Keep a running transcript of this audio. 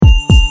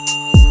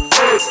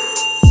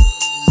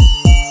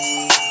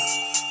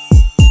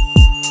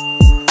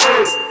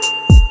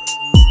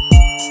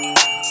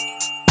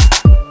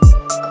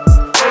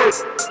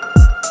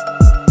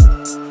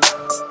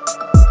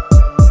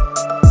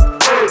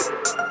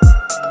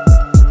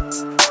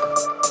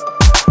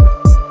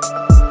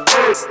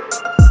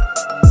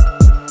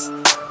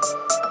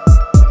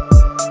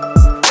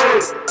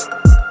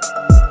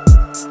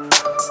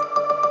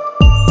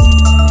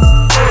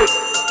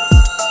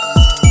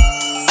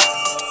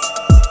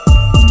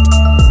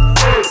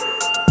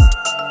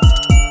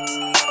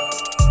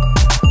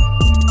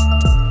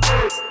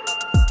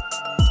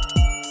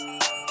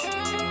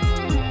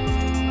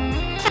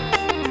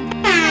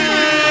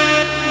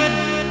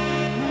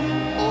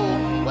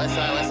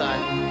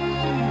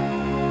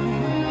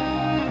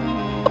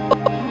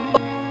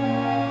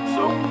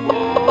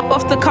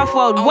Off the cuff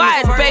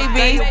worldwide,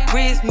 baby.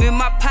 Me and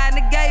my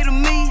partner gave to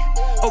me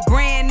a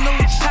brand new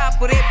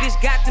chopper. That bitch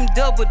got them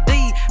double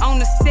D. On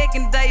the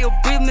second day of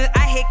Christmas,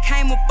 I had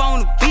came up on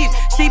the bitch.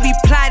 She be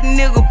plotting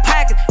nigga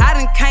pockets. I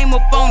done came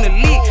up on the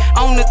lick.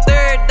 On the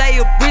third day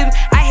of Christmas,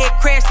 I had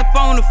crashed up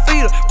on the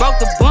feeder.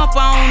 Broke the bumper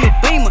on the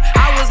Beamer.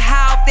 I was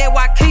high off that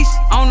Waukesha.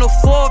 On the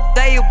fourth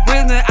day of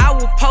Christmas, I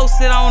was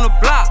posted on the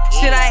block.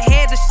 Shit, I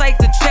had to shake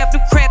the trap.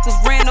 The crackers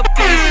ran up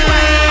in the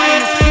spot.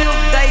 On the fifth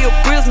day of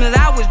Christmas,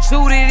 I was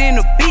juded in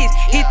the bitch.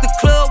 Hit the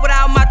club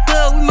without my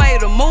thug. We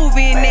made a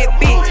movie in that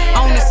bitch.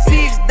 On the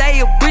sixth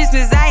day of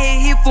Christmas, I had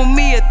hit for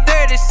me a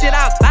 30. Shit,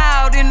 I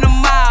bowed in the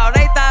mall.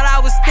 They thought I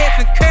was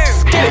Stephen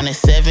Curry. On the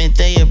seventh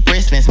day of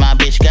Christmas, my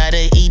bitch got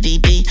a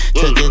EDD.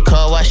 Took a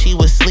call while she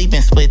was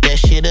sleeping, split that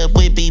shit up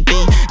with BB.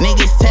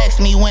 Niggas text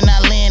me when I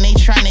land, they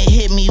tryna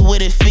hit me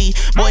with a fee.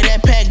 Boy,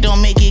 that pack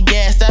don't make it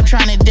gas. Stop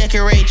trying to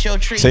decorate your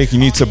tree.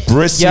 Taking you to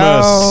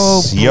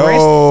Christmas. Yo,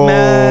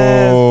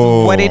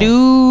 Christmas. What it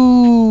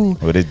do?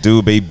 What it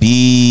do,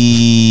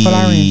 baby?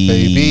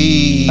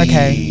 Baby.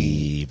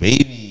 Okay.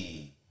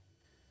 Baby.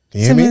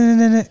 Can you hear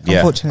me? Yeah.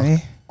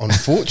 Unfortunately.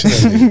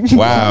 Unfortunately.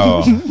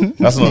 Wow.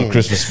 That's not the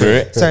Christmas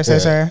spirit. Sorry.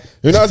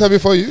 You know what I said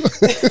before you?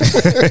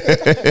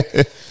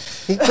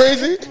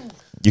 Crazy.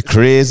 You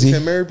crazy? Yeah,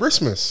 Merry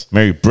Christmas.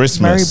 Merry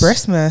Christmas. Merry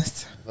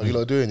Christmas. What you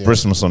lot doing, yeah?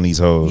 Christmas on these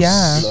hoes.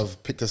 Yeah. You lot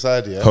have picked a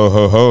side, yeah? Ho,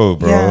 ho, ho,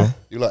 bro. Yeah.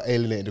 You lot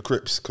alienating the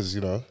Crips because,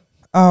 you know.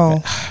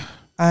 Oh.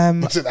 I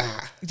said,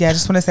 Yeah, I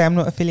just want to say I'm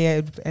not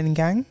affiliated with any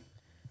gang.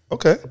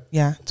 Okay.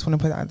 Yeah, just want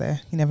to put that out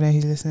there. You never know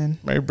who's listening.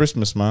 Merry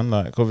Christmas, man.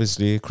 Like,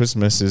 obviously,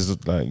 Christmas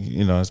is like,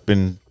 you know, it's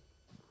been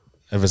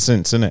ever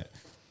since, isn't it?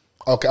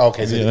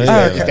 Okay. So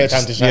Yeah, it's their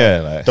time to shine. Yeah,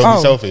 like, Don't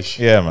be selfish.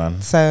 yeah,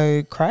 man.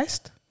 So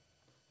Christ?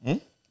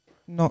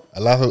 Not. I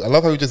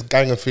love how you just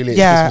gang affiliate.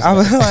 Yeah, I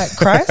Christmas, was like,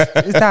 Christ?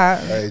 Is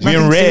that? We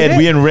in red.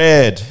 We in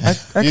red. man.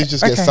 You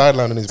just get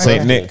sidelined on his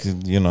Saint birthday.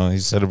 Nick, you know,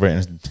 he's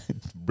celebrating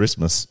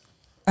Christmas.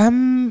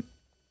 Okay.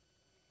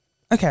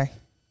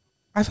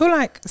 I feel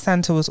like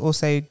Santa was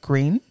also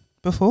green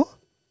before.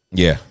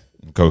 Yeah,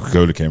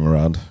 Coca-Cola came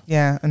around.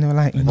 Yeah, and they were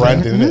like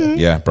Brandon, innit?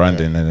 Yeah,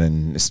 Brandon, and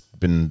then it's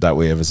been that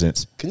way ever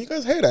since. Can you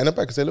guys hear that in the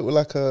back? Because they look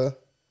like a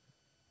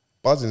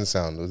buzzing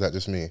sound. Or was that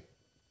just me?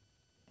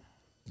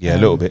 Yeah, a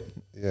little bit.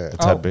 Yeah. A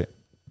tad bit.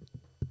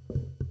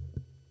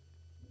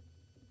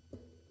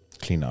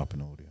 Clean it up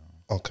in audio.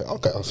 Okay.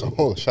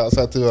 So, shout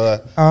out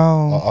to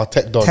Oh, our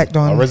tech don, Tech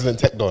don. our resident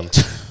tech don.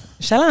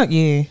 shout out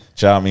you.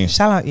 Shout out me.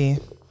 Shout out you.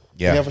 Can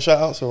you Yeah. have a shout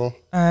out? Or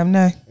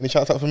No. any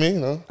shout out for me?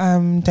 No.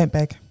 Don't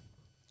beg.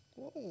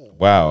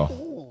 Wow.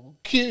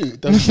 Cute.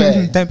 Don't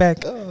beg. Don't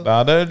beg.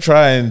 Nah, don't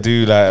try and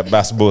do like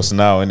basketball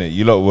now, innit?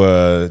 You lot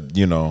were,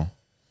 you know,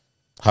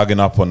 hugging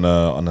up on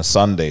a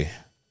Sunday,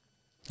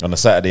 on a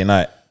Saturday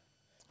night.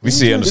 We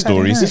see it in the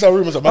stories. This is our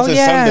rumors about Oh,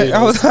 yeah. Sunday.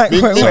 I was like,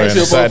 Me- wait, me wait. and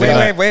Sia Saturday both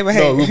night. like- Wait.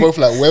 No, we're both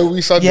like, where were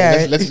we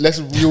Sunday? Yeah. Let's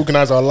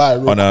reorganize our life.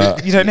 On a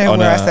You don't know on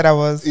where I a- said I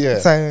was. Yeah.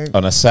 So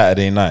on a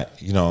Saturday night.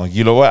 You know,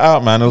 you lot were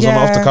out, man. It was on the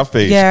off the cuff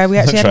page. Yeah, we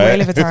actually had a Try whale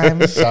it. of a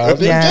time.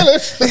 Sounding Yeah.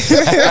 jealous.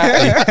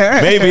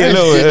 Maybe a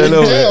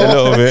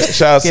little bit.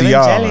 Shout out to Giving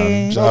y'all, jelly.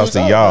 man. Shout out to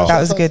y'all. That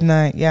was a good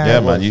night. Yeah. Yeah,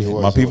 It man.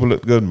 was. My people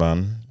looked good,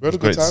 man. We had a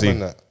It's great good to time see. in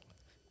that.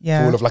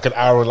 Yeah. All of like an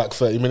hour and like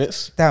 30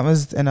 minutes. That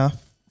was enough.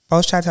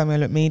 False trying to tell me I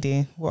look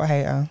meaty. What a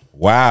hater.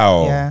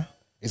 Wow. Yeah.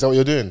 Is that what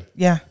you're doing?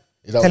 Yeah.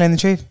 Is that Telling the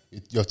truth.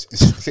 You're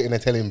sitting there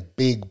telling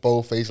big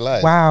bold-faced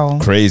lies. Wow.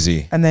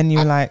 Crazy. And then you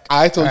were like,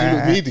 I told you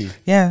look needy.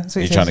 yeah. So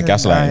You're trying to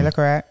gaslight him. Look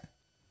alright.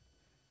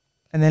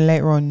 And then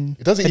later on,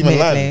 It doesn't even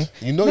land.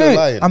 admittedly- You know No, you're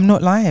lying. I'm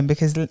not lying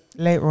because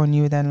later on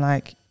you were then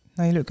like,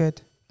 no, you look good.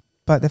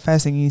 But the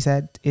first thing you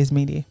said is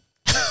meaty.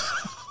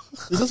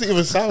 This doesn't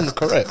even sound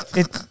correct.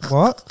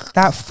 What?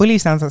 That fully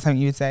sounds like something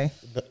you would say.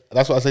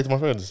 That's what I say to my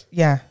friends.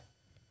 Yeah.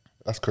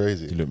 That's You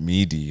crazy. look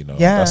meaty, you know.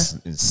 Yeah. That's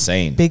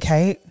insane. Big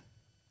hate.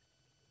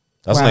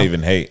 That's Wow. not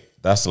even hate.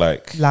 That's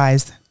like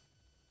Lies.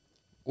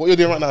 What you're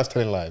doing right now is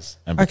telling lies.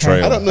 and Okay.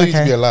 betrayal. I don't know you to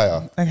Okay. be a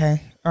liar.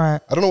 Okay. All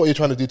right. I don't know what you're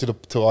trying to do to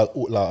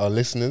our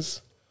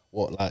listeners.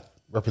 What like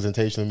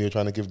representation of me you're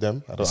trying to give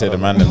them. I You don't say the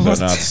know. man that don't know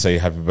how to say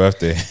happy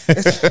birthday.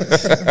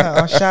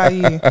 I'll shout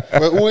you.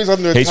 We're always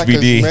under attack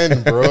HBD. as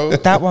men, bro.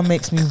 That one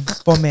makes me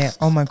vomit.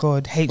 Oh my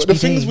God. HBD. But the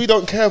things we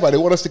don't care about, they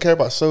want us to care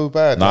about so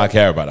bad. No, I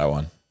care about that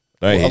one.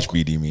 Don't Well,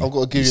 HBD me. I've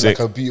got to give you sick.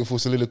 like a beautiful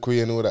soliloquy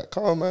and all that.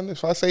 Come on, man.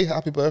 If I say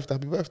happy birthday,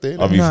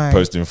 I'll be No.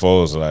 posting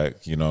photos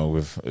like, you know,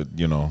 with,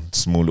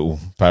 small little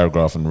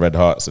paragraph and red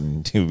hearts,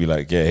 and he'll be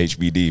like, yeah,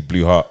 HBD,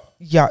 blue heart.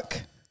 Yuck.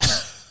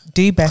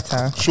 Do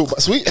better. short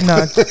but sweet.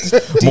 No. do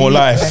More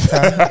life.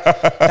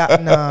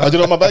 Better. No. Do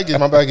you know what my bag is?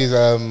 My bag is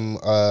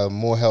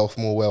more health,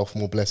 more wealth,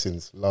 more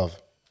blessings, love.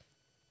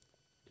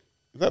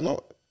 Is that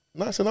not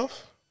nice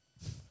enough?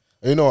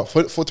 And you know what?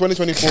 For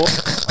 2024,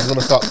 I'm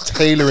gonna start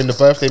tailoring the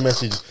birthday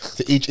message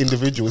to each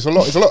individual. It's a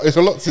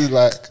lot to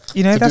like.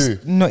 You know, to that's do.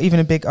 not even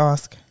a big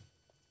ask.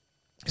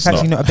 It's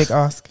actually not a big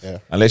ask. Yeah.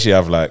 Unless you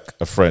have like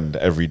a friend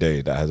every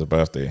day that has a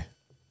birthday.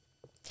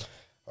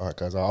 All right,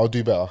 guys, I'll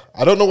do better.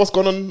 I don't know what's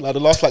gone on like the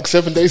last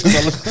 7 days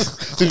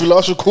since we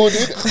last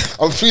recorded.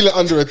 I'm feeling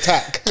under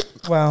attack.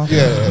 Wow.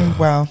 Yeah.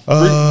 Wow.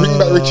 Bring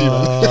back Richie,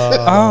 man.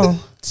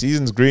 Oh.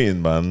 Season's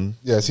greeting, man.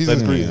 Yeah,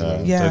 season's Telling you, greeting,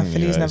 man. Yeah. telling you,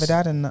 Feliz guys.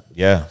 Navidad and that.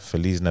 Yeah,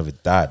 Feliz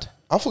Navidad.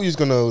 I thought you was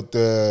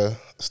gonna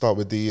start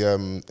with the.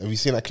 Have you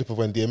seen that clip of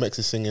when DMX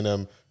is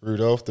singing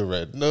Rudolph the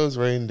Red-Nosed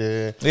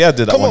Reindeer? Yeah, I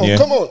did that one year.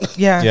 Come on.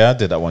 Yeah. Yeah, I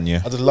did that one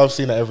year. I just love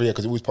seeing that every year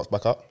because it always pops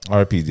back up.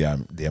 RIP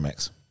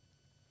DMX.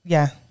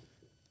 Yeah.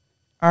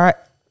 All right.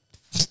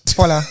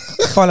 Follow.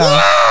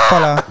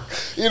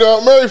 You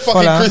know, Merry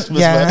fucking Follow. Christmas,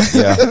 Yeah. man.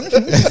 Yeah.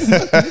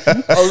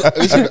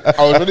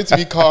 I was ready to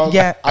be calm.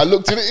 Yeah. I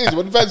looked at it.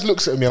 When Vance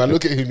looks at me and I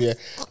look at him, yeah,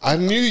 I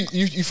knew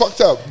you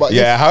fucked up. But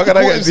Yeah, how can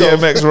I get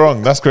DMX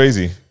wrong? That's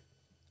crazy.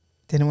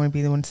 Didn't want to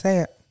be the one to say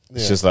it.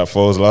 It's just like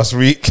Foles last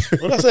week.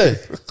 What did I say?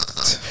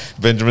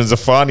 Benjamin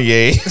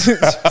Zafanier.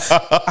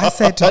 I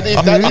said, That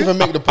didn't even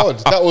make the pod.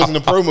 That was in the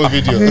promo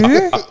video.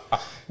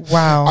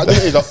 wow. I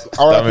think it's That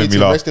RIP made me to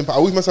laugh. rest in power. I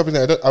always mess up in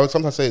there. I would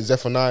sometimes say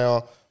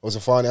Zephaniah or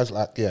Zephaniah. I was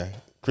like, yeah,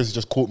 Chris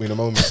just caught me in a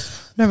moment.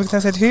 No, because I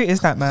said, who is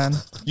that man?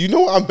 You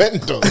know what I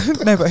meant, though.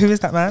 No, but who is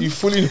that man? You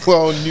fully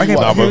well knew Okay,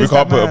 what Nah, I Who but we is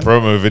can't that put a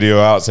man? promo video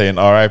out saying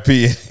RIP.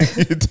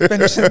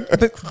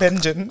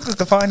 Benjamin was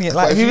defining it.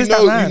 Like, But if who you is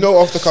know, that man? you know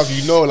off the cuff,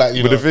 you know, like,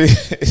 you But know. the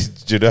thing is,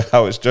 do you know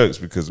how it's jokes?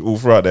 Because all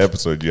throughout the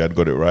episode, you had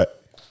got it right.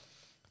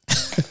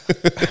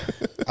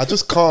 I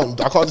just can't.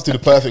 I can't just do the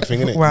perfect thing,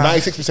 innit? Wow.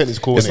 96% is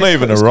cool. It's innit? not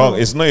even a It's wrong.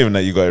 cool. It's not even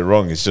that you got it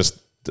wrong. It's just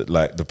that,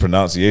 like the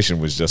pronunciation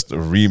was just a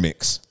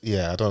remix.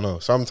 Yeah, I don't know.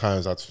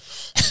 Sometimes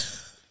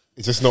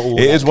it's just not all.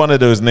 It is one of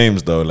those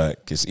names though.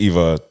 Like it's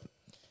either,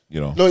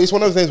 you know, No, it's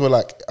one of those things where,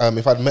 like,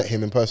 if I'd met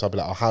him in person, I'd be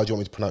like, oh, how do you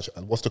want me to pronounce it?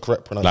 And what's the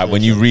correct pronunciation? like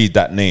when you read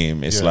that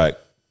name, it's Yeah. like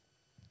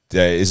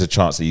there is a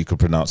chance that you could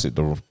pronounce it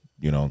the,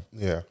 you know.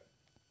 Yeah.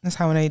 That's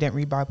how I know you don't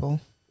read Bible.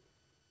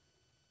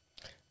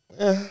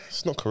 Yeah,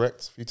 it's not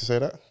correct for you to say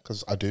that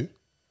because I do.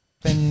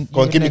 Then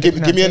Go on, you would know the give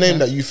me a name pronunciation.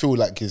 that you feel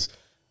like is,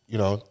 you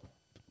know,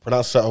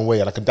 pronounced a certain way,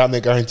 and I can damn near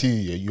guarantee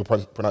you your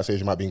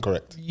pronunciation might be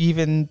incorrect. You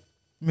even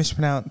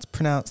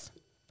pronounced.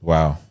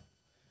 Wow.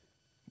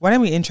 Why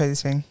don't we intro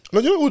this thing? No,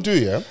 you know what we'll do,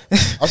 yeah?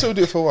 I'll say we'll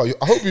do it for a while.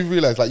 I hope you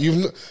realise, like,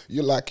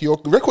 you're like,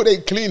 your record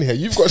ain't clean here.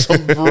 You've got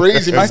some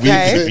brazen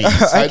Okay.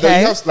 mistakes. I know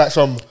Okay. you have like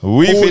some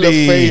Wee Hall of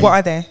Fiddy. Fame. What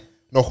are they?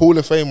 No, Hall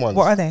of Fame ones.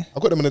 What are they?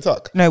 I've got them in the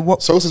tuck. No,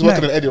 what? Sosa's no.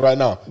 working an edit right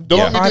now. Don't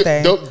Yeah. let me Are do,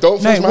 they? don't No,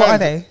 force my what hand. are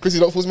they? Chrissy,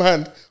 don't force my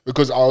hand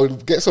because I'll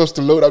get Sos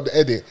to load up the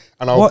edit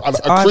and I'll What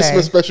a are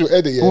Christmas they? special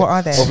edit, yeah, What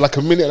are they? of like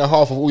a minute and a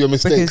half of all your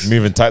mistakes. Because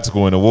Moving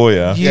tactical in a war,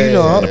 yeah. You Yeah,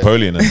 lot, yeah.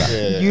 Napoleon and that.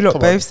 Yeah, you lot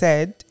come both on.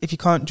 said if you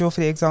can't draw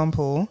for the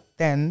example,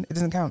 then it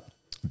doesn't count.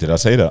 Did I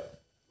say that?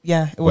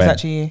 Yeah, it was When?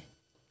 actually you.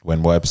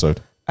 When what episode?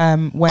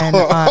 When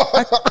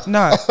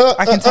no,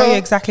 I can tell you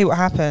exactly what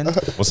happened.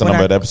 What's the When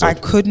number of the episode? I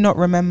could not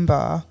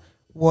remember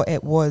what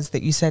it was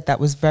that you said that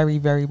was very,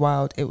 very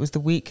wild. It was the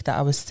week that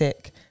I was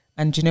sick.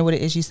 And do you know what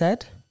it is you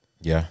said?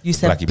 Yeah. You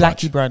said Blackie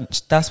Blackie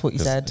brunch. That's what you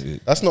said.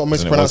 That's not a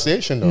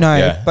mispronunciation though. No,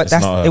 Yeah, but it's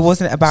that's not a- it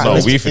wasn't about not a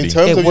mis- wee In fiddy.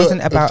 terms It of wasn't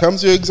your, about- in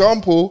terms of your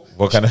example,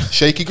 What kind of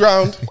shaky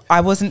ground.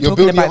 I wasn't You're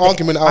talking building about your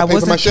argument out I of paper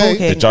wasn't mache.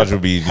 talking. the judge will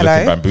be Hello?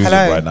 looking bamboozled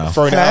Hello? right now?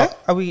 Throwing it Hello? out.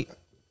 Are we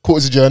Court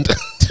is adjourned.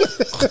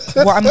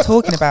 what I'm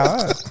talking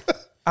about?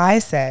 I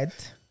said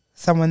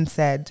someone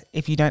said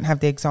if you don't have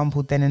the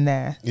example then and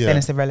there, Yeah. then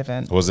it's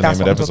irrelevant. What was the That's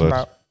name of the what I'm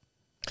talking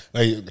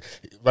episode? about. Like,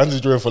 Rand's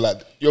drawing for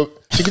like, yo,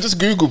 she could just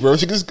Google, bro.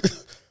 She could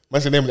just,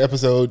 what's the name of the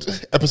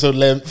episode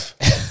length,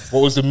 what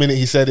was the minute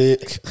he said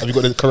it, have you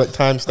got the correct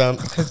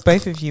timestamp? Because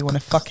both of you want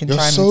to fucking You're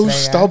try me so today. yeah?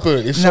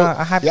 stubborn. It's No, so,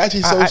 I have. You're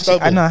actually so I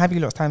stubborn. know. I have you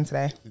lots of time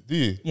today. Do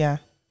you? Yeah.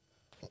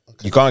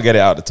 You can't get it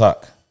out of the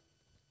tuck.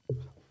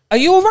 Are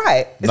you all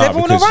right? Is Nah,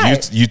 everyone all because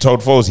right? you told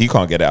Foles he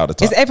can't get it out of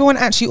the Is tuck. everyone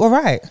actually all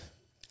right?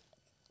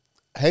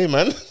 Hey,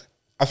 man.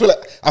 I feel like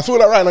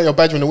right now you're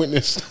badgering the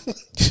witness.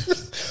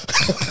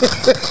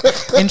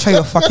 Intro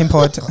your fucking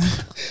pod.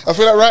 I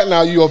feel like right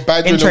now you're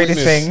badgering Intro the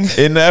this witness.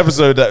 thing. In the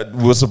episode that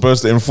was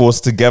supposed to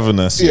enforce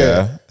togetherness, Yeah.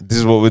 yeah, this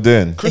is what we're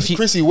doing. If you-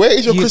 Chrissy, where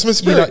is your You-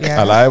 Christmas you lot, spirit?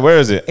 yeah. I lie. Where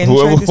is it?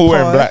 Intro this Who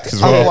wearing pod. black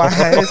as well?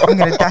 Otherwise, I'm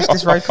going to dash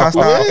this roadcast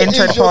Where out.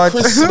 Intro is your pod.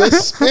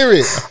 Christmas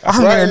spirit?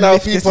 I'm Right gonna now,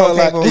 lift this people are whole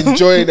like table.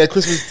 enjoying their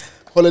Christmas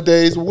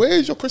holidays. Where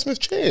is your Christmas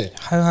cheer?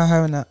 Ho, ho,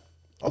 ho, and that.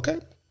 Okay.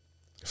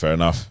 Fair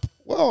enough.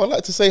 Well, I'd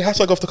like to say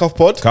hashtag off the cuff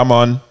pod. Come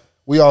on.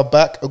 We are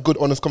back. A good,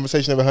 honest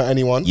conversation never hurt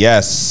anyone.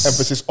 Yes.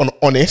 Emphasis on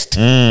honest.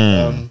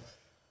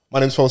 My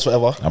name's False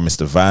Forever. I'm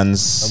Mr.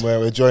 Vans. And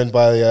we're joined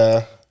by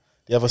the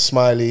ever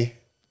smiley,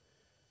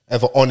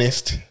 ever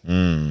honest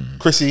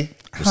Chrissy.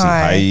 Hi.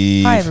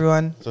 Hive. Hi,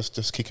 everyone.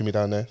 Just kicking me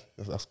down there.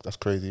 That's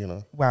crazy, you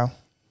know. Wow.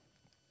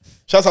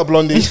 Shouts out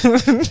Blondie,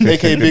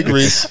 aka Big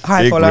Riz.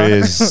 Hi, Big follow.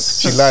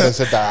 Riz. She lied and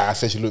said that. I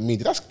said she looked mean.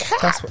 That's cap.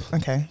 That's what,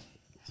 okay.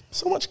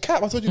 So much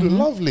cap. I told you you look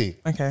lovely.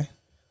 Okay.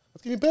 I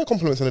was giving bare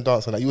compliments in the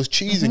dance and that. You was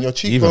cheesing. Your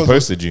He even cheekbones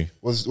posted you.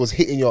 was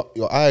hitting your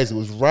eyes. It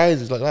was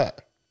rising like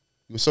that.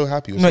 You were so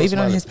happy. You were Not so even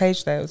on smiling. his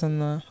page though. It was on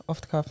the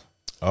off the cuff.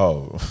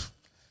 Oh.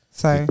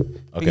 So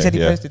but Okay. you said he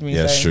yeah. posted me.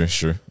 Yeah, so it's true. It's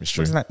true. It's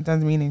true.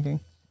 Doesn't mean anything.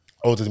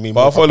 Oh, does it mean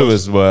But more our if I post-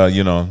 followers were,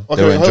 you know,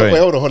 Okay, they were enjoying.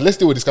 hold on. Let's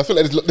deal with this. I feel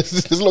like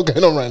there's a lot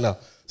going on right now.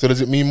 So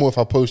does it mean more if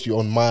I post you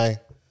on my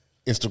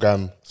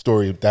Instagram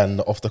story than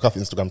the off the cuff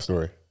Instagram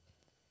story?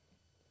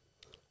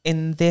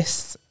 In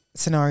this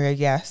scenario,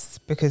 yes,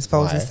 because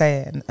Foles Why? is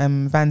saying,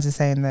 Vans is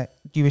saying that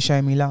you were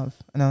showing me love,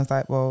 and I was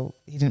like, well,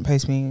 you didn't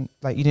post me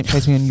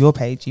on your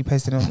page. You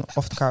posted on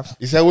off the cuff.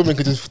 You see how women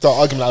could just start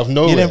arguing out of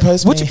nowhere. You didn't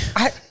post What me.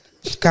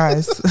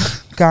 guys,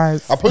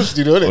 I posted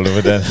you, didn't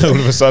it? All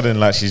of a sudden,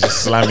 like she's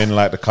just slamming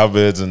like the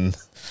cupboards and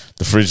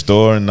the fridge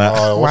door and that.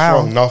 Oh, what's Wow.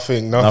 wrong?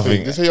 Nothing.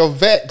 Nothing. Just say you're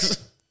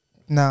vexed.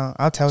 no,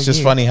 I'll tell It's you.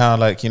 just funny how,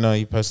 like, you know,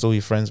 you post all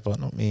your friends, but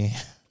not me.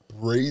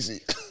 Crazy.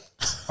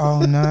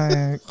 Oh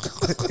no,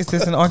 is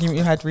this an argument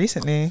you had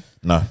recently?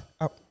 No.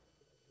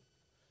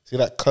 See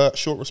that curt,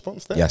 short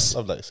response there? Yes.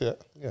 Love that. See that?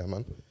 Yeah,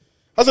 man.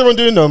 How's everyone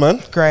doing though,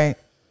 man? Great.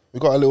 We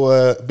got a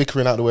little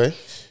bickering out of the way.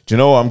 Do you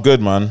know what? I'm good,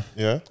 man.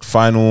 Yeah.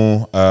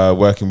 Final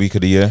working week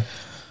of the year.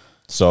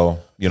 So,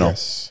 you know,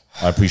 Yes.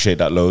 I appreciate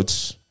that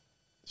loads.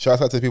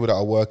 Shout out to the people that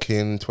are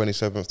working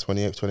 27th,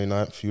 28th,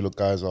 29th. You look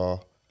guys are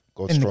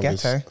God's In the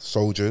strongest ghetto.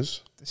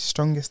 soldiers. The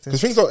strongest.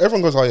 Because things don't,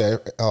 everyone goes, oh yeah,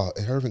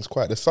 everything's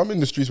quiet. There's some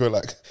industries where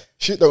like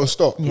shit don't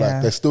stop. Yeah.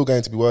 Like they're still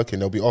going to be working.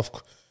 They'll be off.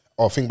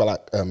 Oh, think about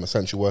like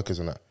essential workers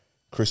and that.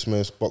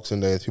 Christmas, Boxing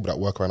Day, people that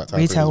work around that time.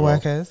 period Retail as well.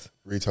 workers.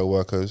 Retail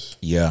workers.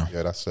 Yeah.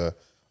 Yeah, that's a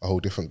whole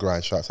different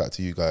grind. Shouts out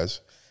to you guys.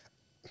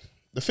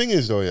 The thing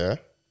is though, yeah,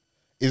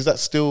 is that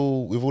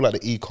still with all like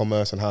the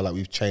e-commerce and how like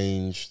we've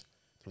changed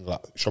like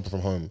shopping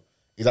from home,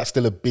 is that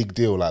still a big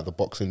deal, like the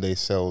Boxing Day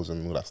sales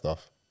and all that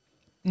stuff?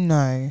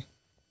 No,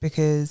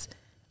 because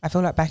I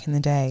feel like back in the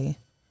day,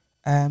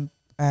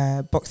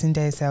 Boxing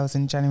Day sales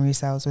and January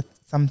sales were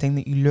something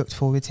that you looked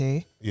forward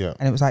to, Yeah.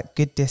 and it was like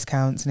good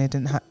discounts, and it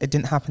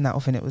didn't happen that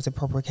often. It was a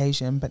proper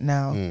occasion, but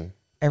now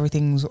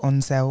everything's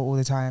on sale all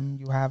the time.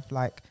 You have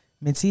like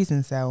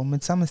mid-season sale,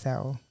 midsummer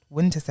sale,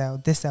 winter sale,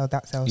 this sale,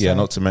 that sale. Yeah, so.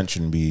 not to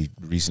mention we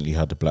recently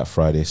had the Black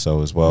Friday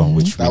sale as well,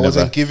 which we That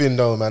wasn't never, giving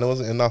though, man. It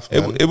wasn't enough,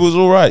 man. it was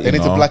all right. They you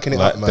need to know? blacken it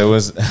Like, up, man. There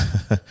was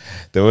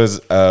It was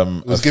a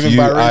given few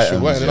biracial,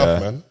 items, wasn't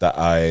enough, man. that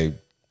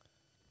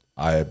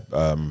I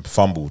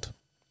fumbled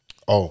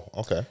Oh,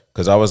 okay.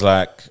 because I was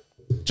like,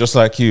 just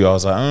like you, I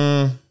was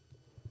like,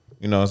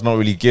 you know, it's not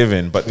really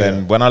giving. But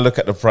then when I look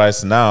at the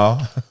price now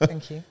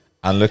Thank you.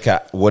 and look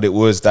at what it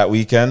was that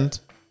weekend,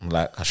 I'm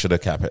like, I should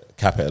have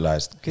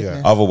capitalized.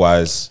 Goodness.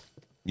 Otherwise,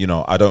 you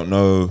know, I don't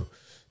know.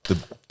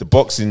 The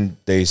Boxing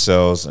Day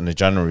sales and the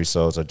January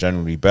sales are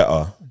generally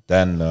better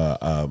than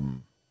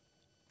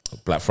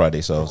Black Friday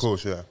Of sales.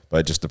 course, yeah.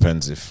 But it just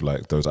depends if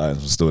like those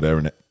items are still there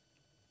in it.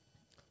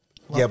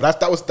 Yeah, but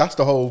that's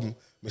the whole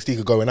mystique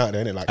of going out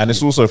there, isn't it? Like, And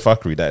it's also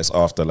fuckery that it's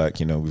after, like,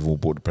 you know, we've all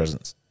bought the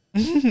presents.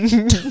 coming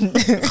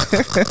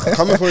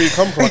from where you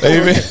come from.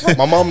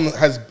 My mum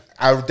has.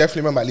 I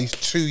definitely remember at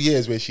least 2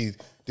 years where she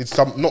did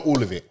some, not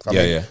all of it.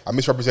 Yeah. I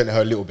misrepresented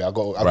her a little bit. I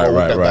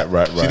got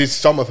Right. She did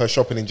some of her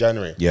shopping in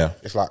January. Yeah.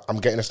 It's like I'm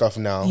getting the stuff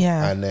now.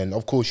 Yeah. And then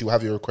of course you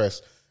have your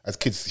requests as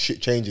kids.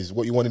 Shit changes.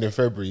 What you wanted in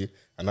February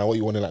and now what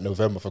you want in like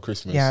November for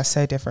Christmas. Yeah,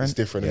 so It's different.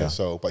 different. Yeah. innit?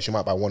 So, but she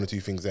might buy 1 or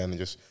 2 things then and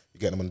just you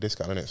get them on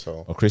discount, innit?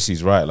 So. Well,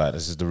 Chrissy's right. Like,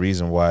 this is the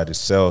reason why the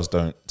sales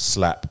don't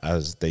slap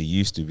as they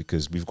used to,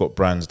 because we've got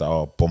brands that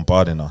are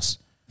bombarding us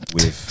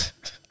with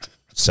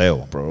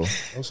sale, bro.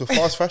 Also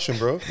fast fashion,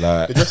 bro.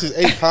 Like- the dress is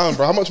 £8,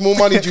 bro. How much more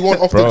money do you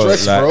want off Bro, the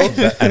dress, like,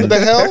 bro? and- What the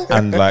hell?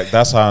 And like,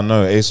 that's how I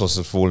know ASOS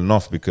has fallen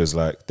off, because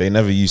like they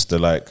never used to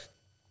like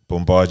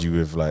bombard you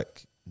with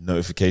like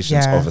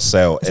notifications Yeah. of a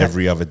sale It's like-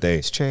 every other day.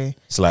 It's true.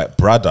 It's like,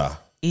 brother.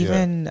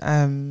 Even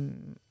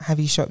have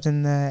you shopped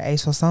in the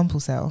ASOS sample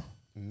sale?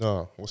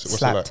 No. What's it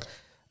Slapped.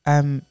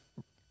 like?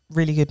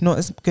 Really good. Not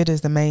as good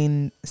as the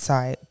main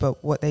site,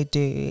 but what they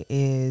do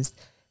is,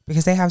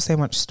 because they have so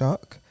much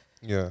stock,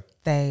 Yeah.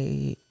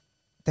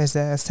 there's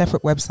a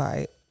separate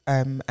website,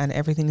 and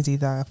everything is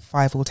either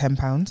 £5 or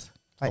 £10,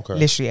 like Okay.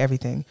 literally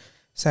everything.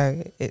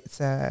 So it's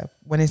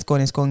when it's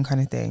gone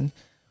kind of thing.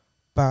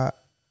 But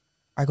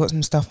I got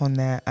some stuff on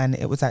there, and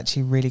it was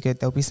actually really good.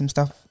 There'll be some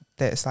stuff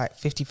that's like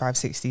 55,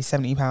 60,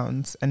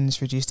 £70, and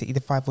it's reduced to either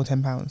 £5 or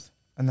 £10,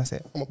 and that's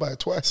it. I'm gonna buy it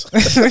twice.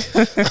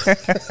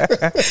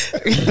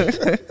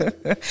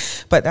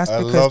 But that's I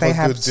because love they a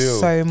have good deal.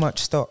 so much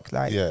stock.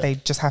 Like Yeah. they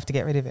just have to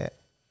get rid of it.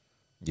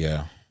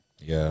 Yeah.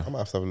 I might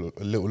have to have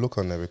a little look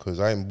on there because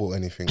I ain't bought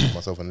anything for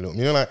myself in a little.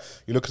 You know, like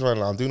you look around,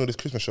 like I'm doing all this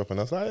Christmas shopping.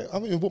 I was like, I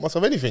haven't even bought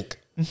myself anything.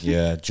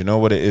 Yeah. Do you know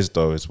what it is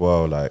though as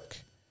well?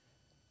 Like,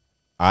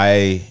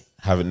 I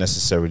haven't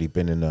necessarily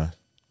been in a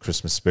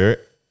Christmas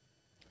spirit.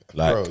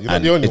 Like, Bro, you're not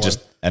and the only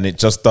it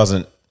just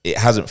doesn't, it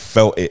hasn't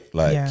felt it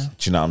like, Yeah.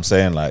 do you know what I'm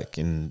saying? Like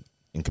in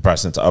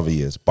comparison to other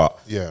years. But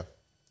Yeah,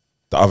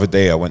 the other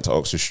day I went to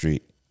Oxford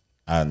Street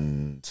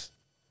and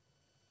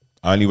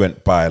I only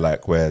went by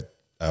like where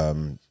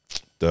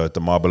the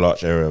Marble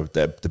Arch area,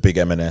 the big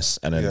M&S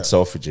and then Yeah.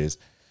 Selfridges,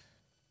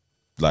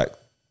 like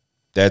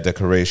their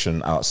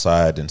decoration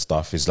outside and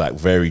stuff is like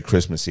very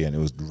Christmassy, and it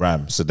was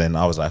ram. So then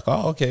I was like,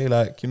 oh, okay,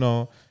 like, you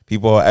know,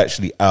 people are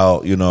actually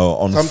out, you know,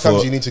 on sometimes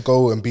foot. you need to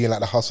go and be in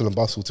like the hustle and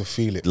bustle to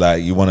feel it.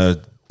 Like, you want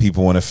to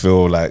people want to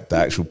feel like the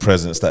actual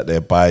presents that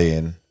they're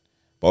buying.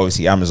 But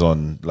obviously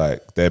Amazon,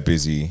 like, they're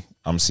busy.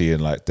 I'm seeing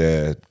like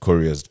their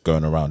couriers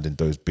going around in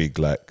those big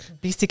like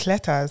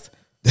Bicicletas.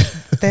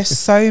 They're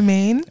so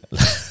mean.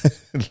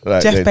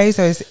 like Jeff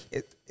Bezos,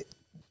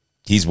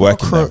 he's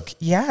working them. crook.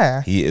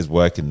 Yeah. He is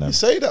working them. You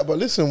say that, but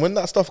listen, when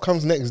that stuff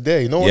comes next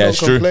day, no one Yeah, will it's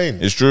true. complain.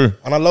 It's true.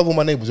 And I love all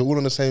my neighbours. They're all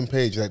on the same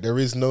page. Like, there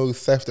is no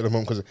theft at the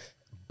moment because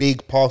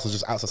big parcels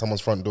just outside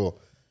someone's front door.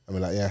 I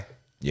mean, like, yeah.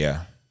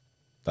 Yeah.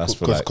 That's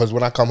for like, Because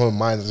when I come home,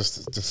 mine's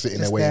just sitting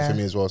there Just waiting there. for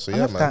me as well. So, I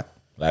yeah, love man. that.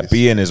 like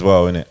being as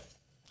well, innit?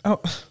 Oh.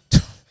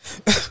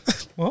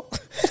 What?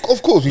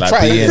 Of course, we Like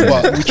try, being-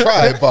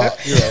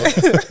 but you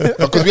know,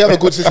 because we have a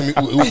good system.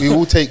 We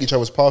all take each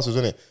other's parcels,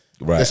 innit?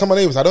 Right. There's some of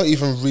my neighbours, I don't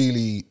even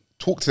really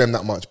talk to them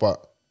that much,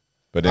 but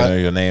But they know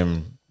your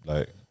name,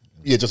 like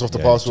yeah, just off the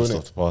yeah, parcel, just innit?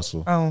 off the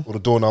parcel. Oh. Or the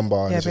door number.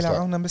 And Yeah, it's be just like,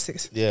 like, oh, number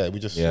 6. yeah, we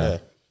just, Yeah.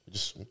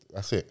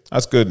 that's it.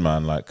 That's good,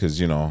 man. Like, because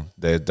you know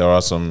there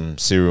are some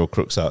serial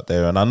crooks out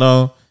there, and I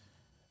know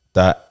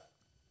that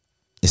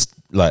it's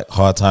like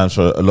hard times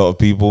for a lot of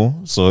people.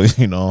 So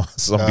you know,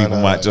 some people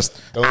might just.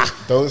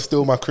 Don't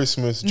steal my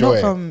Christmas joy.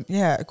 Not from,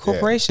 a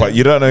corporation. But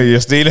you don't know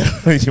you're stealing.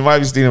 You might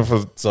be stealing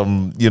from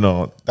some, you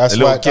know, That's a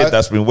little why kid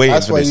that's been waiting.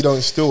 That's for why this. you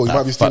don't steal. You Like,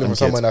 might be stealing from fuck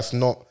them someone kids. that's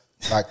not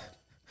like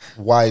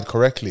wired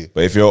correctly.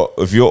 But if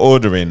you're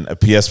ordering a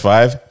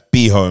PS5,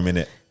 be home in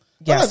it.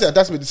 Yes.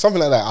 That's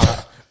something like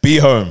that. Be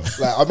home.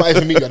 Like, I might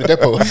even meet you at the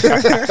depot.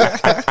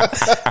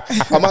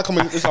 I might come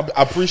in.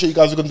 I appreciate you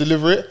guys are going to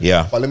deliver it.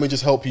 Yeah. But let me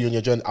just help you in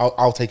your journey.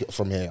 I'll take it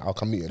from here. I'll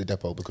come meet you at the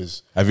depot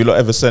because Have you lot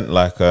ever sent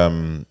like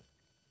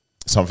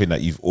something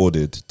that you've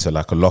ordered to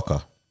like a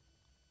locker?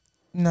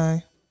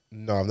 No.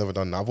 no, I've never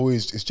done that.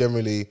 It's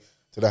generally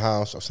to the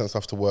house. I've sent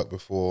stuff to work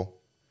before.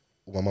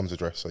 With my mum's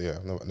address. So yeah,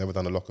 I've never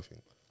done a locker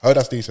thing. I heard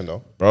that's decent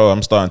though. Bro,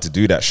 I'm starting to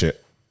do that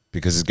shit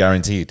because it's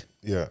guaranteed.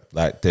 Yeah.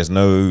 Like there's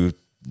no.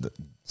 You know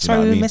Sorry,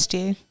 what I we mean? missed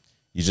you.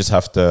 You just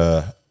have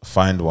to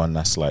find one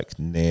that's like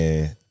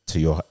near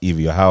to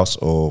either your house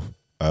or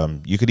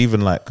you could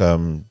even like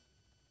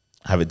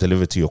have it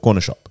delivered to your corner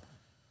shop.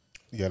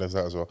 Yeah, there's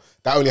that as well.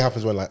 That only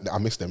happens when like I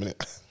miss them,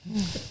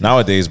 innit?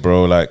 Nowadays,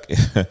 bro, like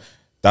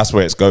that's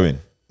where it's going.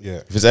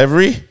 Yeah. If it's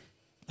every,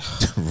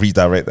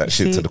 redirect that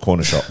shit see- to the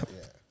corner shop.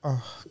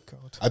 Oh,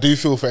 God. I do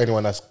feel for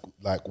anyone that's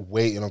like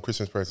waiting on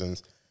Christmas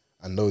presents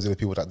and those are the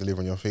people that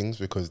deliver on your things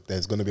because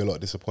there's going to be a lot of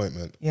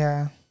disappointment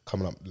Yeah.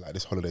 coming up like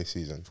this holiday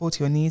season. Fall to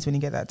your knees when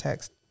you get that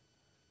text.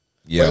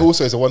 Yeah. But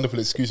also, it's a wonderful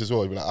excuse as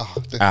well. You'll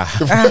be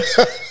like,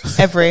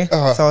 Every.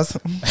 Uh-huh. So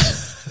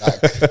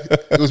like,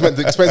 it was meant.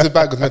 The expensive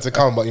bag was meant to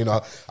come, but you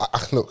know,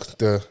 look,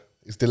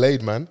 it's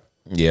delayed, man.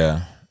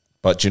 Yeah.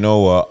 But you know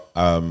what?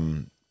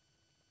 I'm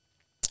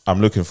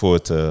looking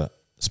forward to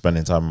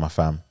spending time with my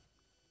fam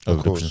over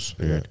the course, Christmas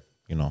period. yeah.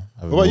 You know.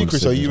 What about you,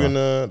 Chris? Are you in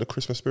the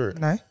Christmas spirit?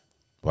 no.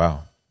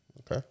 Wow.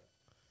 Okay.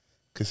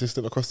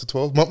 Consistent across the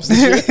 12 months this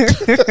year?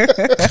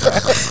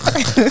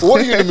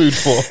 What are you in the mood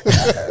for?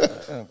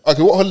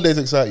 Okay, what holidays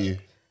excite you?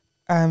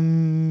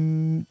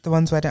 The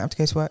ones where I don't have to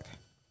go to work.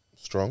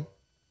 Strong.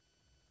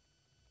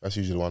 That's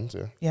usually the ones,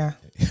 yeah.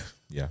 Yeah.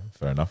 Yeah,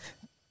 fair enough.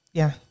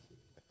 Yeah.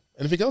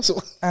 Anything else? You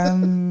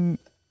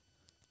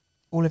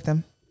All of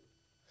them.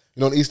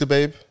 know, on Easter,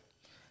 babe?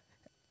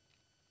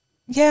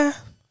 Yeah.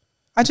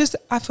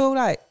 I feel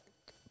like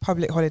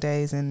public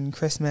holidays and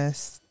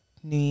Christmas,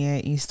 New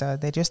Year, Easter,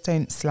 they just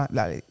don't slap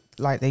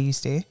like they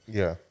used to.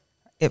 Yeah.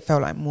 It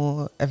felt like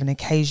more of an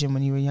occasion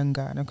when you were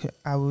younger, and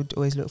I would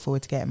always look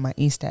forward to getting my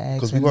Easter eggs.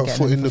 Because we and weren't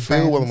getting them footing the for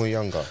bill when friends. we were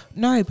younger.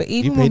 No, but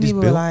even paid when his we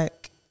were bill?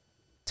 like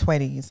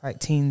 20s, like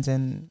teens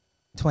and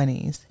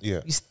 20s,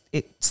 Yeah.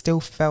 it still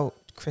felt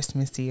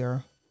Christmassy,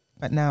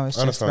 but now it's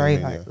I just understand very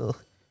what you like, mean, ugh.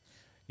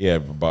 Yeah,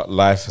 but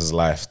life has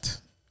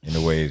lifed in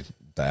a way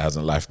that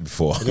hasn't lifed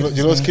before. You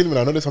know what's killing me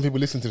now? I know there's some people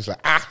listening to this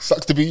like,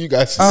 sucks to be you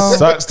guys. Oh.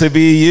 Sucks to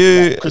be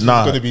you. Christmas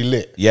Nah. is going to be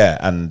lit. Yeah,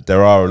 and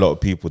there are a lot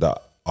of people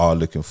that are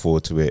looking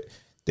forward to it.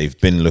 They've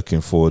been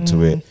looking forward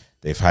to it.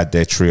 They've had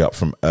their tree up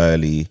from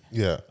early.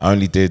 Yeah. I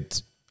only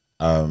did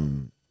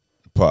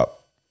put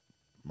up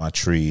my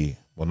tree.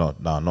 Well,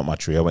 not my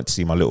tree. I went to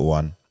see my little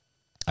one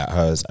at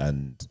hers,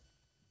 and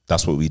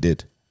that's what we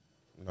did.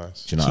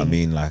 Nice. Do you know what I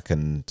mean? Like,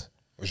 and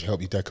We should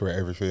help you decorate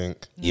everything.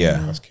 yeah,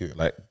 That's cute.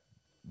 like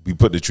we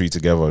put the tree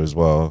together as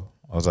well.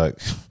 I was like,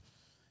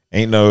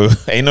 ain't no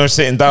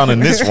sitting down in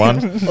this one.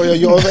 Oh yeah,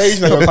 you're of age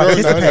now. You're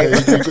grown now.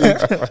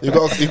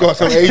 innit? You got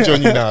some age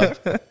on you now.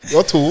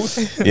 You're tall.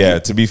 Yeah,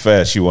 to be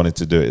fair, she wanted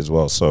to do it as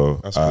well. So,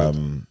 That's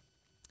good.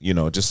 you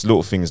know, just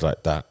little things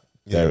like that.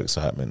 Yeah. Their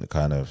excitement,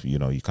 kind of, you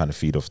know, you kind of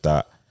feed off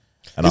that.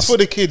 And It's for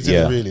the kids,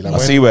 isn't it, really? Like I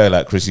when- see where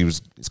like Chrissy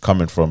is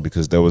coming from,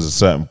 because there was a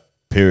certain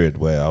period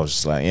where I was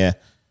just like, yeah,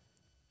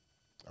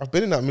 I've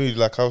been in that mood.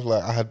 Like I was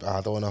like,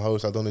 I don't want to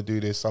host. I don't want to do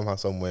this. Somehow,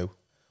 some way,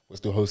 we're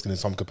still hosting in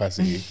some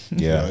capacity. Yeah.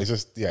 You know, it's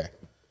just yeah.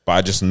 but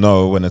I just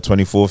know when the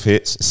 24th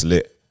hits, it's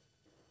lit.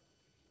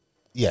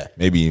 Yeah.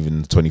 Maybe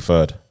even the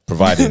 23rd,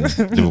 providing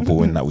Liverpool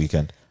win that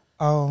weekend.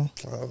 Oh.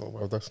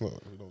 Well, that's not.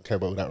 We don't care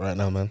about that right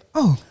now, man.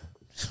 Oh.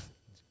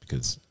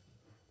 Because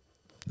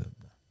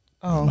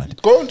Oh,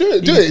 Go on, do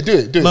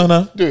it.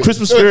 No. Do it.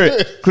 Christmas Do it.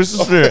 spirit.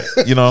 Christmas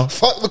spirit. You know,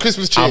 Fuck the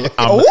Christmas tree.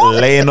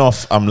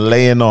 I'm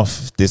laying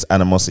off this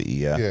animosity.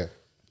 Yeah. Yeah.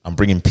 I'm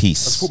bringing I peace.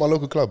 support my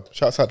local club.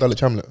 Shouts out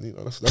Dulwich Hamlet. You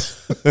know, that's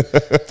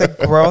the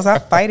girls are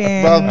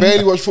fighting. Bro, I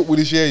barely watched football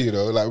this year. You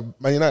know, like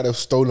Man United have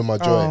stolen my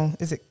joy. Oh,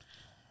 is it?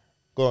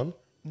 Go on.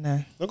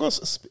 No. No, go on.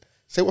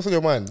 Say what's on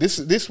your mind.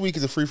 This week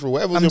is a free for all.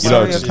 Whatever's I'm your sorry,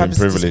 mind. your just club been is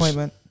a privileged.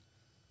 disappointment.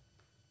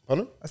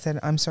 Pardon? I said,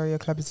 I'm sorry, your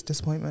club is a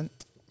disappointment.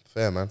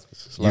 Fair, man.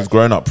 It's just You've like,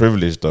 grown up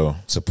privileged though,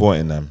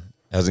 supporting them.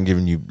 It hasn't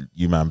given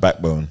you man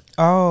backbone.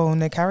 Oh,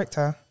 no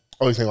character.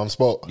 oh, you think I'm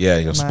spoiled? Yeah,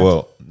 you're Mad.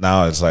 spoiled.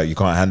 Now it's like you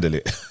can't handle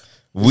it.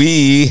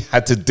 We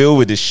had to deal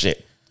with this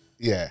shit.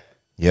 Yeah.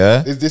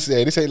 Yeah. This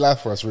ain't life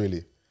for us,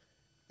 really.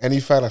 Any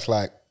fan that's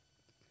like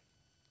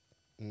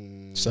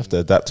Just have to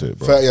adapt to it,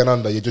 bro. 30 and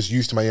under, you're just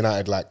used to Man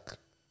United, like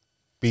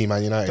being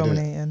Man United. innit?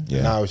 Dominating.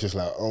 Yeah. Now it's just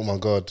like, oh my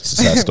God. It's a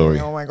sad story.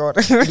 Oh my God.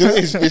 You know,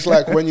 it's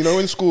like when, you know,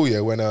 in school,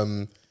 yeah, when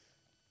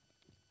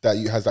that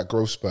you has that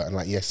growth spurt and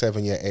like year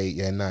 7, year 8,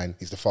 year 9,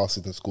 he's the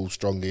fastest in school,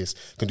 strongest,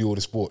 can do all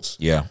the sports.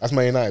 Yeah. That's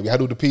Man United. We had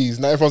all the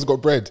peas. Now everyone's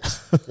got bread.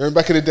 Remember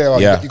back in the day,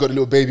 Yeah. you got the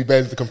little baby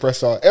Benz, the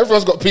compressor.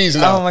 Everyone's got peas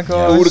now. Oh my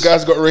gosh. All the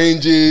guys got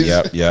ranges.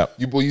 Yep.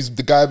 You boys,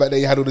 the guy back there,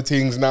 you had all the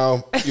things.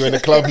 Now you're in the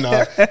club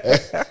now.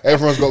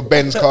 Everyone's got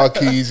Benz car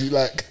keys. You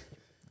like,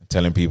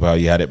 Telling people how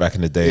you had it back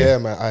in the day. yeah,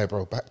 man. Aye,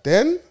 bro. Back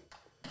then,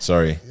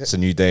 Sorry, it's a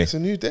new day. it's a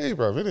new day,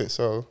 bro, isn't it?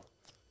 So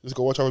just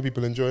go watch other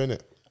people enjoying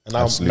it. And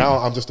Absolutely. now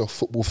I'm just a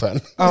football fan.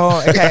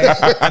 Oh, okay.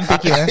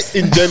 Ambiguous.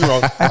 In general,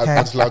 I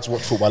just like to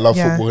watch football. I love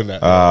Yeah. football in that.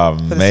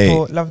 For the Mate,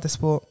 sport. Love the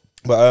sport.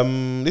 But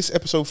this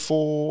episode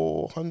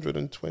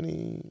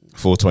 420,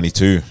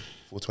 422.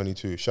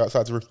 422. Shouts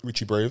out to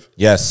Richie Brave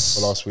Yes.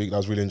 for last week. That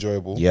was really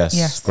enjoyable. Yes.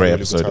 Yes. Great Really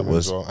good episode time it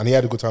was. as well. And he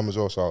had a good time as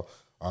well. So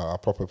I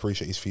proper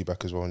appreciate his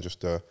feedback as well, and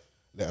just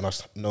letting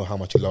us know how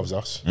much he loves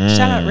us, Shout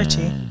out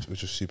Richie.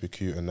 which was super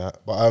cute and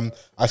that. But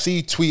I see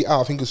he tweet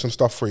out, I think it's some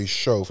stuff for his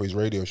show, for his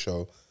radio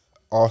show,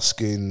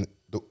 asking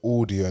the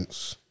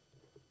audience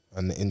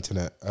and the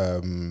internet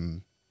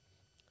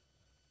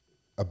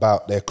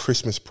about their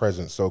Christmas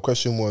presents. So the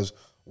question was,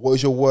 what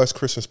is your worst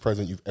Christmas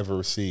present you've ever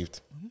received?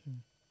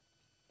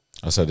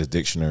 I said a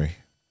dictionary.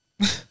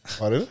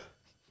 Pardon?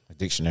 A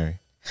dictionary.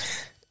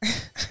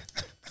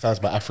 Sounds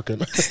about African.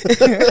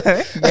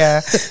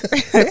 Yeah.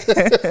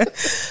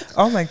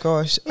 Oh my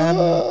gosh.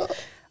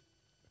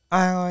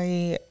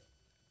 I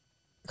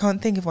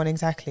can't think of one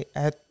exactly.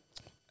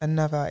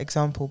 Another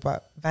example,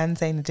 but Van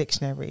Zane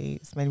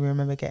Dictionaries made me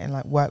remember getting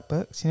like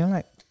workbooks, you know,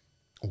 like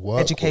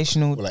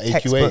educational Like AQA?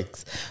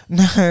 textbooks.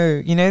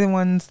 No, you know the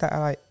ones that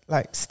are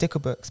like sticker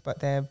books, but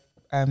they're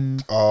Oh,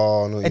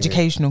 no, you mean.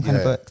 educational kind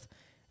of Yeah. books.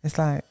 It's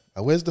like,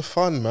 Where's the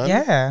fun, man?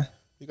 yeah,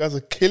 You guys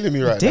are killing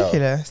me right now.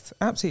 ridiculous,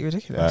 absolutely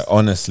ridiculous.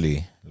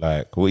 Honestly,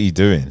 like, what are you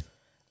doing?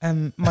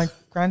 My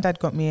granddad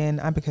got me an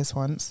abacus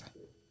once.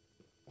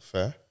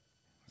 Fair.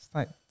 It's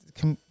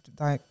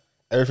like,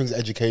 Everything's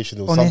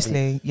educational. honestly,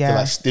 something yeah, to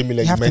like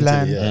stimulate you have to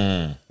mentally. learn.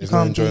 Yeah, You there's no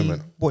can't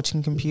enjoyment. be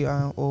watching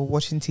computer or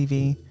watching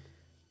TV.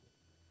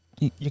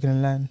 You're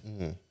gonna learn.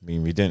 I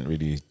mean, we didn't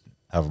really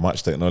have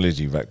much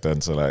technology back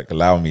then, so like,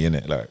 allow me in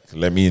it. Like,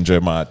 let me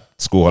enjoy my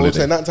school Also,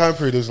 holiday. in that time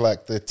period, it was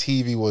like the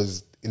TV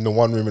was in the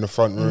one room in the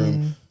front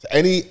room. So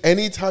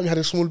any time you had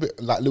a small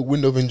bit like little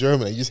window of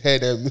enjoyment, you just hear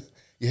them.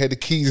 You hear the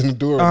keys in the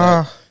door.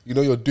 And like, you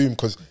know you're doomed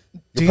because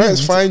your parents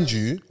Doomed. find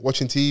you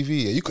watching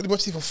TV. You could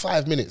watch TV for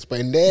 5 minutes, but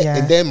in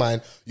their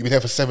mind, you've been there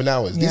for 7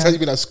 hours. These Yeah. times you've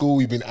been at school,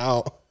 you've been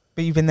out.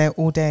 But you've been there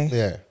all day.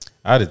 Yeah.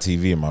 I had a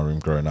TV in my room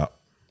growing up,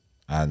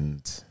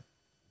 and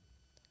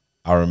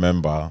I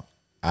remember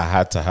I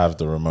had to have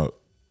the remote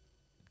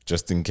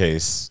just in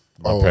case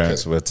my Oh,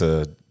 parents okay. were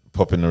to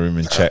pop in the room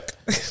and check.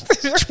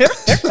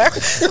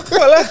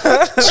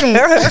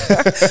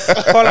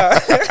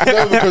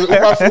 No, because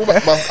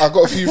I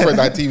got a few friends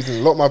that had TVs.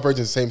 A lot of my brothers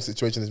in the same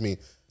situation as me.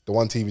 The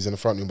one TV's in the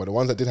front room, but the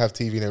ones that did have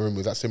TV in their room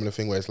was that similar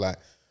thing where it's like,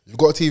 you've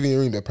got a TV in your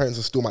room, their parents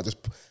are still might just.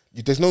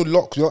 There's no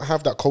lock. You don't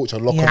have that culture.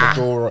 Lock on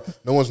the door. Or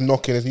no one's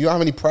knocking. You don't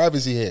have any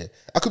privacy here.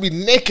 I could be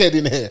naked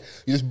in here.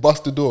 You just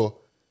bust the door.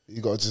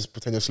 You got to just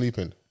pretend you're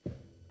sleeping.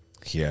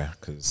 Yeah,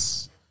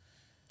 because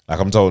like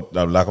I'm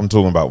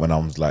talking about when I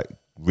was like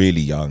really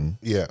young.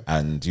 Yeah.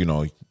 And you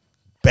know,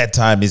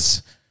 bedtime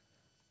is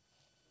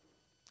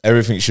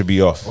everything should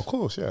be off. Of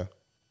course, yeah.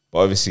 But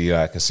obviously,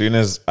 like as soon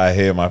as I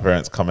hear my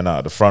parents coming out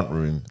of the front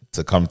room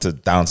to come to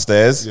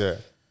downstairs, Yeah.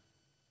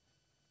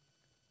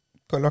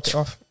 Got to lock it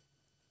off.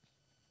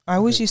 I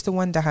always used to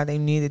wonder how they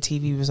knew the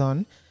TV was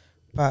on,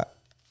 but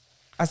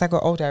as I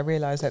got older, I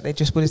realised that they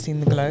just would have seen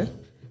the glow.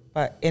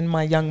 But in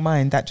my young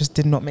mind, that just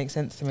did not make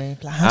sense to me.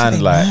 Like, how do and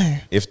they like know?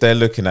 if they're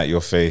looking at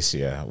your face,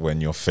 yeah,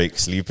 when you're fake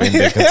sleeping,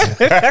 they could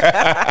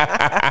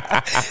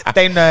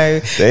They know.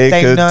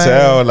 they could know.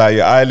 tell like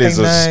your eyelids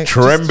They are know.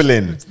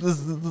 trembling,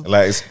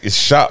 like it's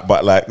shut,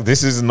 but like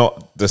this is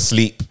not the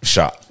sleep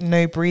shut.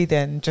 No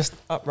breathing, just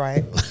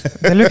upright.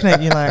 They're looking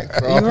at you like,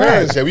 Our are you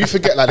parents, right? yeah, we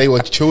forget like they were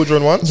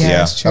children once. Yeah,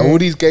 Yeah. it's true. Like, all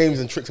these games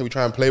and tricks that we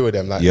try and play with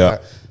them. Like, Yeah.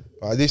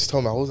 they just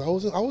told me I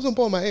wasn't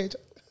born my age.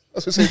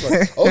 That's what I'm saying.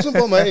 Like, I wasn't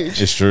about my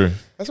age. It's true.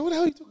 I said, what the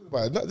hell are you talking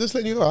about? Not just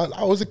letting you know,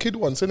 I was a kid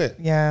once, innit?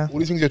 Yeah. All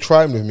these things you're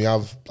trying with me,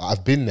 I've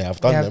been there,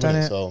 I've done Yeah, them, I've done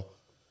innit? it. So,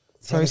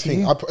 Sorry to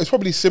you. it's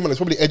probably similar. It's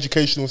probably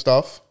educational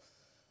stuff.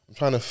 I'm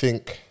trying to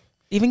think.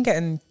 Even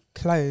getting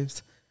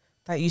clothes,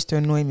 that used to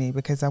annoy me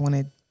because I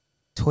wanted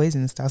toys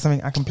and stuff,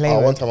 something I can play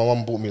One with. time my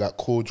mum bought me like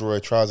corduroy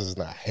trousers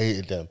and I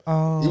hated them.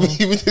 Oh.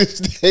 Even to this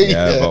day.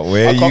 Yeah, but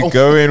where I you can't-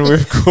 going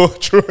with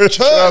corduroy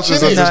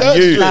trousers innit? on Church,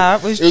 you?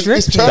 That was It's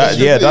dripping. church. That's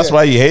Yeah.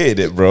 why you hated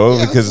it, bro.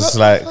 Yeah, because it's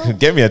like,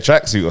 get me a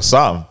tracksuit or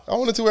something. I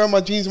wanted to wear my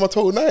jeans and my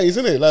total 90s,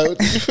 innit? Like, what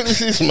do you think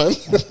this is, man?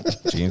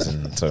 Jeans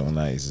and total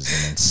 90s is an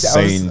I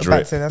was insane about to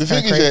drip. say, that's The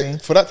kind thing of is, crazy. yeah,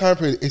 for that time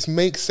period, it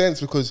makes sense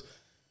because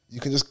you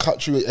can just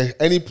cut through it.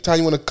 Any time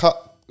you want to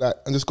cut like,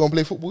 and just go and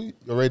play football,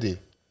 you're ready.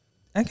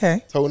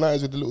 Okay. Total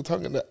 90s with the little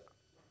tongue and that.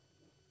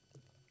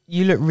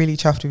 You look really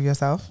chuffed with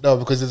yourself. No,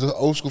 because there's an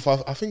old school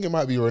five. I think it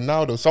might be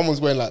Ronaldo. Someone's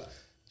wearing like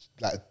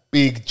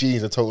big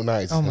jeans and total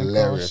 90s. Oh my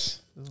Hilarious.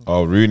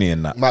 Oh, Rooney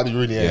and that. Might be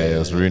Rooney. Yeah, it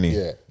was Rooney.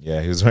 Yeah.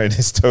 Yeah, he was wearing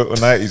his total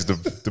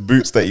 90s, the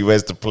boots that he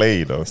wears to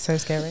play, though. So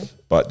scary.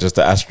 But just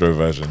the Astro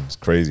version. It's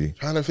crazy.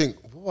 Trying to think,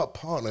 what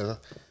partner?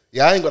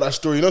 Yeah, I ain't got that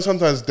story. You know,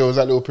 sometimes there was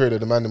that little period of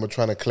the man them were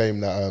trying to claim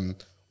that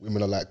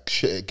women are like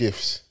shit at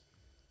gifts.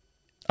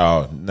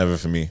 Oh, never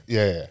for me.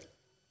 Yeah.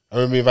 I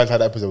remember me and Vance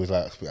had that episode. It was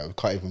like, yeah, we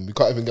can't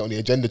even get on the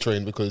agenda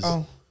train because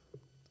Oh,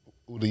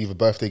 all the either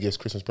birthday gifts,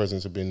 Christmas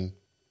presents have been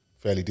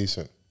fairly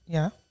decent.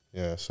 yeah.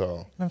 Yeah,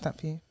 so Love that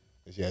for you.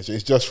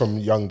 it's just from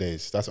young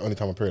days. That's the only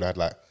time a period I had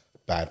like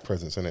bad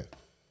presents in it.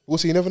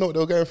 Also, you never know what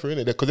they're going through in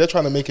it because they're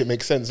trying to make it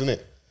make sense in it.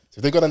 So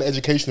if they got an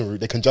educational route,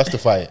 they can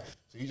justify it.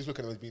 So you just look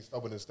at them as being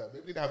stubborn and stuff.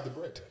 Maybe they have the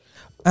bread.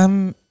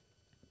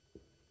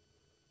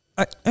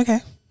 Okay.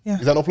 Yeah.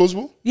 Is that not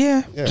plausible?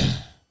 Yeah. Yeah.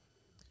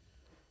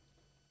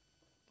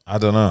 I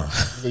don't know.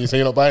 So you say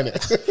you're not buying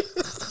it.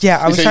 Yeah.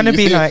 I was trying to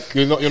be like,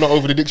 you're not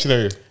over the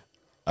dictionary.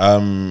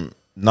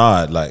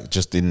 Nah, like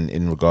just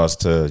in regards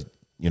to,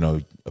 you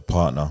know, a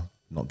partner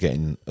not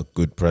getting a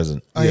good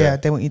present. oh yeah,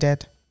 they want you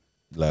dead.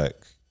 Like,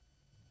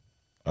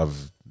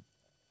 I've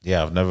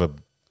never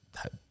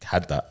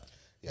had that.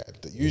 Yeah,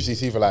 usually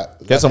it's either like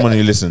Get someone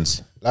who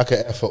listens. like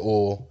an effort,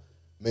 or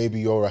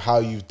maybe how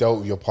you've dealt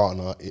with your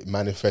partner. It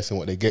manifests in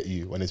what they get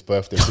you when it's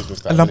birthday,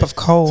 Christmas time. A lump innit? of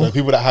coal. So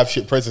people that have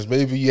shit presents,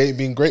 maybe you ain't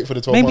been great for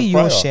the 12 Maybe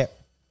months your prior. shit.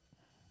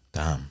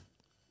 Damn.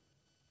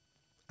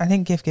 I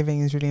think gift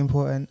giving is really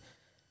important.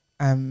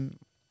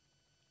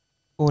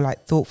 Or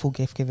like thoughtful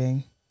gift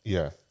giving.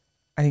 Yeah,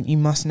 I think you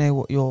must know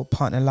what your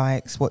partner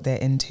likes, what they're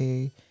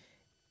into.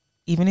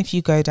 Even if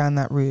you go down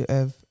that route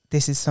of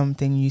this is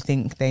something you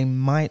think they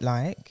might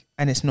like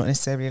and it's not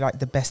necessarily like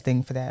the best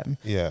thing for them,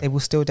 yeah. they will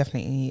still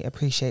definitely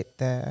appreciate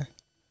the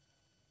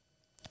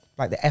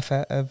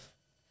effort of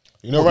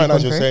You know, what right now, you've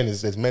as you're gone saying,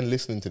 is there's men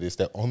listening to this.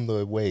 They're on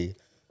their way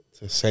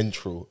to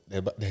Central.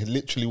 They're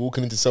literally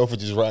walking into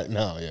Selfridges right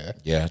now. Yeah,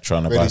 Yeah,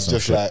 trying to but buy it's some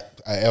just shit. like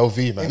at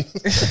LV, man. and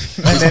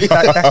then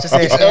that's just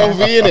it. It's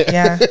LV, innit?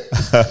 Yeah.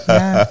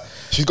 Yeah.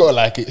 She's got to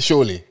like it,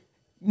 surely.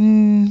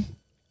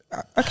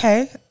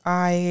 Okay.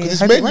 I Because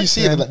it's hope it men you works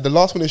see for them. like the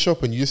last minute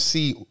shopping. You just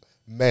see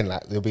men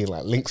like they'll be in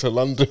like Links of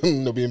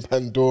London. They'll be in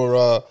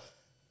Pandora.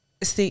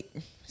 See,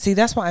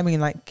 that's what I mean.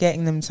 Like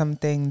getting them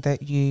something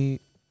that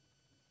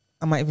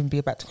I might even be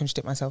about to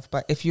contradict myself,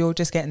 but if you're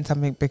just getting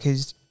something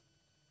because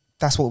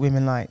that's what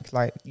women like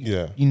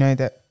Yeah. you know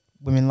that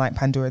women like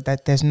Pandora,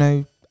 that there's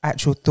no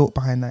actual thought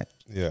behind that.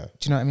 Yeah. Do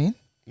you know what I mean?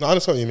 No, I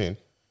understand what you mean.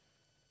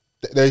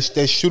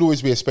 There should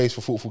always be a space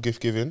for thoughtful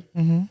gift giving,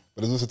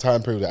 but there's also a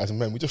time period that as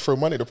men we just throw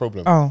money at the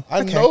problem. Oh,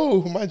 I okay.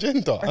 know my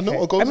agenda. I know Okay.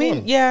 what goes I mean,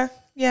 on.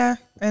 yeah,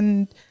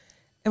 and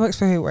it works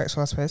for who it works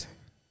for, I suppose.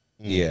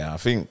 Yeah, I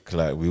think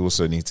like we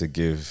also need to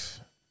give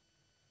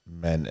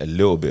men a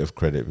little bit of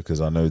credit because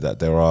I know that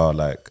there are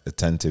like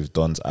attentive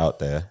dons out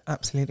there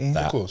Absolutely.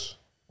 that Of course.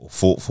 or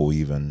thoughtful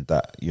even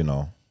that, you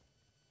know,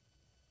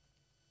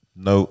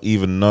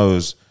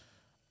 knows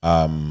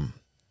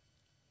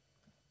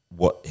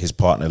what his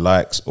partner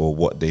likes or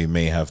what they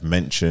may have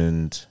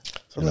mentioned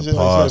in Sometimes the it's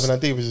not past. even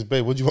idea, which is,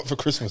 babe, what do you want for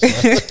Christmas,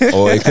 man?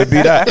 Or it could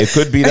be that. It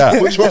could be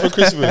that. What do you want for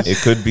Christmas? It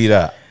could be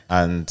that.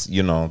 And,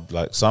 you know,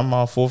 like some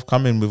are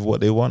forthcoming with what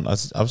they want.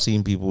 I've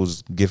seen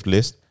people's gift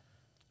list.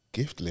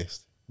 Gift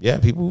list. Yeah,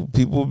 people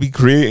will be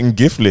creating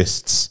gift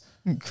lists.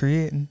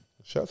 Creating.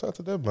 Shouts out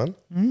to them,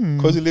 man.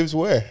 Because he lives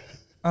where?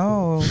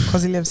 Oh,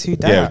 because he lives who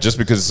that. Yeah, just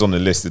because it's on the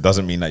list, it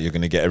doesn't mean that you're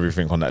going to get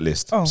everything on that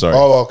list. Oh. Sorry.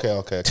 Oh, okay.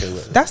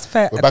 Wait. That's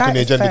fair. We're back That in the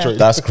is agenda fair. train.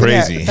 That's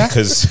crazy Yeah,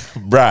 that's-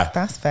 because, bruh.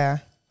 That's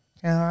fair.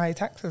 You know how high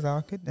taxes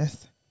are.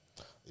 Goodness.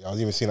 Yeah, I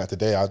was even seeing that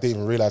today. I didn't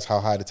even realize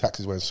how high the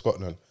taxes were in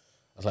Scotland.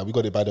 I was like, we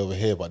got it bad over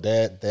here, but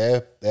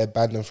their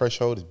banding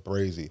threshold is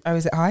brazy. Oh,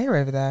 is it higher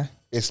over there?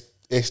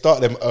 It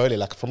started them early,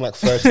 like from like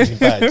 13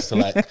 bags to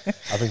like I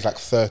think it's like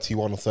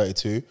 31 or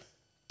 32.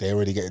 They're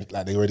already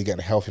getting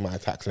a healthy amount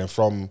of tax, and then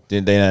from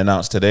Didn't they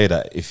announce today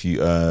that if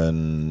you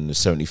earn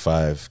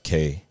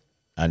 75k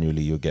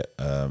annually, you'll get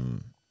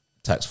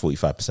taxed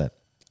 45%?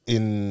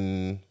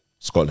 in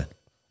Scotland.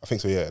 I think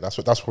so. Yeah, that's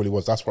probably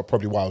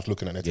why I was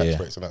looking at their tax Yeah.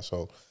 rates and that.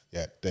 So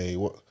yeah,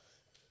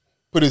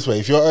 put it this way: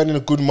 if you're earning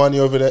good money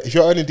over there, if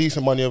you're earning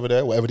decent money over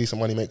there, whatever decent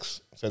money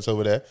makes sense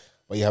over there,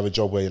 but you have a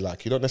job where you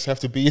don't necessarily have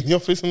to be in the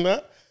office and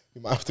that,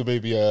 you might have to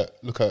maybe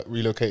look at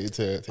relocating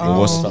to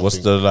What's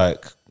the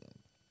like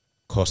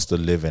cost of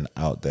living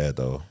out there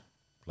though?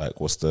 Like,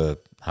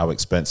 how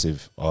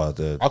expensive are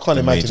the? I can't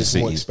the imagine major it's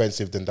more cities?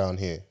 expensive than down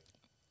here.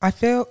 I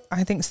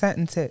think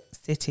certain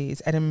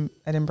cities, Edinburgh.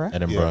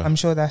 Edinburgh, I'm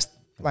sure that's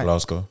like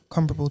Glasgow.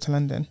 comparable to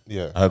London.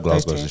 Yeah, I heard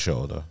Those Glasgow's two. a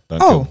show though. Don't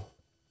kill me.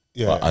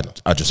 yeah.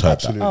 But I just heard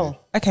Absolutely. Oh,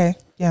 okay.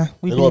 Yeah,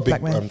 we They got a believe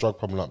big black men. drug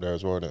problem up there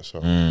as well, innit? So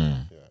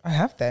I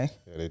have they.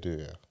 yeah, they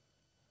do.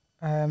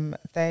 Yeah,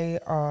 They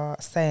are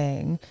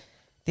saying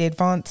the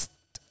advanced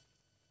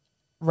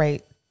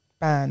rate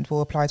band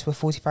will apply to a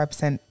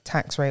 45%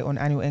 tax rate on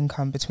annual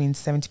income between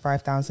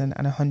 75,000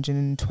 and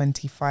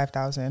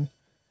 125,000.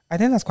 I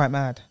think that's quite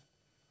mad.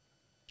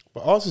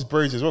 but ours is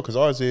braids as well because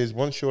ours is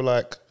once you're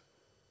like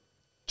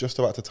just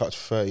about to touch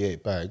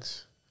 38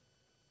 bags,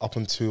 up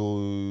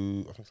until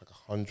I think it's like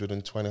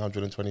 120,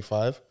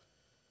 125.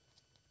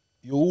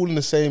 You're all in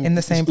the same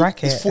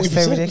bracket. It's It's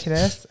 40%. so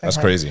ridiculous. That's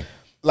Okay. crazy.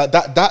 Like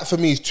that for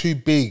me is too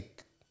big.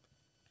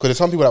 Because there's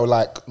some people that were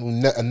like,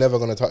 are never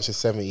going to touch the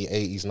 70s,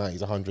 80s,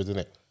 90s, 100s,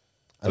 innit?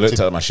 I looked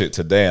at my shit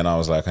today and I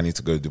was like, I need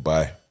to go to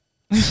Dubai,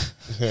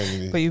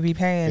 But you'll be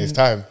paying. it's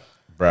time.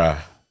 bruh.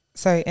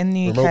 So in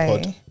the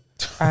Remote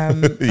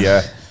UK,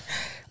 Yeah,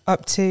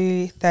 up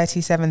to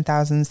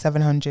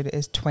 37,700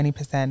 is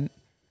 20%.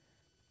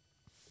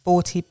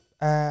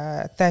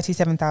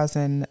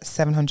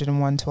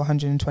 37,701 to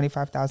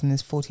 125,000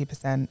 is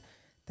 40%.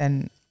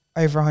 Then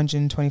over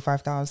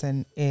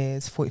 125,000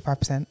 is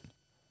 45%.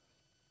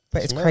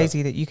 But it's mad.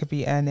 crazy that you could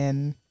be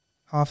earning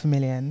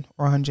 500,000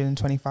 or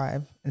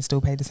 125 and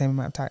still pay the same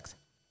amount of tax.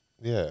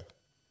 Yeah.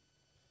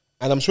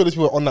 And I'm sure there's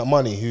people on that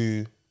money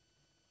who,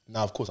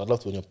 now of course I'd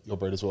love to win your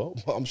bread as well,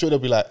 but I'm sure they'll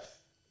be like,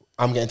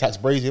 I'm getting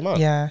taxed crazy amount.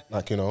 Yeah.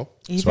 Like, why a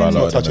Even lot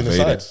not of them touching the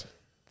evade it. sides.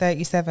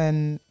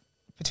 37,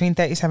 between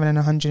 37 and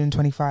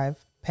 125,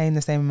 paying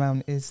the same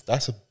amount is,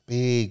 That's a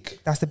big.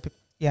 I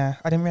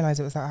didn't realize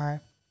it was that high.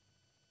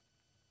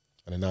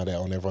 And then now they're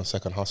on everyone's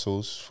second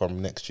hustles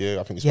from next year.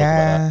 I think we spoke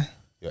about that. Yeah.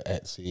 Your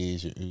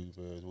Etsy's, your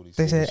Ubers, all these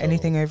They things. said so-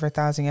 anything over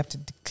 1,000, you have to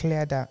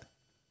declare that.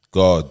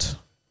 God.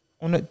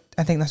 Or not,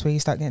 I think that's where you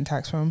start getting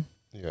tax from.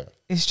 Yeah.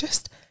 It's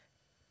just,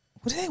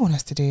 what do they want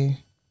us to do?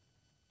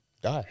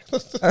 Die.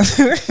 That's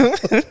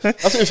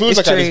what it feels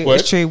like at this point.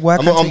 It's true. Work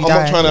I'm not until you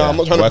die. trying to. Yeah. I'm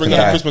not trying to Work bring and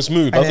out a die. Christmas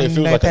mood. And That's what it then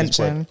feels no like at this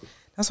point. pension.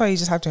 That's why you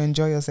just have to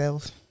enjoy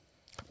yourself.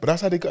 But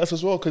that's how they got us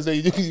as well, because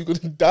you're going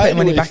to die. Put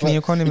money anyway. back It's in the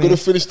like, economy. You're going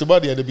to finish the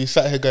money and then be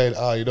sat here going,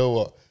 you know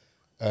what?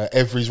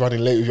 Every's running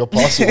late with your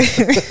parcel.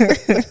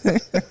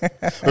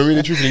 But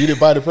really, truthfully, you didn't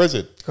buy the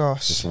present.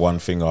 Gosh. Just one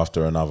thing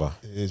after another.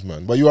 It is,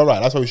 man. But you are right.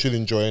 That's why we should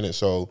enjoy it.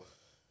 So,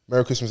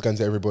 Merry Christmas again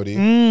to everybody.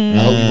 I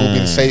hope you've all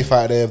been safe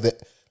out there.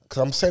 Because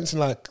I'm sensing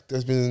like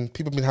people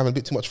have been having a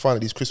bit too much fun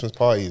at these Christmas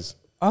parties.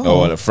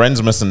 Oh, the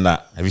friends missing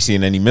that. Have you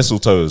seen any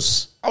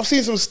mistletoes? I've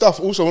seen some stuff.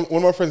 Also, one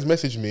of my friends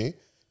messaged me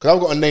because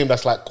I've got a name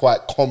that's like quite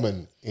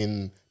common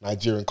in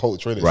Nigerian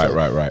culture. Innit?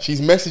 Right.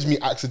 She's messaged me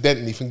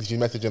accidentally, thinking she's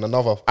messaging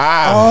another.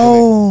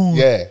 Oh.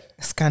 Yeah.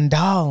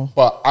 Scandal.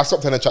 But I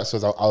stopped her in the chat, so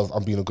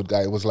I'm being a good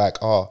guy. It was like,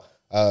 are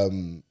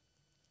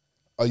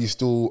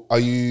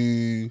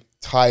you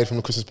tired from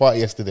the Christmas party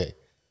yesterday?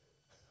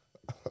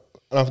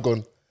 And I've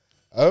gone,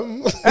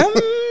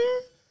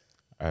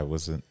 I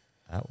wasn't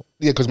out.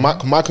 yeah, because my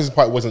Christmas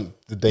party wasn't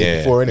the day Yeah,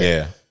 before, innit?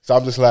 yeah. So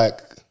I'm just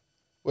like,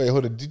 wait,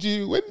 hold on.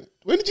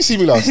 When did you see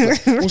me last?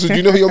 Also, do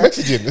you know who you're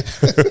messaging?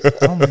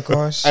 Oh my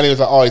gosh. And he was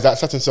like, is that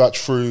such and such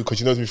through? Because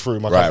she knows me through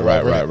my cousin,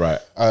 Right.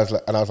 innit? I was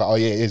like, oh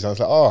yeah, it is. I was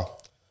like,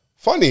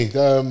 funny.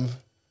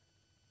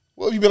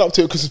 What have you been up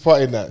to at Christmas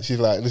party and that? She's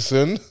like,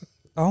 listen,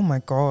 Oh my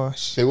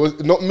gosh. it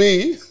was not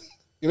me.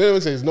 You know what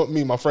I'm saying? It's not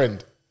me, my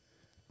friend.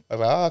 I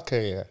was like,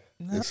 okay, yeah.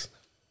 It's-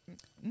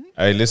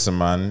 Hey, listen,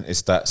 man.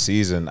 It's that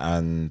season,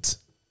 and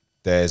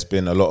there's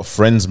been a lot of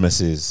friends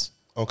misses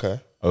okay.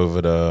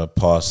 over the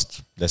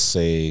past, let's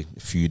say,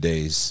 few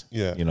days.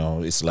 Yeah. You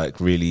know, it's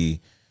like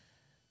really,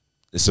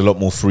 it's a lot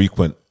more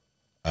frequent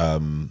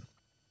on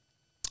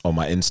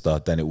my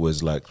Insta than it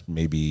was like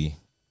maybe,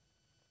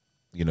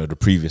 the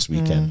previous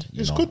weekend.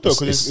 you It's know. good though,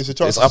 because it's a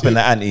chance It's to up see- in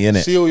the ante,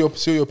 innit? See all your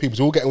people.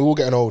 So we're all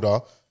getting older.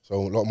 So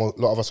a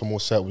lot of us are more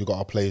settled. We've got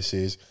our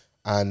places.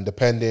 And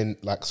depending,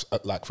 like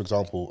for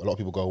example, a lot of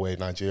people go away,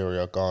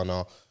 Nigeria,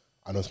 Ghana.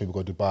 I know some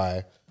people go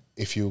Dubai.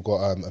 If you've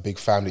got a big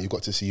family you've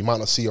got to see, you might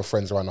not see your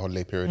friends around the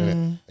holiday period, innit?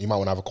 And you might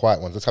want to have a quiet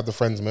one. Let's have the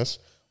friends miss.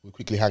 We'll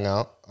quickly hang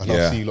out, and Yeah.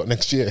 I'll see you lot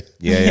next year.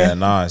 Yeah,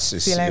 no,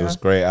 See you it later. was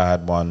great. I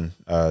had one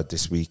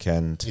this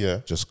weekend, Yeah.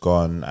 just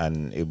gone,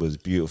 and it was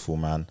beautiful,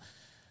 man.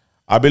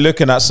 I'll be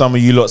looking at some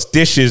of you lot's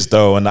dishes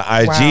though on the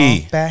IG.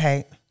 Wow. Bear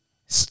hate.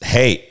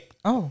 Hate.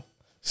 Oh.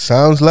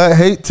 Sounds like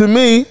hate to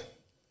me.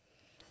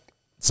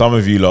 Some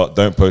of you lot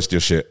don't post your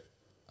shit.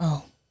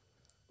 Oh.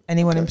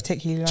 Anyone in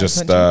particular? you like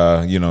Just to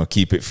mention?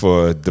 keep it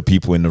for the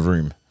people in the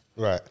room.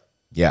 Right.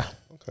 Yeah.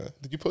 Okay.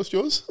 Did you post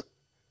yours?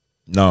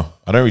 No,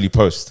 I don't really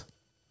post.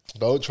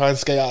 Don't try and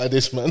skate out of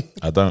this, man.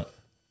 I don't.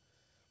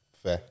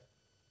 Fair.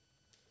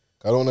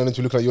 I don't want them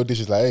to look at your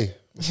dishes like, hey,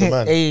 what's the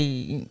man?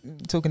 Hey,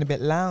 talking a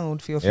bit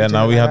loud for your food. Yeah,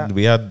 now like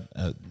we had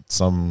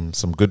some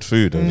good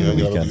food over the You have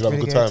weekend. a Really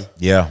good good. time.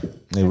 Yeah,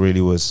 it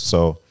really was.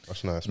 So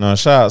That's nice. no,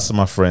 shout out to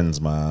my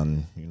friends,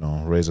 man. You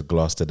know, raise a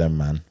glass to them,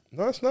 man.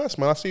 No, it's nice,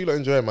 man. I see you lot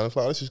enjoy it, man. It's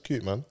like, this is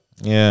cute, man.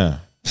 Yeah.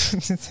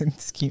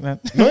 It's cute, man.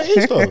 No, it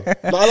is, though.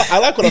 No, I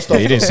like all that Yeah, stuff.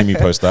 you didn't see me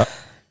post that.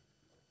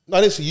 No,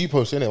 I didn't see you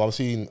post in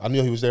it. I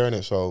knew he was there in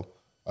it. So,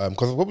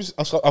 because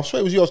I swear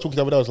it was you I was talking to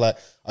the other day. I was like,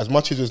 as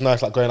much as it was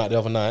nice, like going out the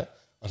other night,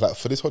 I was like,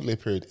 for this holiday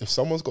period, if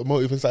someone's got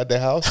motive inside their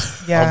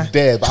house, Yeah. I'm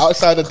there. But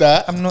outside of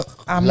that, I'm not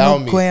allow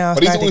me. going outside.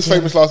 But these are always again.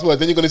 famous last words.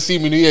 Then you're going to see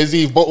me New Year's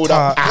Eve bottled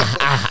up,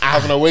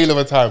 having a whale of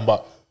a time.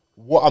 But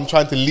what I'm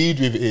trying to lead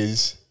with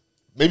is,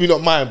 maybe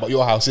not mine, but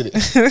your house, innit?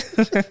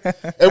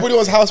 Everybody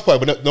wants a house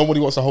party, but nobody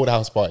wants to hold a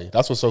house party.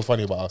 That's what's so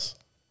funny about us.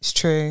 It's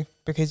true,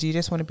 because you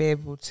just want to be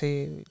able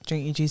to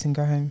drink your juice and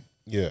go home.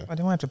 Yeah. I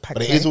don't want to have to pack.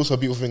 But it away. is also a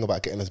beautiful thing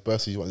about getting this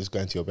birthday. You want to just go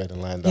into your bed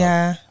and lying down.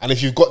 Yeah. And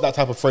if you've got that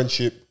type of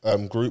friendship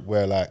group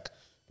where, like,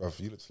 bruv,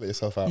 you split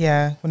yourself out.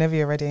 Yeah, whenever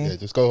you're ready. Yeah,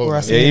 just go home. Or man.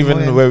 else Yeah, in the even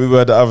morning. where we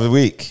were the other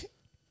week,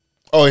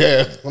 Oh,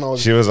 yeah. When I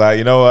was, she was like,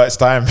 you know what, it's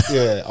time.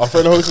 yeah, our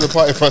friend hosted a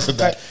party for us and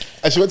that.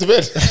 And she went to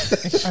bed.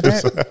 I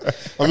don't.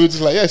 And we were just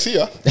like, yeah, see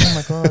ya. Oh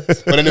my god.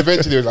 But then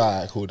eventually it was like, all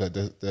right, cool.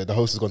 The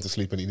host has gone to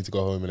sleep and you need to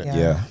go home, innit? Yeah.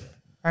 Yeah.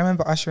 I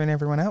remember ushering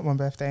everyone out one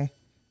birthday.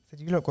 Said,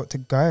 "You lot got to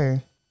go."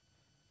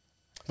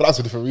 But that's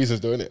for different reasons,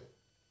 though, innit?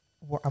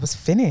 What? I was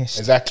finished.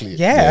 Exactly.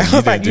 Yeah, Yeah, I you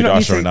was like, didn't do the lot need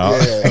ushering to-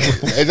 out.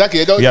 Yeah,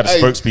 exactly. Don't, We had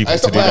hey, spokespeople hey, to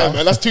stop do lying, that.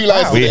 man. That's 2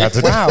 lives. Wow. We had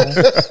to do-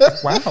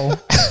 Wow. Wow.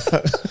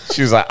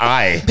 She was like,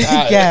 aye.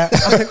 Yeah.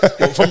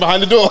 From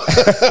behind the door.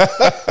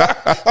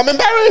 I'm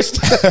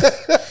embarrassed.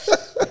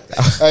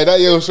 Hey, that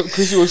year,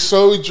 Chrissy was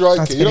so drunk.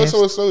 That's You know, finished.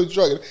 someone was so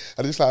drunk.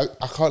 And it's like,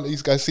 I can't let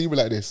these guys see me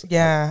like this.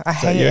 Yeah. I Like,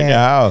 hate you're in your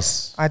it.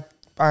 house. I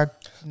No.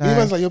 no.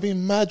 Man's like, you're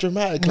being mad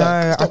dramatic. No,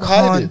 Like, I stop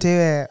can't hiding. do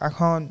it. I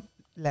can't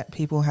let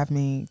people have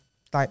me,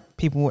 like,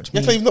 people watch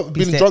me. Yes, you've not be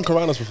been sick. drunk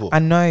around us before. I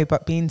know,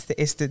 but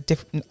it's the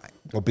different.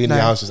 Or being in No.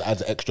 your house just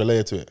adds an extra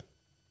layer to it.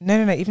 No.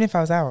 Even if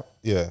I was out,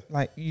 Yeah,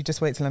 like, you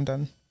just wait till I'm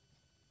done.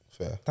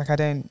 fair. Like, I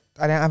don't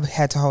have a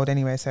head to hold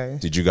anyway. So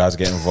Did you guys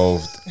get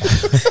involved?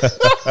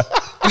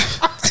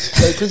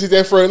 Like, Chrissy's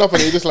there throwing up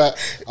and you're just like,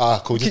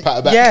 cool, just pat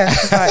her back. yeah,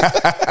 it's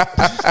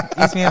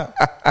like, ease me up.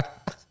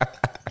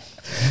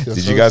 You're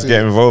Did so you guys sick.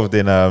 get involved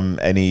in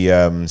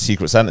any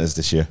Secret Santas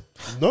this year?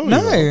 No.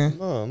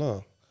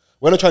 No.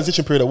 We're in a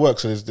transition period at work,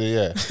 so there's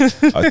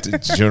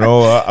Did you know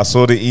what? I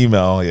saw the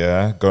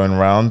email, going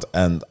around,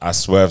 and I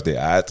swerved it.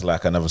 I acted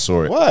like I never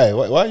saw it. Why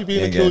are you being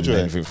You a ain't getting killjoy?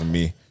 anything from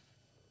me.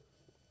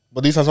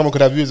 But this time someone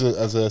could have you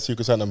as a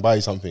Secret Santa and buy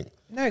you something.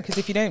 No, because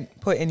if you don't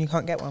put in, you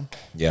can't get one.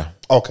 Yeah,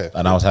 Okay.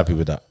 and I was happy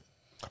with that.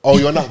 Oh,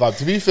 you're not vibe.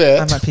 To be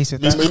fair, I'm at peace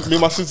with me, that. me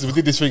and my sisters, we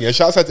did this thing. Yeah,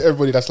 shout out to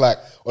everybody that's like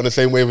on the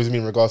same wave as me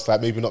in regards to like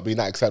maybe not being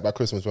that excited about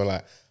Christmas. When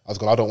like I was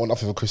going, I don't want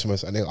nothing for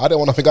Christmas, and then I don't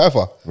want nothing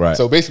either. Right.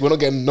 So basically, we're not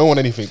getting no one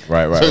anything.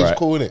 Right, So it's right.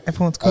 cool, innit?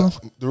 Everyone's cool.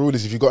 The rule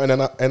is if you got an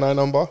NI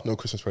number, no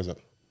Christmas present.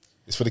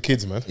 It's for the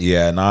kids, man.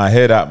 Yeah, no, I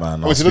hear that,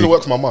 man. Obviously, it doesn't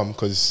work for my mum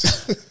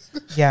because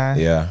Yeah.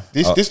 Yeah,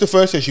 this the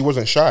first year she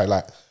wasn't shy.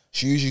 Like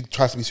she usually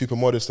tries to be super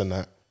modest and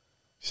that.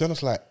 She sent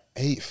us like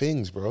 8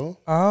 things, bro.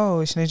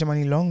 Oh, she knows your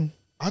money long.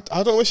 I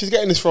don't know where she's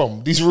getting this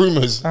from. These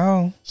rumors.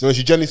 Oh. So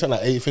she generally sent like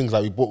 8 things.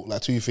 Like we bought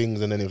like 2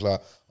 things, and then it was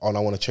like, oh, and I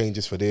want to change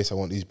this for this. I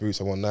want these boots.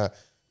 I want that.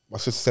 My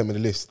sister sent me the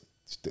list.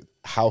 The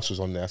house was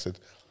on there. I said,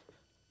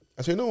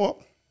 you know what?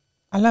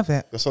 I love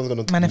it. Your son's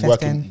gonna be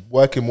Manifesting.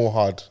 working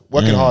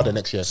harder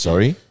next year.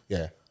 Sorry?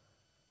 Yeah.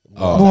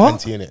 What? I'm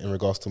anti in it in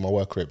regards to my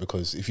work rate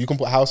because if you can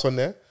put house on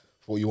there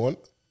for what you want,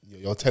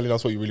 you're telling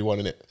us what you really want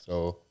in it.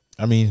 So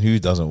I mean, who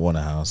doesn't want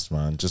a house,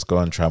 man? Just go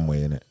on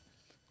tramway in it.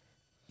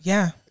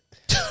 Yeah.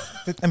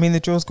 I mean, the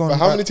draw's gone. but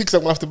how but many tickets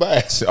am I have to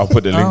buy? So I'll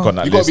put the link Oh. on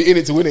that You got list. to be in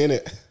it to win it,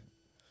 innit?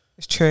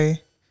 It's true.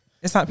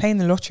 It's like playing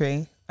the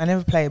lottery. I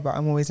never play, but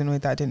I'm always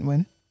annoyed that I didn't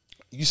win.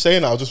 You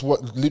saying that? I just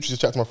literally just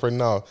chat to my friend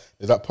now.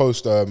 There's that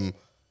post.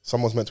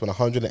 Someone's meant to win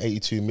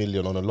 182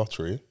 million on a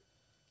lottery,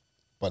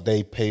 but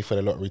they pay for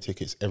the lottery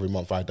tickets every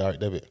month via direct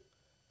debit.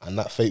 And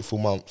that fateful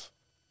month,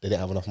 they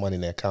didn't have enough money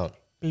in their account,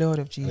 Lord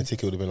of and the Jesus.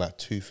 ticket would have been like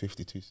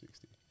 250,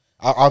 260.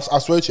 I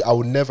swear to you, I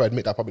would never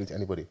admit that publicly to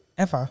anybody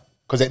Ever.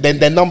 because then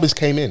their numbers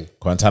came in.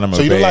 Guantanamo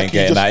So you Bay know, like ain't you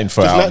getting just, that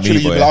info just out of naturally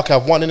me, you'd boy. be like, okay,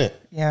 I've won in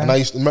it. Yeah. And I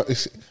used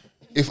to,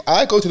 if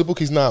I go to the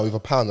bookies now with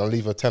 £1 and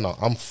leave a tenner,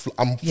 I'm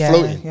Yeah.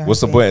 floating. Yeah,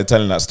 What's the I see. point of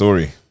telling that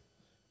story?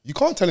 You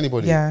can't tell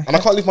anybody. Yeah. And I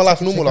can't live my life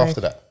It's a normal great-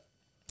 after that.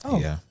 Oh.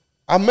 Yeah.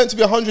 I'm meant to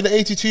be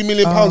 182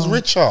 million pounds Oh,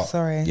 richer.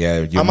 Sorry. Yeah,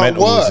 your I'm at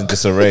mental was in work.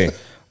 disarray.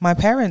 My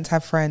parents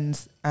have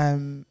friends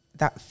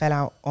that fell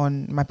out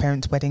on my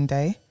parents' wedding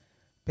day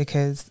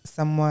because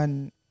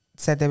someone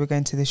said they were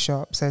going to the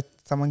shop. So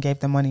someone gave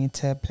them money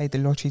to play the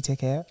lottery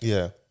ticket.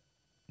 Yeah.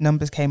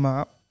 Numbers came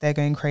up. They're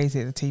going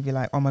crazy at the TV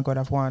like, oh my God,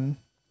 I've won.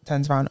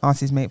 Turns around,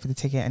 asks his mate for the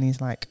ticket and he's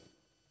like,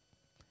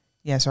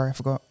 yeah, sorry, I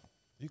forgot.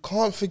 You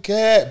can't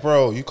forget,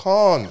 bro. You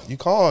can't.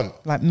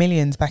 Like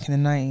millions back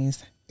in the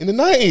 90s. In the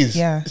 90s.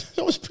 Yeah.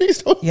 That was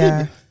peace. Don't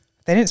Yeah. you?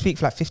 They didn't speak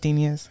for like 15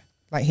 years.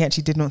 Like he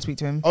actually did not speak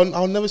to him.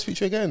 I'll never speak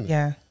to you again.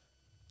 Yeah.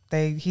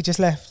 He just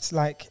left.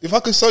 Like, If I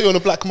could sell you on the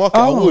black market,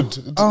 I would.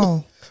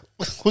 Oh,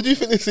 What do you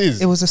think this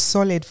is? it was a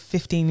solid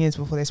 15 years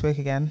before they spoke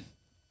again.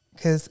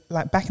 Because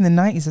like back in the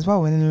 90s as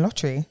well, winning the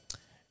lottery.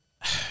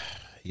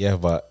 Yeah,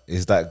 but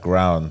is that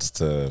grounds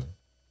to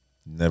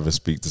never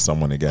speak to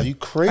someone Are again? you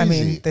crazy? I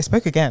mean, they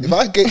spoke again. if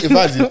I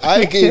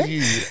gave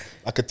you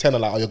like a tenner,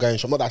 like, oh, you're going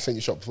shop. Not that I sent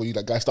you shop before you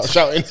that guy start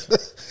shouting.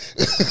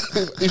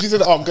 If you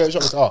said, oh, I'm going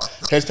shop, I said, oh,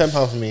 here's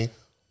 £10 for me.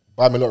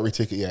 Buy me a lottery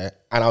ticket, yeah.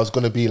 And I was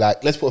gonna be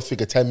like, let's put a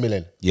figure, 10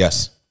 million.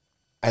 Yes.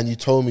 And you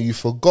told me you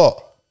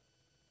forgot.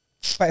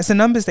 But it's the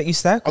numbers that you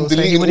circle. I'm So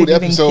he deleting would all have the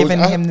even episodes given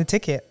out. him the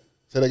ticket.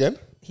 Say that again.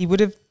 He would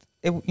have,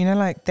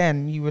 like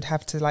then you would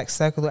have to like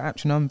circle the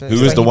actual numbers. Who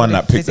So was the he one would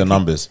have that picked the physically-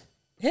 numbers?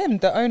 Him,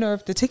 the owner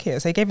of the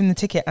ticket. So he gave him the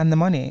ticket and the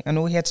money, and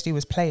all he had to do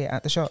was play it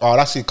at the shop. Oh,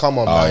 that's it. Come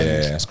on, Oh man.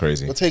 yeah, that's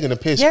crazy. You're taking a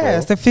piss, Yeah, bro.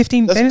 it's the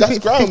 15. That's, they didn't that's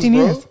put grounds, 15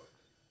 bro. years.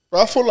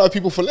 Bro, I fought a lot of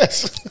people for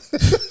less.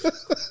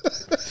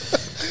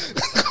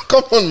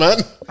 Come on, man.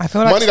 I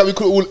feel like money that we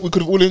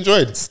could have all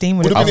enjoyed. Steam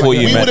would Would have have I been, thought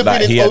you we meant would have like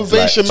been he in had, like,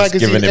 Ovation just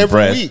given magazine him every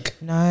bread. week.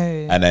 No.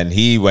 And then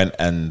he went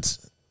and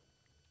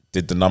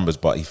did the numbers,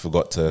 but he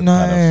forgot to No,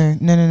 kind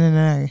of.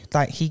 no.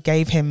 Like he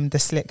gave him the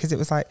slip because it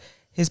was like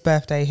his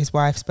birthday, his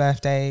wife's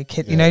birthday,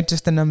 kid. You know,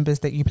 just the numbers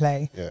that you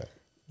play. Yeah.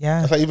 Yeah.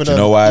 That's like even Do you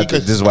know why? Eco-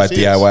 This is why Sears.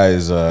 DIY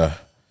is a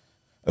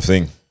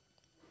thing.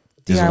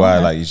 This is DIY? why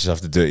like you just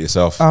have to do it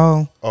yourself.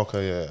 Oh,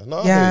 Okay, yeah. No,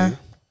 I Yeah. hear you.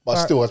 But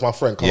still, as my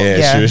friend, come Yeah. on.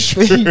 yeah.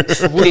 sure.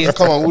 Please.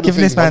 Come on, all the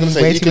Giving things. this I man was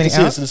gonna way say, too many Eco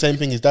Sears outs. did the same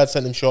thing. His dad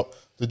sent him shop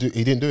to do.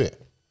 He didn't do it,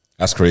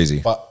 That's crazy.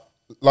 but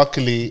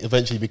luckily,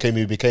 eventually became who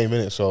he became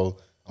in it. So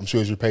I'm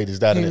sure he's repaid his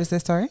dad Who in was it.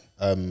 this? Sorry.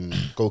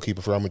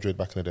 Goalkeeper for Real Madrid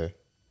back in the day,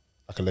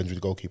 like a legendary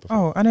goalkeeper.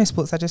 Oh, I know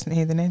sports. I just didn't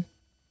hear the name.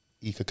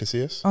 Iker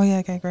Casillas. Oh yeah.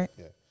 Okay. Great.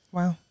 Yeah.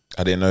 Wow.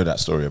 I didn't know that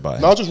story about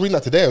him. No, I was just reading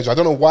that today. I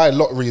don't know why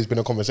lottery has been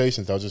a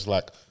conversation. I was just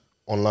like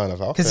online. I was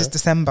like, okay. Because it's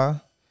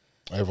December.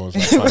 Everyone's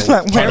It was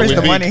like, trying where to is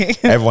the win money? big.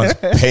 Everyone's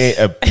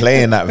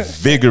playing that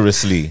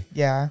vigorously.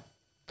 Yeah.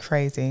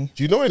 Crazy.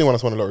 Do you know anyone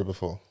that's won a lottery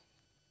before?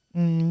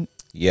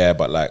 Yeah,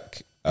 but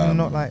like,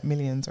 Not like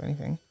millions or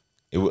anything.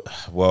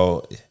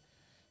 well,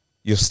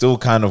 you're still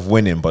kind of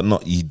winning, but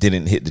not. You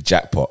didn't hit the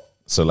jackpot,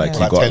 so like Yeah. you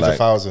Like got tens like of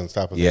thousands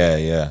type of thing. yeah.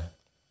 Yeah,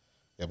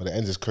 but the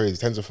ends is crazy.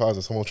 Tens of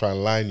thousands. Someone try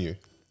and line you.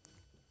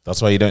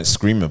 That's why you don't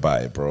scream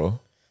about it, bro.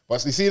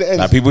 But you see the ends.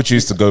 Like people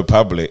choose to go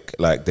public,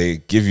 like they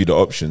give you the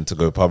option to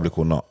go public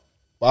or not.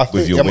 But I with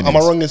think, your am I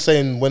winnings. wrong in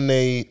saying when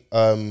they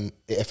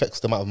it affects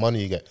the amount of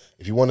money you get?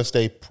 If you want to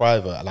stay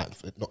private, like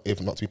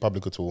if not to be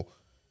public at all,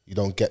 you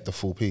don't get the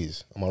full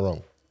P's. Am I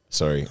wrong?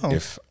 Sorry, Oh.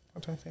 if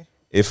What do I say?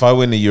 if I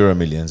win the Euro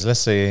Millions, let's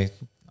say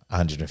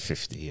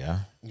 150, yeah.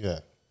 Yeah.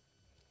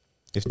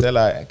 If they're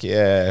like,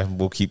 yeah,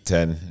 we'll keep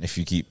 10 if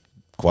you keep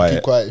quiet.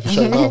 Keep quiet if you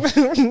shut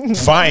your mouth.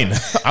 Fine,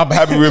 I'm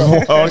happy with I'll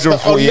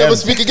 140 never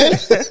M's. speak again.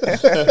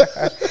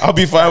 I'll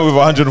be fine with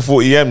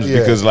 140 M's Yeah.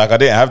 because like I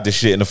didn't have this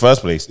shit in the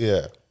first place.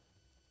 Yeah.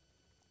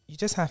 You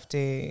just have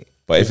to.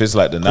 But if it's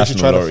like the Chris, you national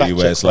try to lottery fact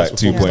where check it's like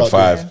first before we start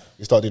 2.5, doing-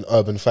 You start doing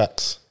urban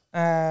facts.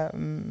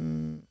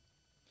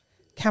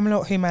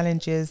 Camelot, who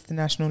manages the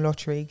National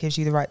Lottery, gives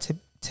you the right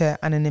to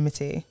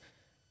anonymity.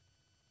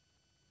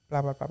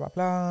 Blah, blah, blah, blah,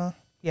 blah.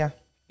 Yeah,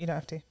 you don't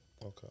have to.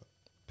 Okay.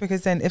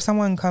 Because then if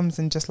someone comes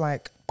and just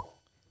like,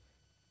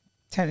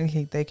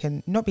 technically they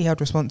can not be held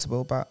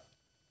responsible, but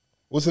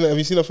Wasn't it? Have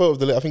you seen a photo of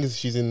the? I think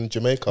she's in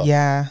Jamaica.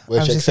 yeah, I Where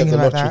was she just accepted thinking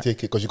the about lottery that.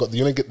 ticket because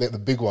you only get the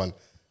big one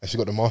and she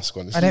got the mask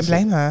on. I don't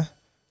blame her.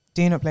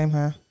 Do not blame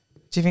her.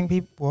 Do you think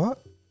people,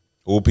 what?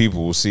 all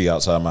people will see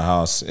outside my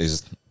house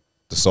is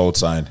the sold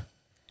sign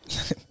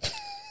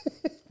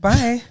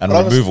Bye. and But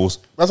I was- removals.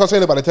 That's what I'm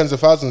saying about the tens of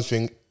thousands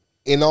thing.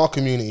 In our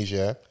communities,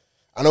 yeah,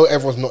 I know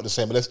everyone's not the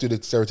same, but let's do the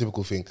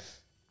stereotypical thing.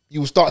 You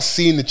will start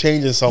seeing the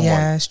change in someone.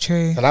 Yeah, it's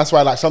true. And that's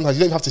why, like, sometimes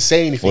you don't have to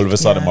say anything. All of a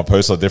sudden, Yeah. my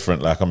posts are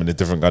different. Like I'm in a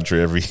different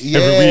country every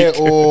Yeah,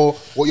 week. or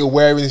what you're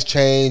wearing has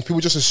changed.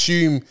 People just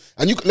assume,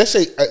 and you let's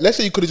say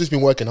you could have just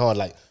been working hard,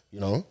 like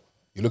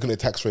you're looking at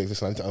tax rates,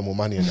 listen, I need to earn more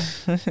money, and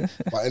that.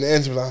 But in the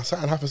end, you're like,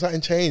 something happened,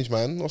 something changed,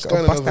 man. What's Got a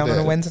going on bust over down on a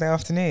there? Wednesday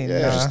afternoon. Yeah.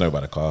 Nah. Just know by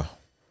the car.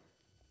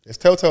 It's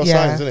telltale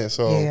yeah. signs, isn't it?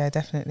 So yeah,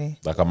 definitely.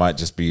 Like I might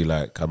just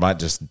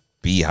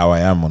be how I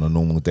am on a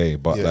normal day,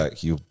 but Yeah. like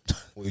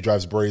what he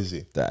drives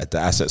brazy. the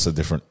assets are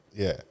different.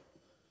 Yeah.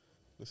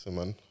 Listen,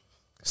 man.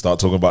 Start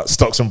talking about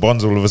stocks and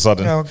bonds all of a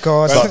sudden. Oh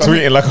God. Start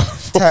tweeting like a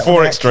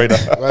forex trader.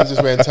 Man's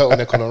just wearing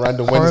turtleneck on a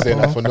random Wednesday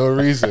Horrible. night for no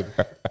reason.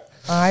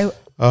 I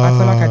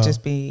feel like I'd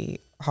just be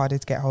harder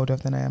to get hold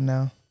of than I am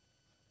now.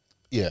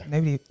 Yeah.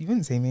 Nobody, you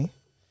wouldn't see me.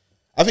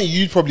 I think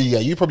you'd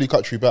probably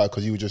cut through better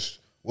because you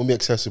won't be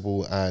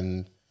accessible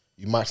and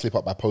you might slip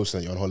up by posting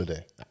that you're on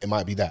holiday. It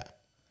might be that.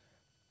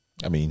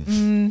 I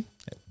mean,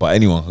 but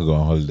anyone could go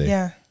on holiday.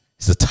 Yeah.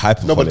 It's the type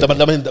of No, but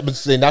holiday. I'm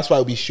saying that's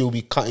why she'll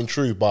be cutting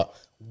through, but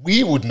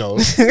we would know,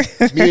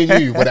 me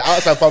and you, but the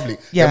outside public,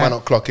 Yeah. they might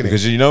not clock in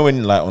Because you know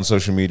when like on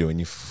social media when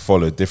you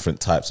follow different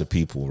types of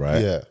people,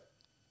 right? Yeah.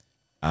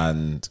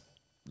 And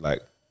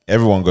like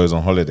everyone goes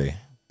on holiday,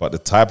 but the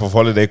type of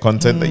holiday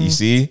content that you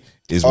see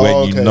is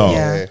when you know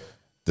Yeah.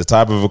 the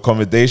type of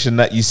accommodation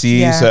that you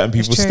see Yeah, certain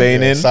it's people true.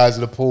 staying in. Size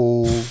of the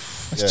pool.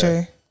 It's Yeah.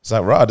 true. It's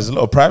like, right, there's a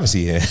lot of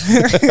privacy here.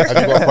 Have you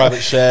got a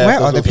private share? Where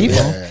are the people?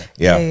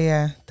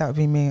 Yeah. That would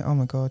be me. Oh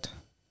my God.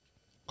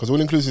 Because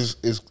all inclusive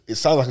is it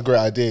sounds like a great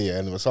idea, yeah.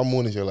 And some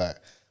mornings you're like,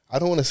 I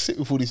don't want to sit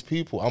with all these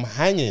people. I'm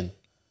hanging.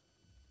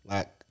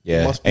 Like,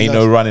 it must be ain't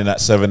nice. no running at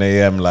 7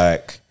 a.m.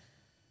 like,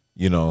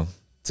 you know,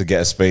 to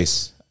get a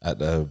space at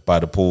by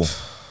the pool.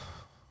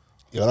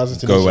 Yeah, when I was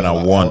in Go Tunisia, when I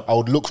like, want. I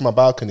would look from my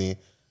balcony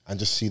and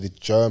just see the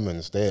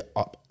Germans. They're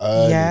up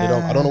early.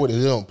 Yeah. I don't know what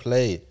they don't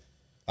play.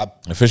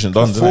 Efficient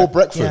done, Before isn't it?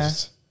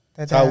 breakfast,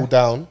 They're towel there.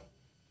 down.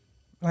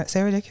 Like,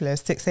 so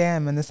ridiculous. 6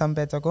 a.m. and the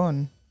sunbeds are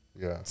gone.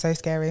 Yeah. So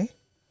scary.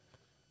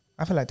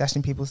 I feel like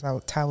dashing people's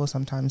towels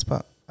sometimes,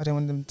 but I don't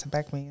want them to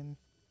beg me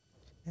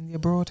in the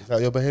abroad. Like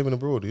you're behaving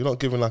abroad. You're not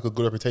giving like a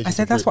good reputation. I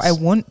said to that's what I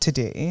Brits. want to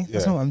do. That's Yeah.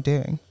 not what I'm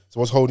doing. So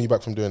what's holding you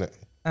back from doing it?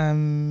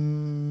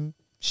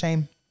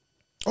 Shame,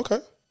 Okay.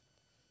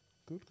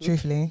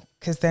 truthfully,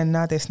 because then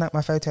now they snap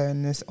my photo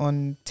and it's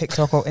on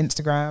TikTok or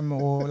Instagram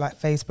or like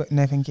Facebook.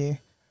 No, thank you.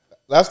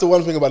 That's the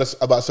one thing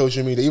about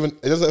social media. Even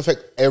it doesn't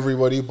affect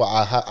everybody, but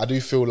I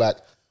do feel like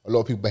a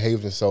lot of people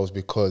behave themselves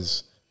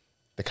because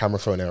the camera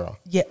phone era.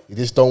 Yeah. You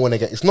just don't want to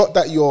get. It's not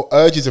that your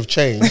urges have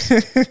changed.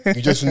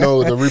 You just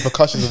know the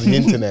repercussions of the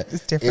internet.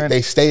 It's different.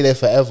 They stay there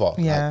forever.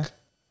 Yeah. Like,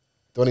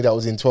 Donnie that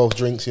was in 12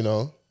 drinks, you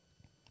know,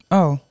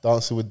 Oh,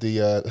 dancing with the,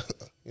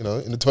 you know,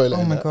 in the toilet.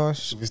 Oh and my that,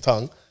 gosh. with his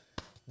tongue.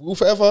 Will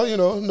forever, you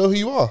know who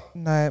you are.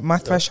 no, my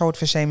threshold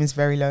for shame is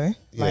very low,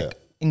 like Yeah.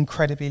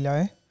 incredibly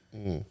low.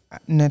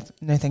 No,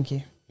 thank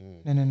you.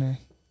 No.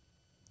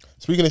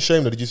 Speaking of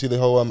shame, though, did you see the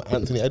whole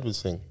Anthony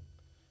Edwards thing?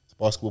 He's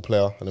a basketball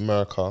player in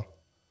America.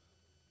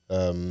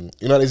 You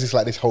know, there's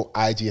this whole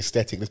IG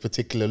aesthetic, this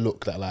particular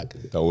look that like,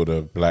 That all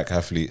the black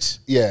athletes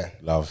yeah,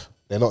 love.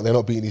 they're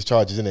not beating these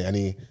charges, innit? And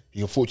he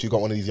unfortunately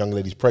got one of these young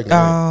ladies pregnant,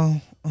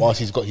 Oh, whilst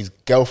he's got his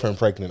girlfriend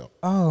pregnant.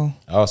 oh,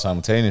 Oh,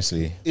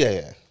 simultaneously.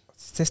 Yeah.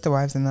 sister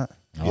wives and that.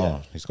 Oh,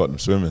 Yeah. he's got them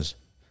swimmers.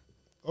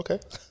 Okay.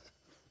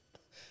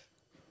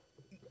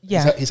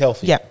 Yeah, He's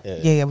healthy. Yeah.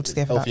 We'll just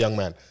go for Healthy that. young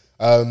man.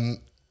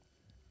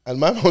 And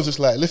man was just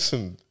like,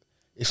 listen,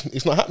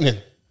 it's not happening.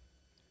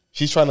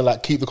 She's trying to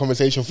like keep the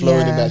conversation flowing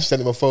and Yeah. that. She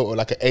sent him a photo,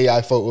 like an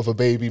AI photo of a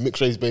baby,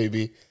 mixed race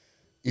baby.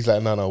 He's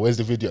like, no, where's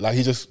the video? Like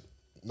he just,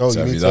 no, So you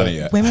have need you to. done it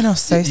yet? Women are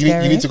so You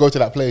scary. need to go to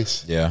that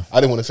place. Yeah. I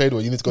didn't want to say to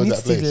her, you need to go You to need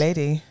that to see place.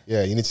 the lady.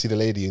 Yeah, you need to see the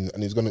lady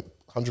and he's gonna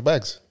 100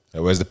 bags.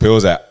 So where's the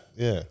pills at?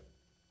 Yeah.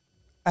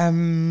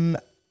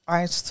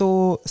 I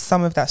saw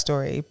some of that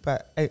story,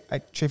 but I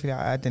truthfully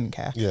I didn't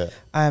care. Yeah.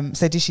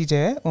 So did she do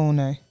it or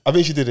no? I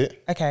think she did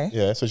it. Okay.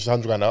 Yeah, so she's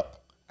 100 grand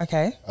up.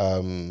 Okay.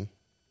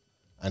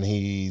 And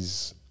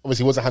he's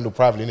obviously wasn't handled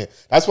privately, innit?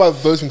 That's why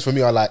those things for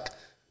me are like,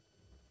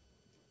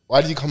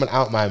 why did you come and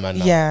out my man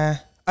now? Yeah.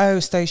 Oh,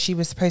 so she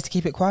was supposed to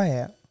keep it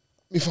quiet. I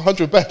mean, for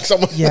 100 bags,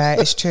 someone Yeah,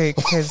 it's true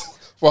because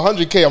for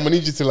 100K, I'm gonna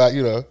need you to like,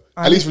 you know,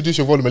 at least reduce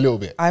your volume a little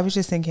bit. I was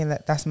just thinking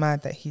that that's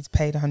mad that he's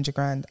paid 100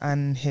 grand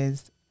and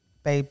his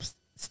babe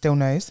still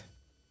knows.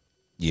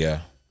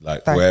 Yeah.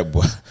 Like Thank-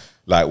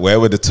 where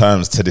were the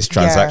terms to this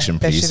transaction,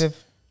 they please? should've-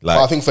 Like,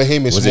 But I think for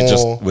him, it's was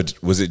more.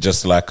 was it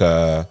just like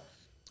a,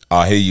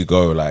 here you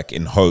go, like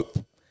in hope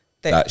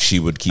that she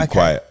would keep Okay.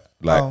 quiet,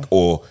 like, Oh.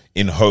 or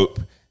in hope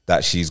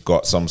that she's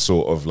got some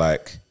sort of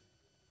like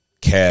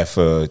care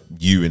for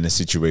you in the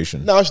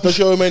situation. Now, does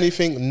she owe him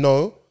anything?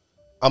 No.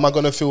 Am I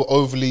gonna feel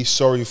overly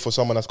sorry for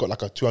someone that's got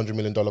like a $200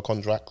 million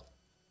contract?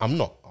 I'm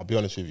not. I'll be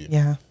honest with you.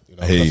 Yeah. You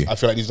know, I hear 'cause you. I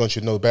feel like these ones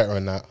should know better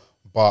than that.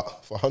 But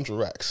for 100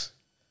 racks,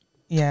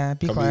 Yeah,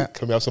 be quiet.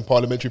 can we have some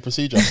parliamentary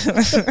procedure?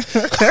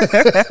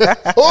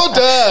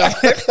 Order!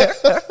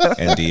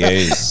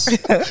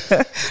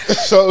 NDAs.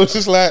 So it's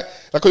just like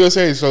what you're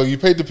saying. So you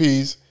paid the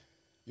peas,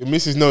 your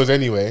missus knows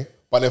anyway.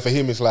 But then for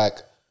him, it's like,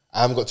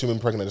 I haven't got two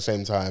women pregnant at the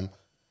same time.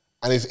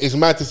 And it's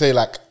mad to say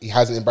like he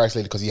hasn't embarrassed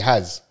lady because he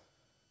has.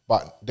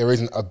 But there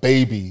isn't a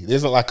baby. There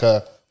isn't like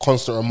a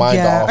constant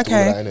reminder Yeah, after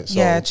okay. all that, innit? So,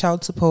 yeah,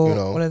 child support, you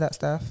know. all of that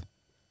stuff.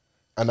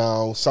 And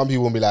now some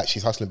people will be like,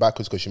 she's hustling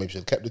backwards because she maybe should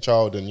have kept the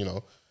child, and you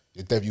know,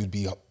 you'd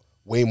be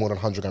way more than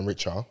 100 grand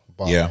richer.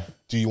 But Yeah.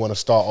 do you want to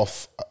start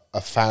off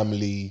a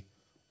family?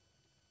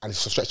 And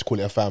it's a stretch to call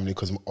it a family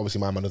because obviously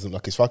my man doesn't look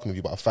like he's fucking with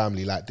you, but a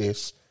family like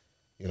this,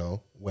 you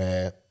know,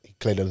 where he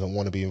clearly doesn't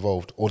want to be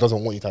involved or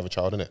doesn't want you to have a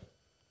child, innit?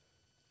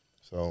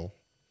 So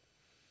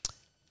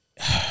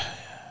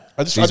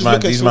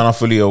These men are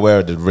fully aware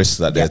of the risks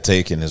that they're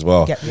taking as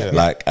well. Yeah.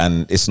 Like,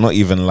 and it's not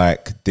even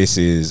like this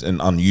is an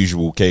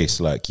unusual case.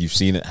 Like, you've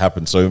seen it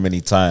happen so many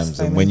times.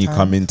 So and many when you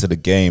come times. into the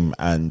game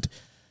and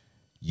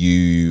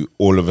you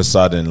all of a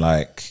sudden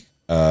like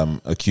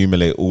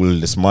accumulate all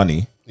of this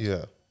money,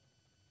 yeah,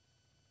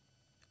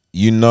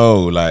 you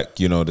know, like,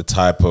 you know, the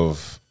type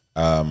of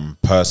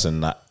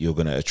person that you're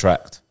going to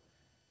attract.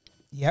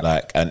 Yep.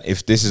 Like, and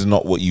if this is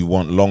not what you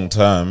want long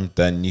term,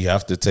 then you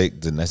have to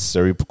take the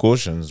necessary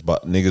precautions.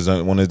 But niggas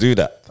don't want to do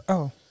that.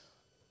 Oh,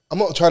 I'm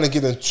not trying to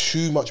give them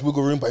too much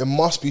wiggle room, but it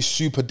must be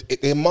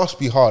it must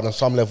be hard on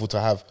some level to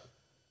have,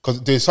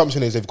 because the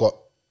assumption is they've got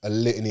a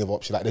litany of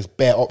options, like there's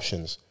bare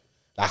options.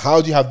 Like,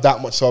 how do you have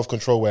that much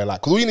self-control where,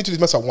 like, because all you need to do is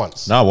mess up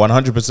once. No,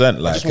 100%.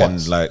 Like, Just and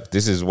once. like,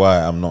 this is why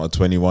I'm not a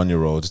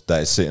 21-year-old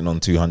that is sitting on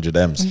 200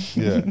 M's.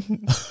 Yeah.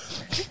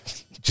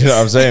 Do you know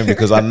what I'm saying?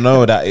 Because I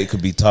know that it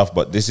could be tough,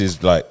 but this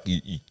is like,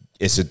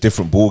 it's a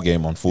different ball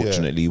game,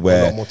 unfortunately, Yeah, a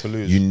where lot more to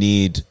lose. you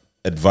need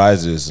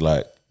advisors,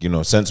 like, you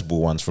know, sensible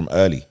ones from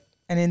early.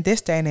 And in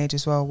this day and age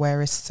as well,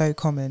 where it's so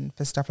common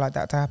for stuff like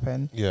that to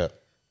happen, Yeah.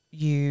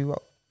 you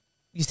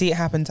see it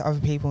happen to other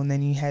people, and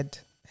then you head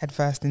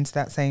first into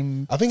that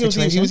same. I think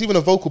situation. he was even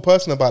a vocal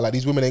person about, like,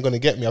 these women ain't going to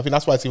get me. I think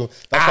that's why it's even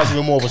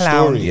more of a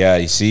clown. story. Yeah,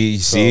 you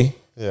see?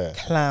 Yeah.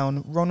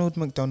 Clown Ronald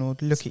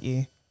McDonald. Look at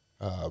you.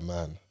 Oh,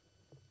 man.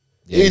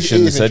 Yeah, you It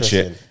shouldn't have is said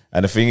shit. interesting.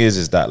 And the thing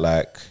is that,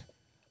 like,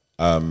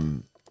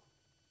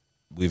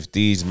 with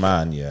these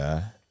man,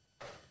 yeah,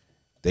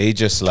 they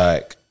just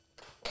like,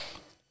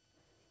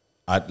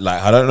 I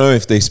don't know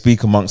if they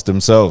speak amongst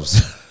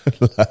themselves,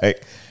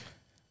 like,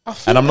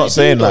 and I'm not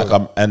saying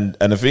like and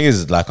the thing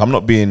is, like, I'm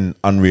not being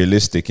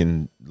unrealistic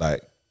in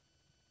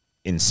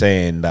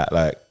saying that,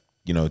 like,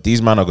 you know,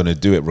 these men are going to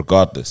do it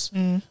regardless.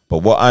 But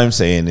what I'm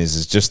saying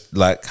is just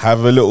like,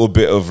 have a little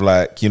bit of,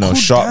 like, you know, Cool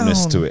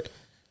sharpness down. to it.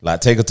 Like,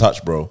 take a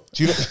touch, bro.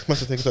 Do you know, must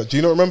have taken that. Do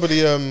you not remember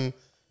the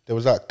there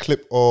was that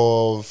clip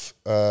of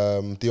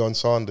Deion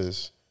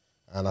Sanders,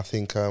 and I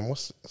think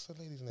what's the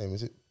lady's name?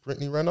 Is it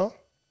Brittany Renner? I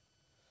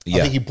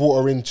Yeah. think he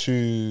brought her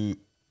into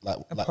like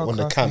one of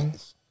the podcast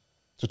camps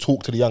to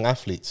talk to the young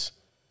athletes,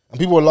 and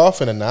people were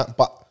laughing and that,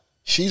 but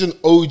she's an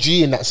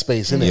OG in that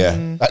space, isn't it?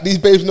 Yeah. Like, these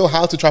babes know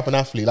how to trap an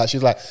athlete. Like,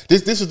 she's like,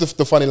 this is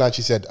the funny line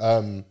she said.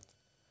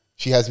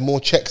 She has more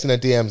checks in her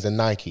DMs than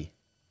Nike.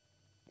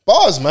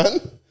 Bars, man.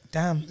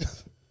 Damn.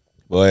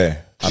 Boy,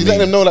 She's letting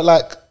them know that,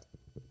 like,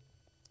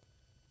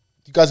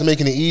 you guys are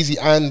making it easy,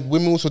 and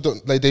women also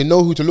don't, like, they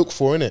know who to look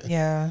for, innit?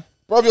 Yeah.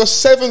 Bro, you're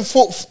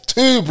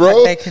 7'2",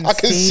 bro. Like, they I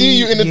can see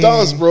you in the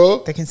dance,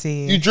 bro. They can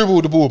see You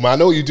dribble the ball, man. I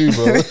know what you do,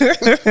 bro.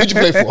 Who'd you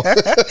play for?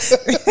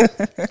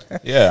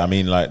 yeah, I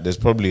mean, like, there's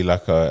probably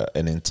like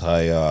an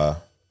entire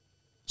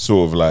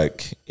sort of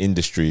like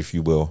industry, if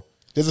you will.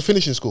 There's a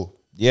finishing school.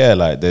 Yeah,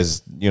 like,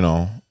 there's, you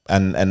know,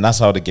 and that's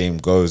how the game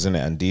goes, isn't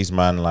it? And these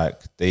man,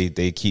 like, they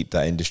keep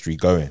that industry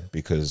going,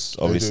 because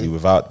obviously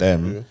without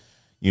them,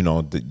 you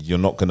know, you're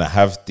not gonna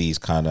have these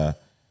kind of.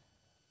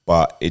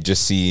 But it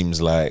just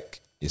seems like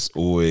it's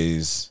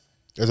always,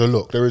 There's a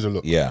look. There is a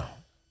look. yeah.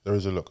 There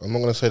is a look. I'm not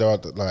going to say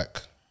that,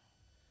 like,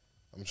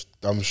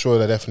 I'm sure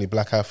there are definitely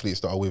black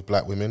athletes that are with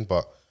black women,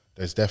 but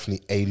there's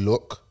definitely a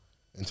look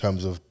in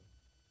terms of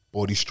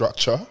body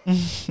structure,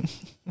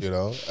 you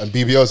know. And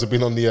BBLs have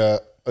been on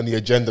the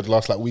agenda the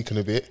last, like, week and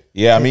a bit.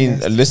 Yeah, I mean,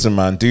 listen,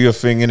 man, do your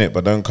thing in it,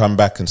 but don't come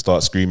back and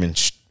start screaming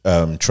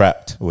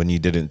trapped when you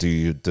didn't do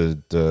your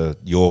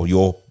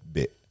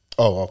bit.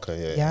 Oh,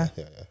 okay, yeah.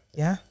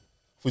 Yeah. I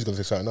was going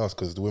to say something else,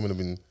 because the women have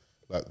been,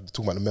 like,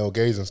 talking about the male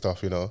gaze and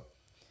stuff, you know,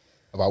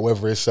 about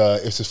whether it's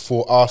just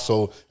for us,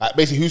 or, like,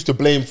 basically who's to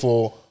blame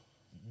for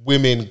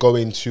women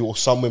going to, or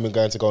some women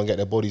going to go and get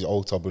their bodies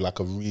altered with, like,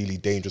 a really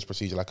dangerous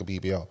procedure like a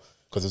BBL.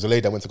 Because there's a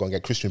lady that went to go and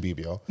get Christian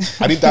BBL.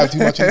 I didn't dive too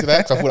much into that,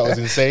 because I thought that was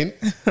insane.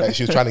 Like,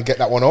 she was trying to get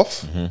that one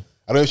off. I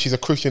don't know if she's a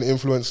Christian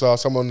influencer.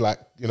 Someone, like,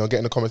 you know, get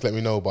in the comments, let me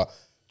know. But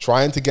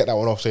trying to get that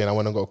one off, saying I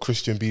went and got a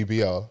Christian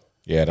BBL,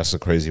 Yeah, that's a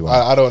crazy one.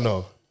 I don't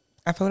know.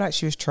 I feel like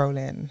she was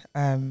trolling,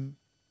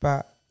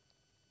 but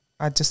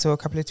I just saw a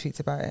couple of tweets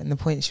about it, and the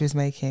point she was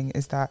making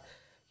is that,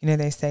 you know,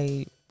 they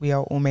say we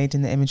are all made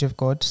in the image of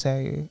God,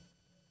 so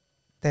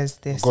there's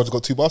this. God's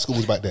got two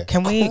basketballs back there.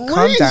 Can we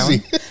calm down?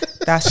 Crazy.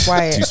 That's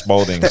why Two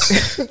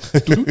Spaldings.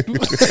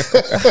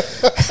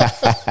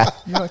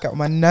 you don't get on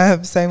my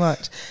nerves so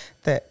much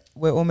that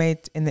we're all made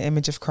in the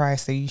image of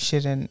Christ, so you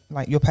shouldn't,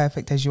 like, you're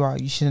perfect as you are,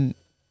 you shouldn't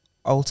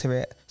alter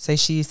it. So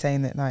she's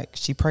saying that, like,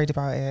 she prayed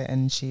about it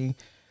and she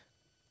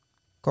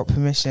got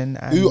permission.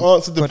 And Who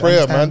answered the God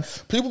prayer, understands.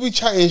 man? People be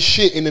chatting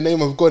shit in the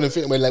name of God and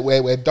thinking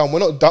we're dumb. We're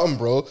not dumb,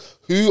 bro.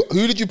 Who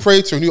did you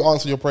pray to and who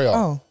answered your prayer?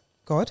 Oh,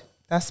 God.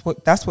 That's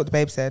what the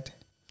babe said.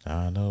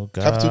 I know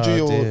God. Capital G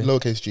or did.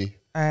 lowercase G?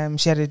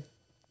 She had a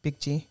big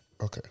G.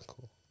 Okay,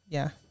 cool.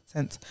 Yeah,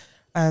 sense.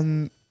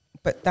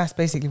 But that's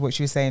basically what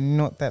she was saying.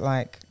 Not that,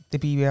 like, the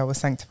BBL was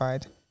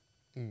sanctified,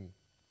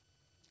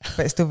 but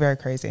it's still very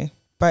crazy.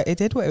 But it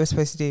did what it was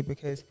supposed to do,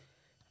 because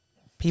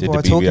people Did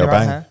are the talking BBL about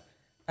bang? her.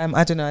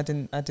 I don't know. I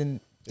didn't.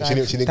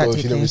 Yeah, she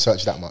didn't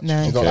research that much.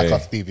 No. She's not like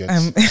us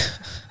deviants.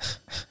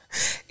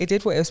 It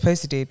did what it was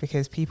supposed to do,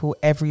 because people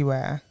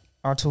everywhere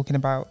are talking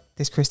about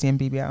this Christian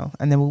BBL,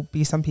 and there will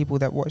be some people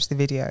that watch the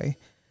video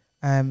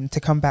to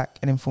come back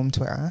and inform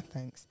Twitter.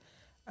 Thanks.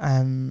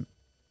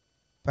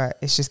 But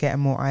it's just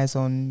getting more eyes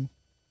on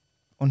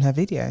her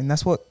video, and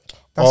that's what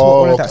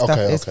all of that stuff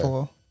is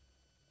for.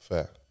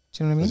 Fair.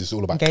 Do you know what I mean? It's just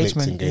all about clicks,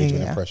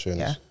 engagement, impressions.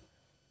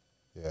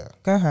 Yeah.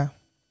 Go her.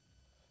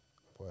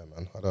 Boy,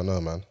 man, I don't know,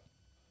 man.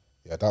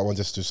 Yeah, that one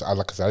just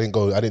like I said,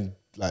 I didn't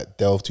like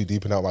delve too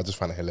deep in that, but I just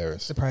found it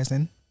hilarious.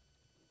 Surprising.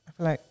 I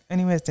feel like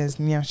anyways, there's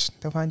Nyash.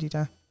 They'll find you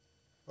there.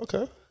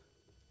 Okay.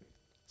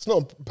 It's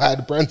not a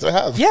bad brand to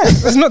have. Yeah,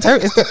 it's not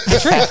terrible. It's the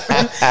truth.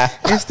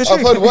 It's the truth.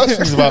 I've heard worse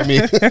things about me.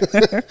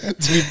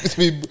 to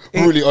be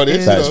brutally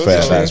honest. That's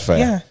fair. That's fair.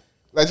 Yeah.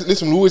 Like,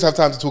 listen, we always have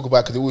time to talk about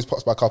it because it always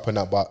pops back up and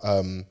that. But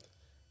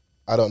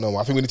I don't know.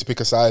 I think we need to pick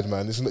a side,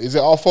 man. Is it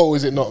our fault or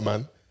is it not,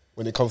 man?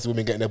 When it comes to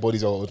women getting their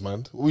bodies altered,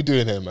 man, what are we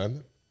doing here,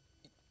 man?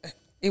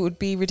 It would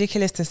be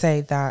ridiculous to say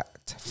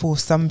that for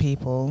some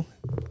people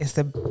it's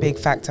a big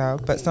factor,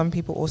 but some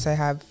people also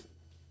have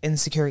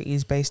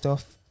insecurities based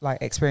off like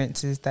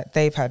experiences that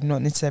they've had,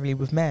 not necessarily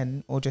with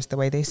men or just the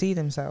way they see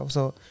themselves,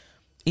 or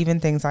even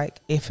things like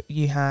if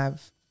you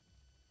have,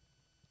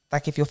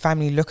 like if your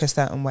family look a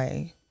certain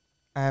way,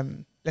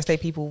 let's say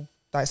people,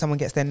 like someone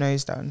gets their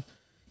nose done,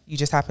 you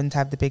just happen to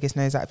have the biggest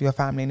nose out of your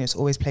family and it's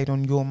always played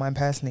on your mind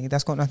personally.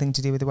 That's got nothing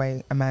to do with the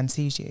way a man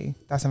sees you.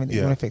 That's something that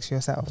you want to fix for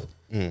yourself.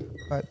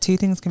 But two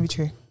things can be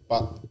true.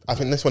 But I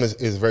think this one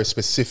is very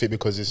specific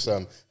because it's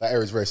that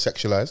area is very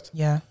sexualized.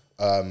 Yeah.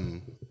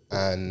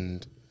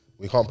 And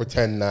we can't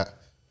pretend that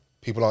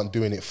people aren't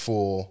doing it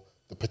for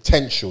the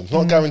potential. It's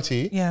not a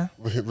guarantee. Yeah.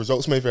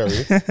 Results may vary.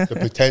 The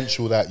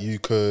potential that you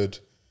could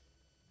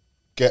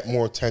get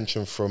more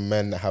attention from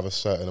men that have a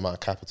certain amount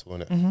of capital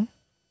in it.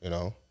 You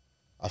know?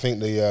 I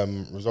think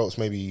the results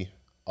maybe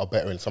are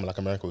better in something like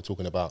America. We're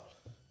talking about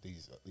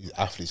these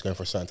athletes going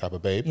for a certain type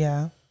of babe.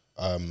 Yeah.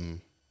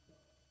 I'm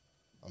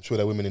sure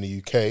there are women in the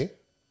UK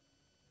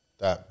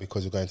that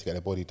because they're going to get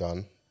their body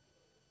done,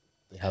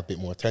 they have a bit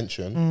more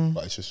attention,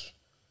 but it's just,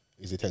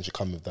 is the attention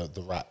coming with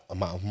the right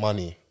amount of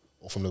money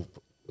or from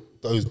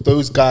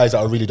those guys that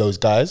are really those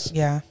guys?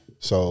 Yeah.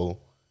 So,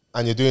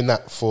 and you're doing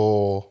that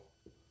for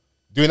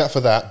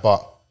that,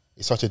 but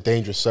it's such a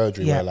dangerous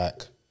surgery where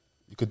like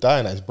you could die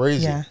in that. It's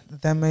brazy. Yeah,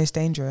 they're most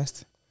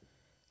dangerous.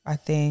 I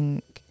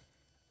think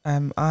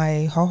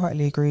I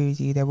wholeheartedly agree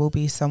with you. There will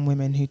be some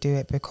women who do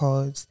it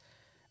because,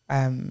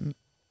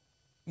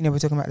 we're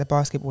talking about the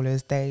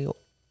basketballers.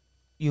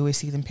 You always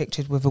see them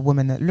pictured with a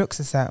woman that looks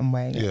a certain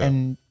way,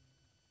 and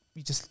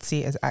you just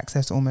see it as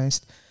access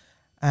almost.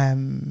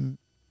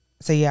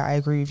 So yeah, I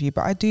agree with you.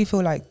 But I do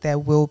feel like there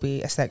will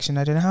be a section,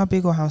 I don't know how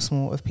big or how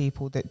small, of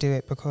people that do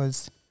it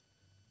because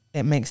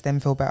it makes them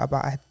feel better.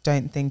 But I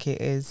don't think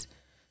it is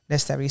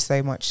necessarily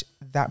so much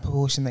that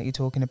proportion that you're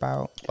talking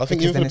about. I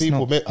think even for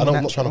people,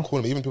 I'm not trying to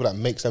call them, even people that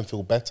makes them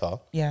feel better.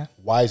 Yeah.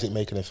 Why is it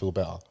making them feel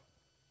better?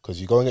 Because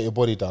you go and get your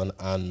body done,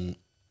 and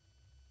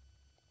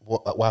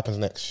what happens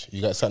next?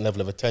 You get a certain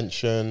level of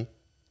attention.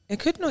 It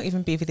could not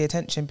even be for the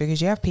attention,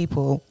 because you have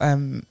people,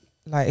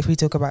 like if we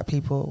talk about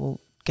people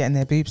getting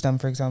their boobs done,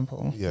 for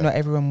example, not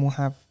everyone will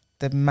have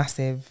the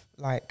massive,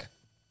 like,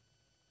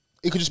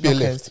 it could just be a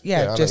lift.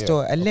 Yeah,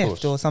 or a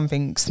lift or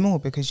something small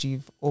because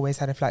you've always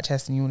had a flat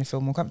chest and you want to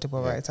feel more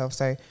comfortable about yourself.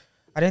 So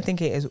I don't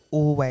think it is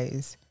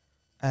always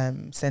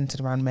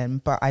centered around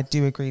men, but I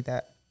do agree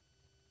that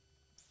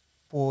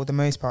for the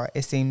most part,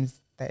 it seems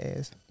that it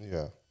is.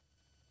 Yeah.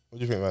 What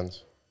do you think,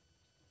 Vance?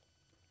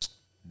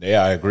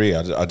 Yeah, I agree.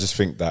 I just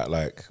think that,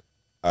 like,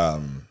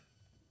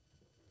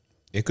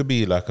 it could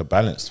be like a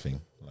balanced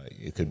thing. Like,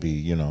 it could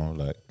be,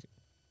 like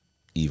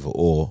either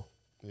or.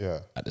 Yeah.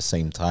 At the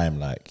same time,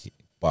 like,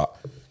 but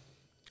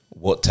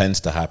what tends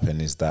to happen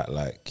is that,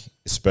 like,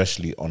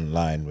 especially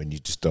online, when you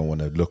just don't want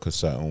to look a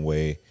certain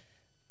way,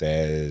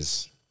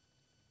 there's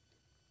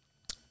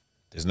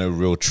no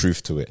real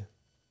truth to it.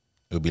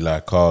 It'll be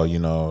like, oh,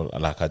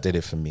 like, I did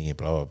it for me,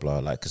 blah, blah, blah.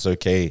 Like, it's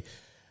okay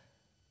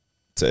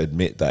to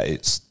admit that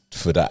it's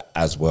for that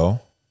as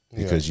well,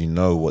 because you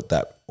know what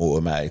that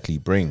automatically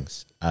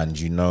brings. And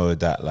you know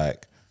that,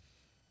 like,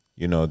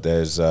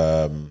 there's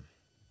a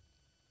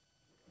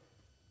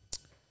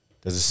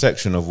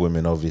section of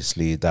women,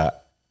 obviously,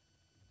 that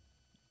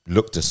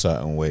looked a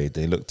certain way.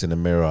 They looked in the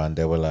mirror and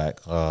they were like,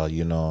 oh,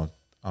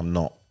 I'm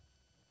not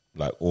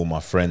like all my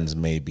friends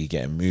may be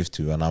getting moved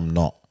to, and I'm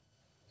not.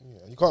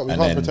 Yeah, you can't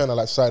pretend that,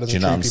 like, side doesn't. Do you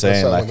know what I'm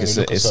saying? Like,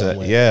 it's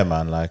a yeah,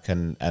 man. Like,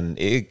 and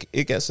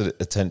it gets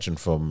attention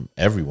from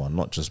everyone,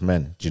 not just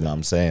men. Do you know what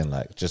I'm saying?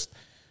 Like, just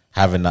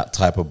having that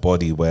type of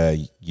body where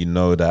you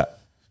know that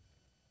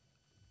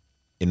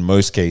in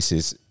most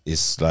cases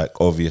it's like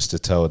obvious to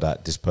tell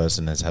that this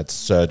person has had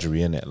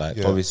surgery in it.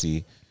 Like,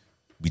 obviously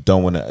we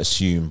don't want to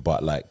assume,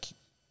 but like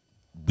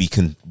we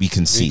can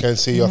see. We can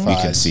see your thighs.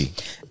 We can see.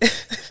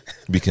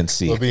 We can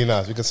see. We'll be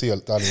nice. We can see your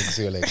darling. We can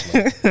see your legs.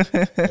 Man.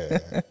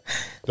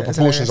 The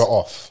proportions are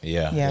off.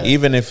 Yeah.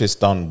 Even if it's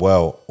done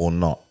well or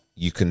not,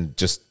 you can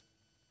just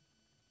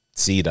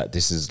see that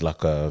this is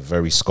like a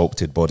very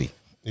sculpted body.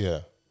 Yeah.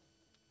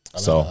 I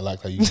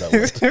like how you use that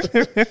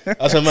word.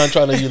 That's a man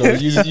trying to,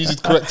 use the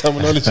correct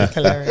terminology.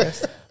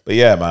 Hilarious. But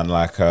yeah, man,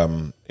 like,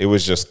 it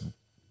was just,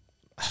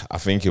 I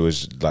think it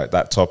was like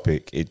that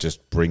topic, it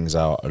just brings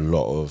out a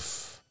lot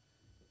of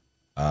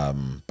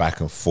back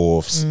and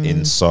forths,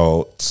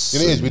 insults.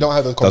 It is. We don't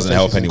have those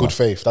conversations in good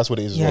faith. That's what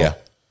it is. Yeah. Well.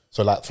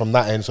 So, like, from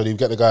that end, so you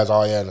get the guys,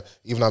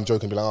 even I'm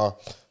joking, be like,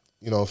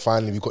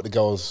 finally we've got the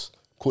girls,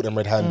 caught them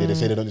red-handed. They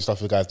say they don't do stuff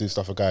for guys, do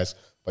stuff for guys,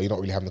 but you're not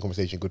really having the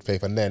conversation in good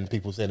faith. And then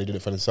people saying they do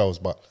it for themselves,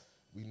 but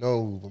we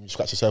know when you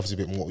scratch the surface a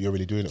bit more what you're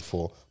really doing it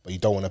for, but you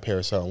don't want to appear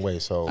a certain way.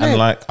 So And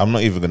like, I'm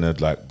not even gonna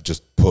like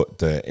just put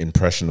the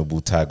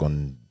impressionable tag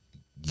on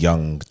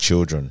young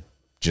children.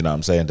 Do you know what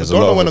I'm saying? There's a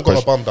don't lot know of when I got a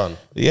impression- bum done.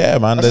 Yeah,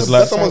 man. That's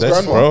There's someone's there's,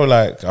 grandma. bro.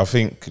 Like, I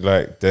think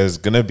like there's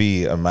gonna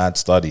be a mad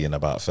study in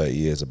about 30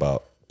 years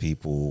about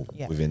people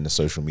within the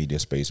social media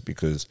space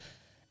because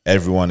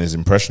everyone is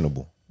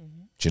impressionable.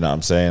 Do you know what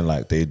I'm saying?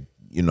 Like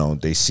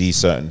they see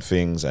certain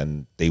things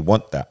and they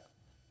want that.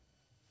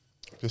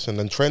 Listen,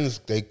 and trends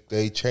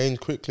they change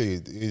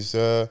quickly.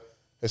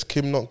 Has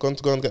Kim not gone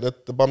to go and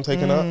get the bum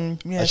taken out?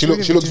 Yeah, And she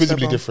looks visibly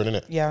double. different,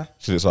 innit? Yeah.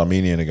 She looks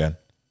Armenian again.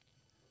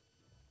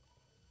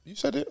 You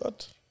said it.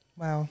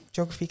 Wow.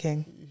 Geography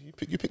king.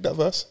 You picked that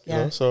verse. You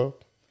Yeah. know, so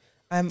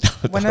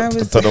When I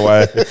was, I don't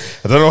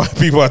know why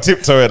people are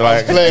tiptoeing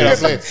like. playing.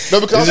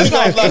 No, because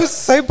I was it was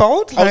so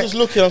bold. I was just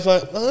looking. I was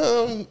like,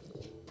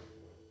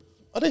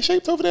 are they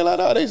shaped over there like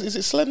that? Is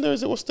it slender?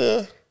 Is it what's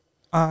the?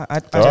 I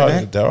don't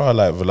know. There are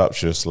like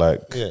voluptuous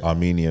like Yeah.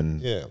 Armenian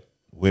Yeah.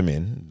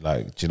 women,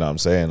 like, do you know what I'm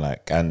saying?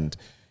 Like, and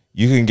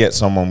you can get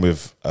someone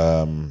with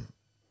a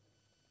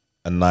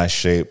nice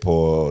shape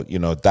or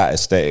that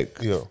aesthetic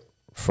Yeah.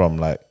 from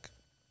like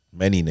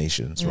many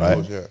nations,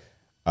 right?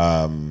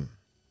 Yeah.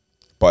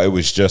 But it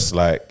was just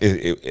like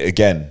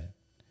it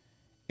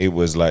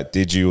was like,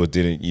 did you or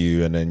didn't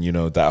you? And then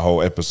that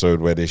whole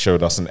episode where they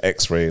showed us an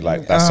X-ray,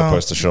 like that's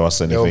supposed to show us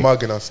They were anything.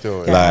 mugging us still.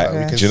 Like, we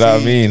can do you know what I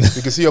see- mean?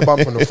 We can see your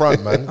bum from the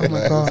front, man. Oh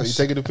my gosh. You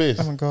taking the piss.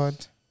 Oh my god.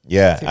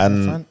 Yeah, Take it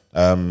in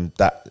and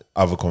that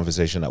other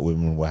conversation that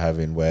women were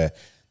having where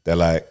they're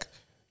like,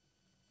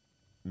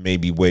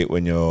 maybe wait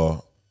when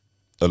you're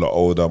a lot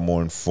older,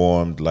 more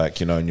informed, like,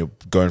 and you're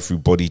going through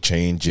body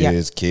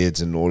changes,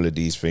 kids and all of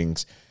these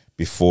things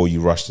before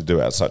you rush to do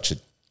it at such a,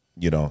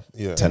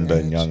 tender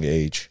and young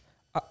age.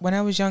 When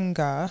I was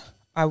younger,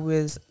 I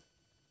was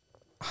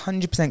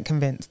 100%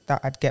 convinced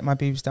that I'd get my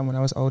boobs done when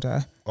I was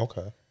older.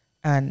 Okay.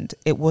 And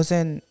it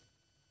wasn't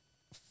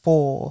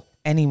for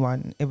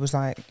anyone. It was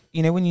like,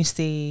 when you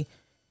see,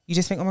 you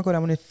just think, oh my God, I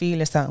want to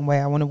feel a certain way.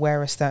 I want to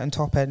wear a certain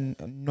top and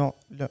not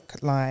look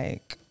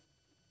like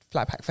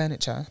flat pack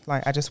furniture.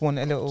 Like, I just want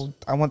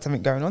I want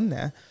something going on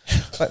there.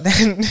 But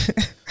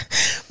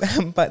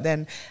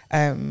then,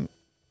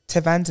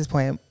 to Van's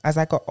point, as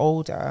I got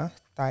older,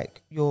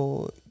 like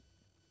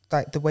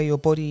the way your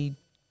body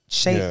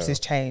shapes is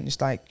changed.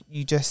 Like,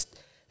 you just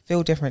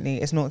feel differently.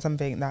 It's not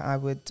something that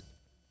I'm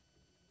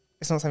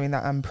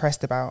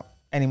impressed about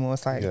anymore.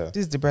 It's like, this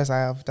is the breast I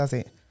have, does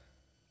it?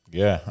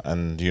 Yeah,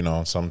 and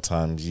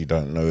sometimes you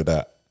don't know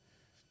that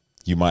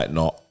you might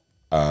not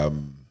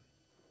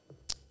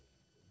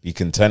be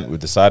content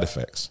with the side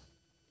effects.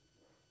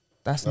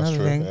 That's another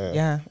true, thing. yeah.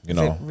 Yeah. You Is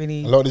know, it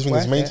really A lot of these things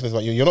worth is it? maintenance.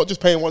 Like you're not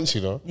just paying once,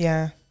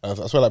 Yeah. I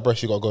swear, like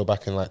breast, you got to go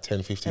back in like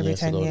 10, 15 Every years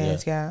 10 ago.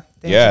 years, yeah.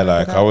 Yeah,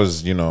 like I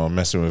was,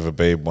 messing with a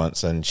babe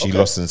once and she Okay.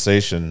 lost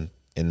sensation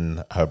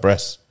in her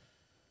breast.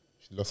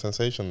 She lost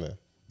sensation there.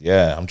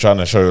 Yeah, I'm trying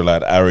to show her like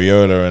the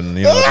areola and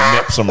the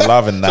nips some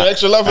love and that. So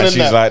extra love and in she's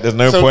that. like, "There's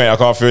no So- point. I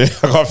can't feel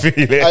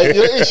it."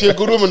 You're actually a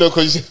good woman though,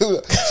 because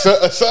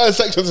a certain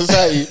section of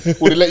society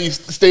would let you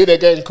stay there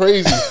getting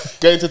crazy,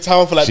 going to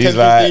town for like She's 10,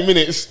 like- 15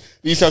 minutes.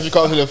 These times you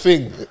can't feel a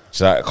thing.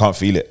 She's like, "I can't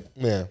feel it,"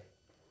 Yeah.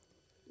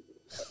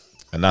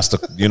 and that's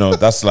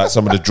that's like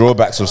some of the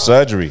drawbacks of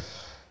surgery.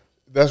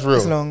 That's real.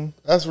 It's long.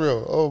 That's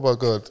real. Oh my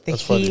God. The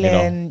That's funny.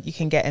 healing, you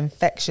can get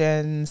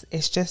infections.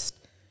 It's just,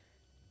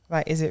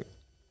 like, is it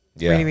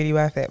Yeah, really, really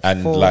worth it?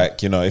 And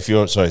like if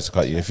you're sorry to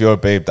cut you, if you're a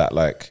babe that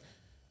like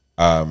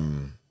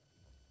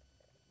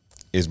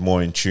is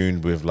more in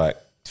tune with like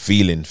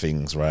feeling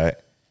things, right,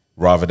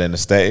 rather than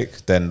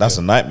aesthetic, then that's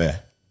a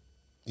nightmare.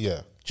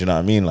 Yeah. Do you know what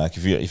I mean? Like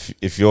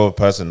if you're a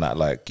person that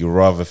like you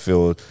rather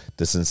feel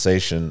the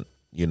sensation,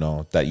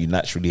 that you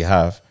naturally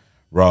have,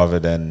 rather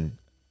than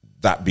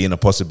that being a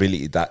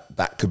possibility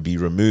that could be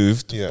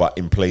removed, but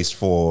in place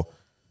for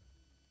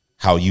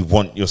how you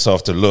want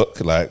yourself to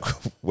look. Like,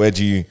 where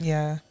do you?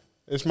 Yeah.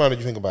 It's mad when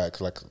you think about it,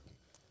 'cause like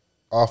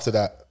after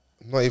that,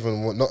 not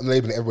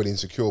labeling everybody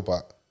insecure,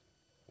 but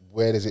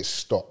where does it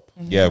stop?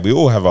 Yeah, we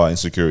all have our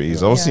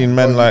insecurities. I've Yeah. seen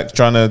men like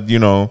trying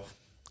to,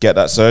 get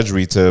that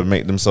surgery to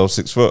make themselves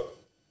 6 foot.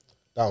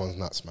 That one's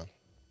nuts, man.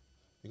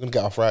 You're gonna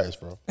get arthritis,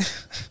 bro.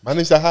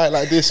 Manage to height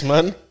like this,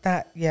 man.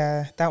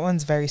 That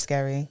one's very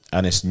scary.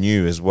 And it's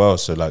new as well,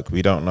 so like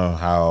we don't know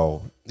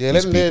how Yeah,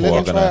 these let people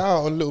are them try it gonna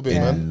out a little bit,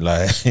 man. in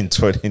like in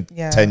 10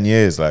 Yeah.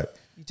 years, like.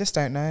 You just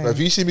don't know. But if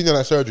you see me doing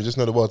that surgery, just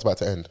know the world's about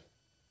to end.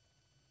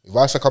 If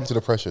I succumb to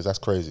the pressures, that's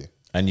crazy.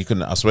 And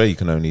I swear you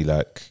can only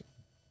like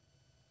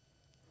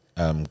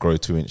grow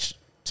 2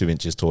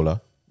 inches taller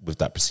with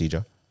that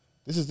procedure.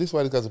 This is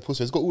why this guy's a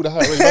pussy. He's got all the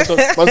height. Man's done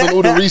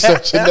all the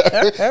research. And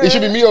that. It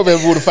should be me over here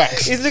with all the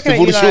facts. He's looking with at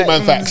all you the short like,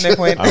 man facts. no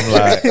point. I'm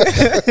like,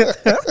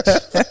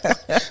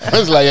 I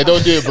was like, yeah,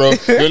 don't do it, bro.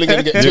 You're only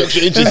gonna get 2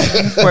 extra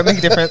inches. Won't make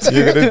a difference.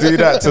 you're gonna do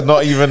that to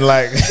not even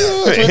like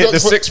hit the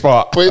 6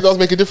 part. But it does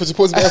make a difference. It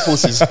puts the Air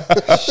Forces.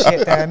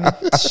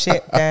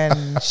 Shit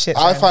then.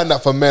 I find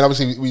that for men,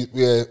 obviously, we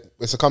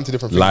succumb to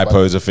different things. but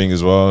Lipo's a thing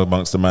as well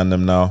amongst the man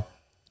them now.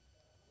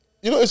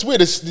 You know, it's weird.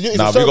 We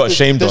got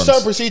shamed There's on.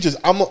 certain procedures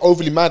I'm not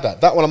overly mad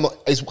at. That one I'm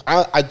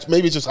not.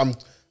 Maybe it's just I'm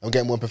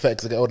getting more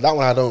imperfect. 'Cause I get older. That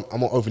one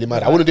I'm not overly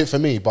mad at. I wouldn't do it for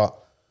me, but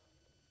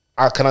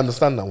I can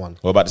understand that one.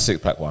 What about the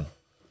 6-pack one?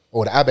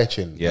 Or the ab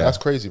etching. Yeah. That's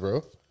crazy, bro.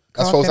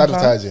 That's Calf false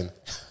implants. advertising.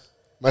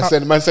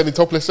 Man sending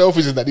topless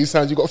selfies and that these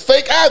times you got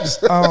fake abs.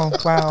 Oh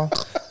wow.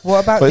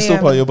 What about But it's the still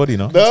part of your body,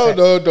 no?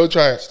 No, don't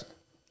try it.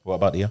 What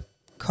about the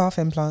calf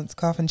implants,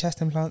 calf and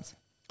chest implants?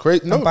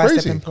 Crazy, no, And bicep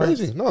crazy, implants.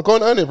 crazy. No, go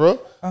and earn it, bro.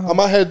 I'm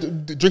out here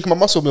drinking my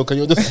muscle milk, and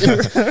you're just.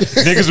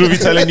 Niggas will be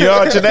telling you,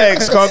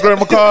 genetics, can't grow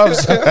my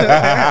calves.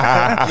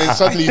 And then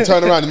suddenly you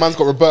turn around, the man's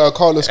got Roberto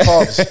Carlos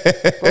calves.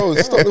 Bro,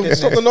 stop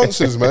the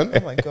nonsense, man. Oh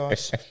my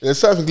gosh. There's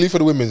certain leave for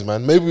the women's,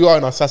 man. Maybe we are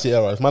in our sassy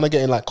era. If man are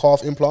getting like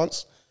calf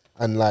implants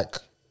and like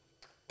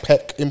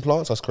pec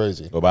implants, that's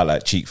crazy. What about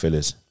like cheek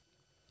fillers?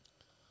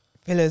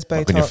 Fillers,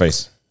 Botox. Up in your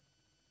face.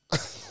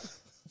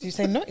 Did you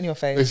say not in your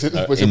face?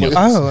 In your-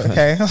 Oh,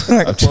 okay. I was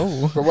like,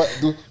 whoa. Bro,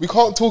 what, we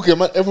can't talk here,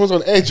 man. Everyone's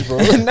on edge, bro.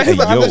 No, Hey,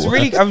 but I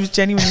yo. was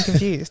genuinely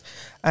confused.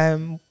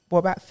 What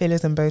about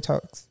fillers and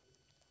Botox?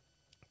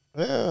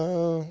 Yeah.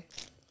 Nah, Leave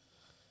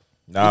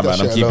that man, I'm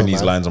shit keeping alone, these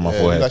man. lines on my Yeah,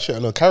 leave that forehead. shit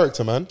alone.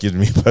 Character, man. Gives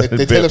me a they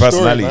bit tell of a story,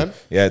 personality. man.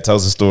 Yeah, it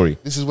tells a story.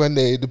 This is when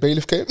the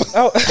bailiff came.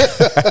 Oh,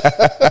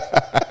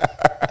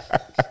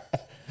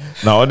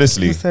 No,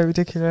 honestly, it's so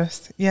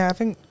ridiculous. Yeah, I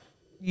think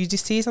you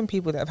just see some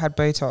people that have had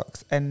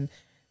Botox and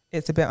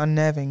it's a bit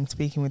unnerving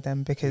speaking with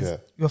them because Yeah.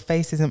 your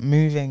face isn't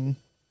moving.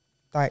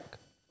 Like,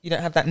 you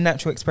don't have that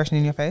natural expression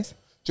in your face.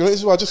 Do you know, this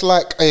is why I just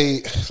like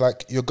it's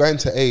like you're going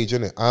to age,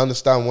 innit? I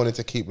understand wanting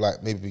to keep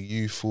like maybe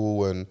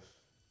youthful, and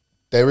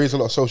there is a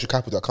lot of social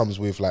capital that comes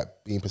with like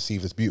being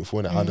perceived as beautiful,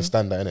 innit? I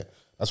understand that, innit?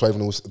 That's why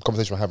even the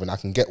conversation we're having, I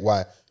can get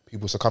why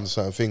people succumb to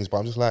certain things, but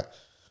I'm just like,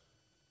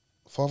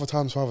 father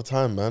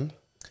time, man.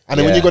 And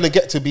then when Yeah. you're gonna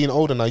get to being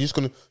older now, you're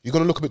gonna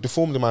look a bit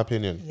deformed, in my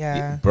opinion.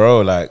 Yeah. bro,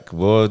 like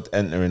we're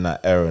entering that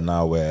era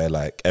now where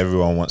like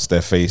everyone wants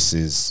their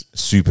faces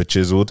super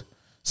chiseled.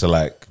 So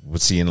like we're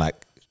seeing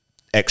like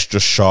extra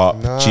sharp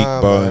Nah,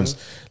 cheekbones,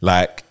 man.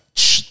 like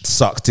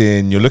sucked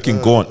in. You're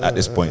looking gaunt at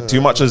this point. Too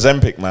much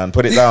Ozempic, man.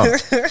 Put it down.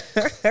 Is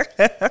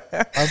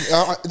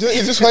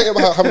this right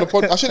about having a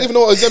pod? I shouldn't even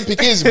know what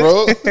Ozempic is,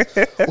 bro.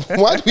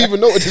 Why do we even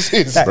know what this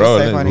is? That- Bro,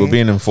 It's so funny. we're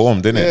being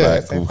informed, innit? Yeah.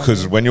 Like, So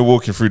because when you're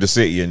walking through the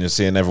city and you're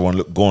seeing everyone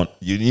look gaunt,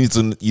 you need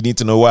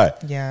to know why.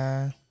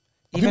 Yeah.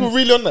 Are people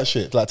really on that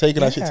shit? Like taking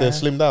that shit Yeah. to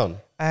slim down?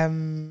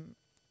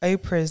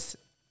 Oprah's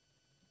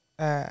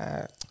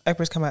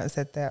come out and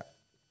said that,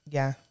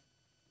 yeah,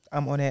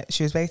 I'm on it.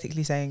 She was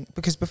basically saying,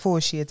 because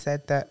before she had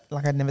said that,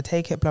 like, I'd never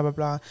take it, blah, blah,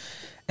 blah.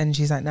 And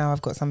she's like, now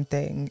I've got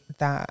something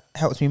that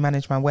helps me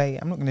manage my weight.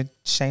 I'm not going to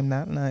shame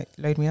that. Like,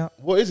 load me up.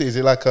 What is it? Is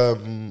it like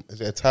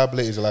is it a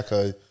tablet? Is it like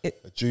a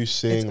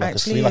juicing? it's Like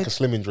actually like a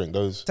slimming drink?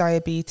 Those.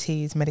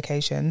 Diabetes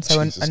medication.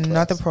 So Jesus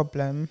another Christ.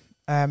 problem,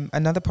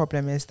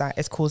 is that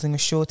it's causing a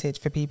shortage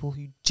for people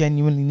who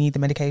genuinely need the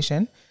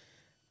medication.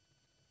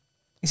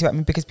 You see what I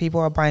mean? Because people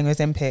are buying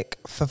Ozempic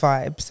for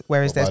vibes,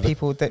 whereas What, there's by the-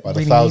 people that by the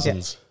really need it.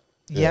 thousands.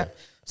 Yeah.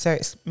 So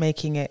it's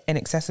making it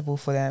inaccessible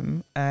for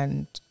them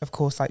and of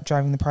course like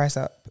driving the price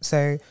up.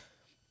 So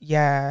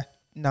yeah,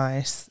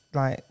 nice.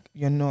 Like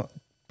you're not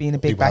being a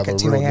big People back have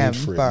at a 2 real a.m. need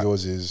for it. but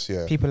Yours is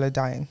people are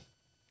dying.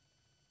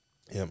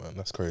 Yeah, man,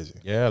 that's crazy.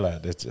 Yeah, like I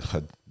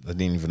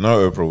didn't even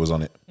know Oprah was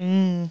on it.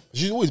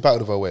 She's always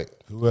battled with her weight.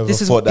 Whoever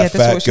This is- thought yeah, that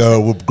this is what fat she girl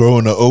said. would grow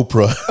on an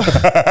Oprah?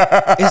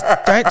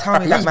 Don't tell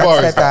me that Whose man bar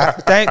said is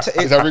that? that.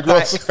 Don't. Is that Rick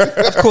Ross?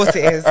 Of course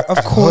it is.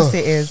 Of course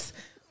it is.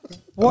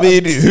 What I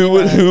mean, who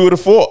would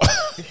have thought?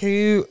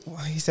 Who? Oh,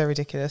 he's so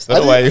ridiculous. I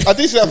don't know why. I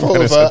did see that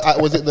photo of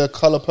her. Was it the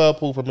Color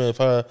Purple premiere of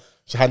her?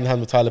 She hand in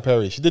hand with Tyler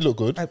Perry. She did look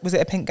good. Was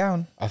it a pink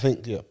gown? I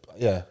think, yeah.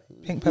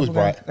 Pink It was purple gown.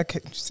 bright. Okay,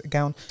 just a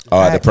gown.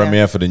 Oh, the Yeah.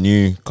 premiere for the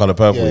new Color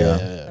Purple, Yeah,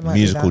 yeah, It might be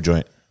musical that.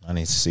 joint. I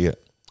need to see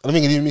it. I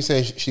think even me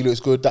saying she looks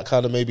good, that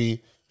kind of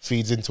maybe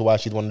feeds into why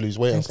she'd want to lose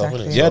weight and stuff,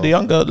 Exactly. innit? Yeah, the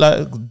young girl,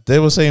 like they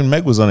were saying,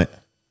 Meg was on it.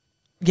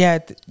 Yeah,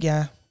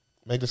 yeah.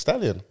 Meg Thee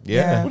Stallion.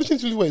 Yeah. What did she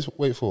need to lose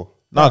weight for?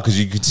 No, because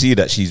you could see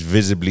that she's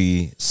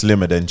visibly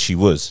slimmer than she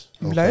was.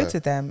 Loads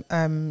of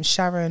them.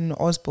 Sharon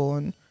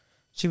Osbourne,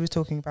 she was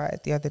talking about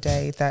it the other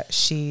day that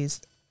she's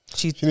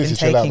She been needs to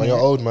chill out, taking man. You're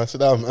it. old, man. Sit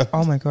down, man.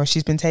 Oh my gosh,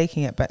 she's been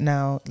taking it, but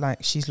now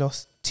like she's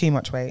lost too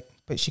much weight,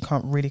 but she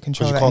can't really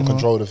control Because that you can't anymore.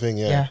 control the thing,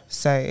 yeah.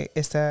 So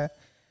it's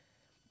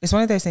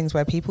one of those things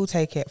where people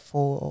take it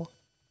for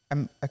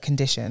a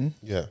condition,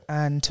 Yeah.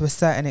 and to a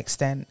certain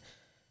extent,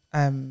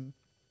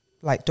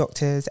 like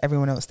doctors,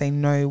 everyone else, they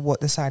know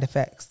what the side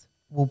effects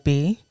will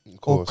be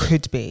or course.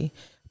 could be.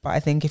 But I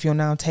think if you're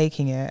now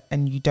taking it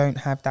and you don't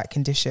have that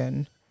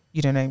condition,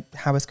 you don't know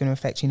how it's going to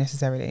affect you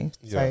necessarily.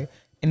 Yeah. So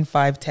in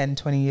 5, 10,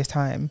 20 years'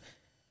 time,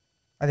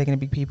 are there going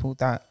to be people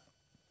that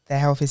their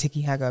health is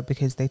hickey-hagger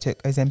because they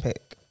took Ozempic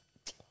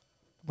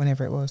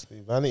whenever it was?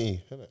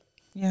 Vanity, isn't it?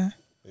 Yeah,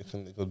 It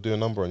can do a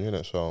number on you,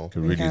 innit? So,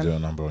 Could We really can. do a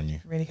number on you.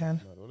 really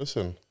can. well,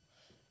 listen.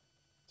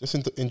 Just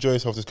enjoy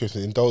yourself this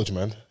Christmas. Indulge,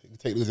 man. You can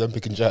take the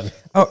Ozempic in Jan.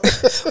 Oh,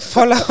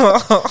 follow.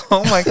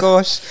 Oh my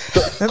gosh.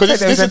 Because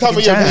this is the time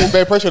of year people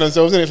bear pressure on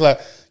themselves, and it's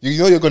like, you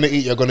know you're going to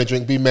eat, you're going to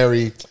drink, be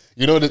merry.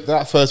 You know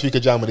that first week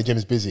of Jan when the gym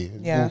is busy.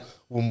 Yeah.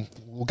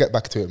 We'll get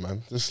back to it,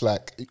 man. Just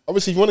like,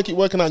 obviously, if you want to keep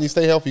working out and you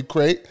stay healthy,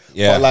 great.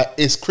 Yeah. But like,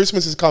 it's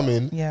Christmas is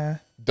coming. Yeah.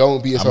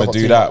 Don't beat I'm yourself gonna up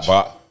do too that, much.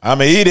 but I'm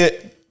gonna eat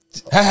it.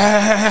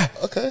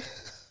 Okay.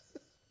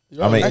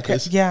 I mean, Okay.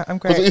 Yeah, I'm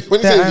great. When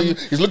he The,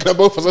 says he's looking at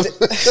both of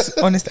us.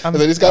 honestly, I'm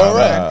And then this guy, all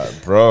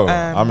right. bro,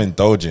 I'm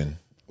indulging.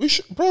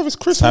 Bro, it's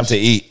Christmas. Time to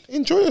eat.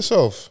 Enjoy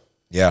yourself.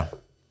 Yeah.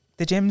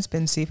 the gym's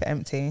been super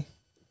empty.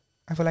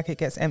 I feel like it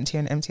gets emptier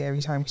and emptier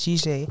every time because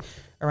usually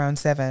around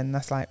 7,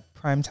 that's like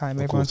prime time.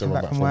 Of course,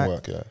 Everyone's come back from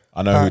work. Yeah.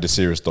 I know who the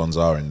serious dons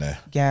are in there.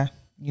 Yeah,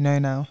 you know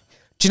now.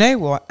 Do you know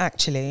what?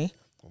 Actually,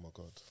 Oh my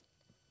God.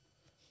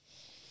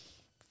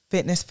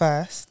 fitness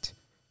first,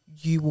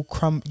 you will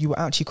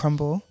actually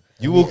crumble.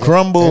 You will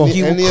crumble.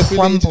 You will Any ability to do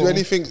crumble.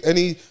 anything,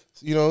 any,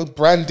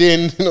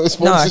 branding,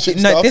 sponsorship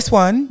No, stuff. this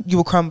one you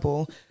will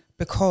crumble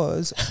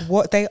because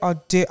what they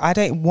are I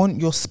don't want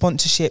your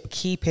sponsorship.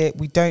 Keep it.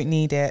 We don't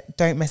need it.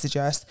 Don't message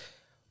us.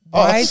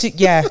 Why Us?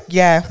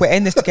 yeah, we're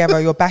in this together.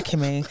 You're backing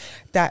me.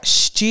 That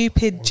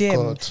stupid gym.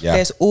 God. Yeah.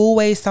 There's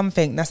always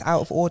something that's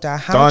out of order.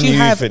 How Don't do you you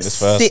have fitness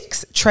first.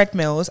 6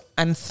 treadmills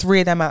and 3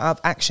 of them out of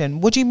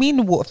action? What do you mean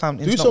the water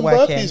fountain's Do not some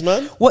working? burpees,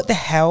 man. What the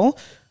hell?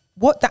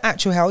 What the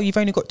actual hell? You've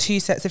only got 2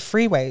 sets of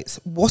free weights.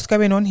 What's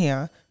going on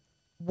here?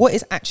 What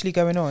is actually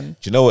going on?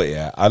 Do you know what?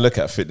 Yeah, I look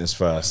at fitness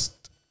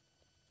first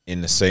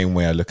in the same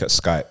way I look at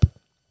Skype.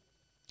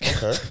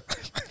 Okay.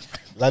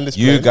 Landless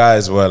You plane.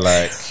 guys were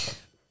like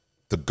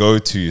the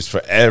go-tos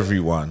for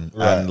everyone,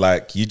 and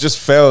like you just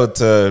failed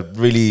to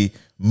really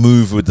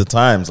move with the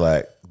times.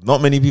 Like,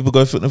 not many people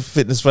go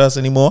fitness first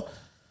anymore.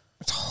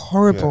 It's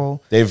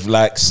horrible. They've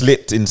like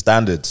slipped in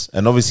standards,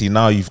 and obviously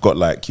now you've got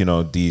like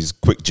these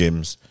quick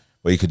gyms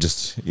where you could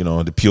just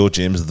the pure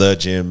gyms, the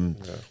gym,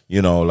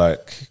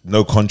 like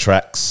no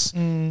contracts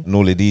and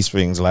all of these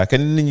things. Like,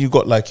 and then you've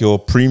got like your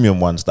premium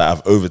ones that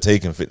have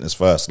overtaken fitness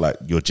first, like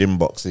your gym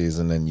boxes,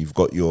 and then you've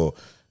got your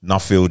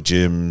Nuffield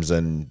gyms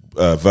and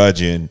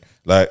Virgin.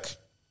 Like,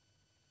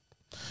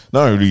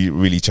 not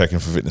really checking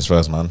for fitness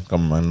first, man.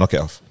 Come on, man, knock it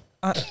off.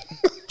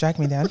 Drag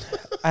me down.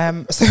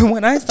 So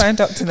when I signed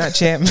up to that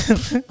gym,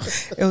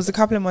 it was a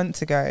couple of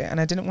months ago, and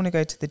I didn't want to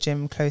go to the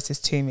gym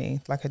closest to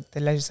me, like the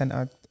leisure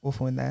centre,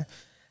 awful in there.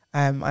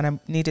 And I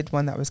needed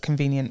one that was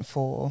convenient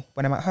for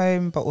when I'm at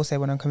home, but also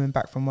when I'm coming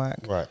back from work.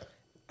 Right.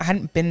 I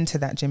hadn't been to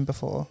that gym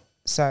before,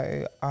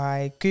 so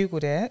I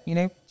Googled it.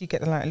 You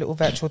get the like little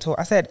virtual tour.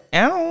 I said,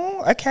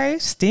 "Oh, okay,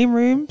 steam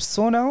room,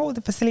 sauna, all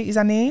the facilities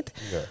I need."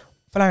 Yeah.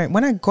 But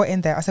when I got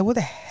in there, I said, "What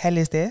the hell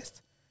is this?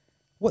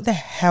 What the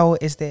hell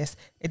is this?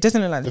 It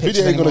doesn't look like The the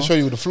video pictures ain't going to anymore."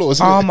 show you the floors,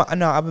 is it?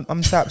 No,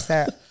 I'm so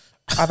upset.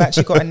 I've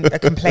actually got a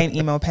complaint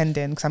email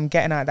pending because I'm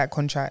getting out of that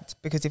contract.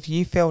 Because if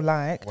you feel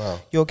like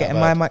you're getting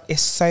my money,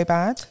 it's so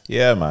bad.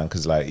 Yeah, man.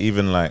 Because like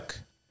even like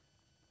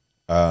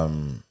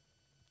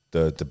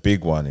the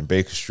big one in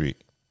Baker Street,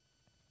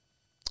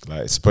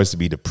 like it's supposed to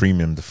be the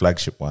premium, the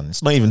flagship one.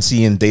 It's not even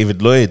seeing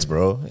David Lloyd's,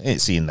 bro.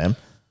 Ain't seeing them.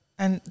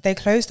 And they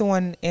closed the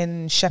one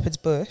in Shepherd's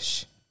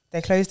Bush.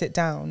 They closed it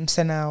down.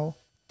 So now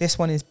this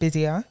one is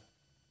busier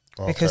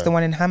because Okay. the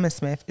one in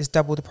Hammersmith is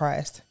double the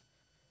price.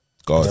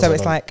 God. So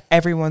it's like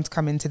everyone's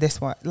coming to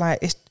this one. Like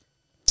it's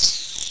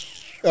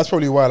That's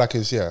probably why,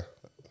 yeah.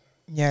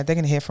 yeah, they're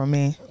gonna hear from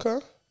me.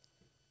 Okay.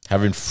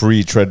 Having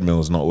 3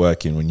 treadmills not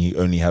working when you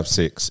only have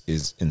 6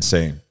 is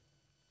insane.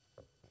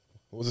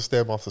 What was the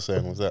Stairmaster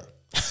saying? What was that?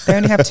 They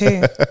only have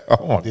 2.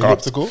 Oh my The god!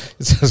 elliptical?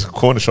 It's just a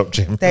corner shop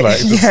gym. They, Like,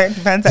 just- yeah,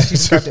 Van's actually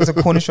described it as a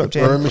corner shop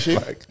Rowing gym.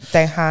 machine?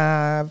 They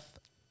have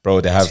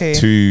bro, they have 2.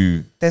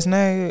 2 There's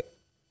no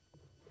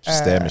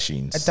stair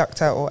machines.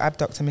 adductor or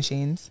abductor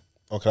machines.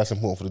 Okay, that's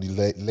important for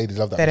the ladies.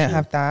 Love that. They don't machine.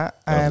 have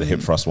that. The hip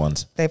thrust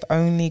ones. They've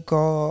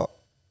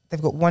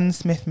got one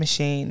Smith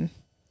machine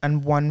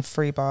and one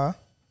free bar,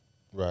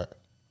 Right.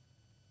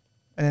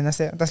 and then that's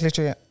it. That's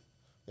literally it.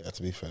 Yeah,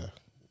 to be fair.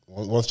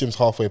 Once gym's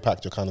halfway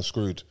packed, you're kind of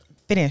screwed.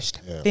 Finished.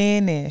 Yeah.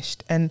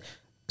 Finished. And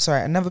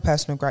sorry, another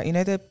personal gripe. You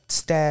know the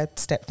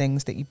step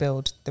things that you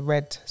build, the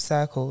red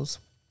circles.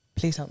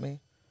 Please help me.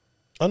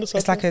 Understand?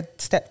 It's like a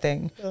step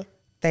thing. Yeah.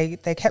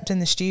 They kept in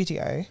the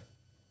studio,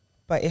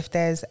 but if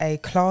there's a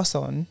class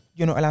on,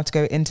 you're not allowed to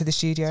go into the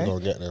studio. Go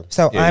and get them.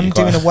 So Yeah, I'm you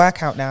doing can't. a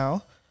workout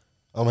now.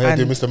 I'm here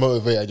doing and- Mr.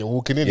 Motivator. You're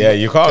walking in. Yeah,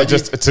 you can't Can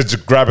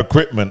just grab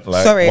equipment.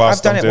 Like, Sorry, I've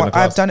whilst done I'm it. doing the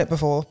class. I've done it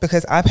before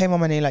because I pay my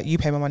money like you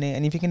pay my money.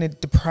 And if you're going to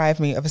deprive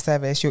me of a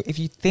service, if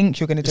you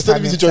think you're going to You still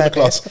deprive me need of to a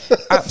join the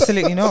service,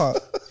 absolutely not.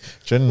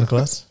 Joining the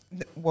class.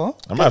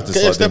 What? I might have to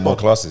Get your start doing step more up.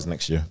 classes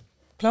next year.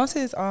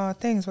 Classes are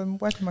things when I'm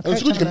working my And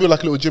it's coach. good. You can I'm build like,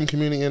 like a little gym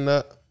community in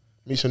that.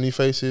 Meet some new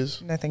faces.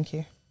 no, thank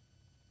you.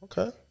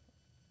 Okay.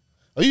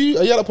 Are you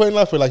at that point in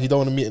life where like you don't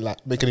want to meet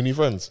like make any new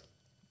friends?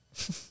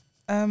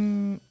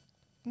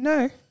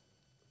 No.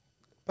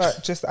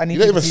 But just I need You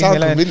don't to even leave sound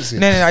me alone. convincing.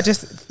 No, I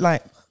just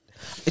like.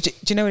 Do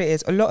you know what it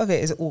is? A lot of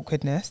it is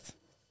awkwardness.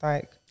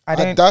 Like I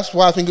don't. That's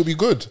why I think it'd be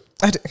good.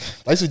 I don't.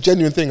 Like, it's a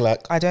genuine thing.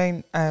 Like, I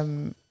don't.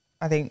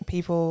 I think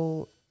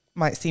people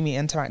might see me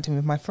interacting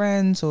with my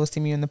friends or see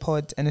me in the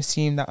pod and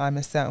assume that I'm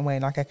a certain way,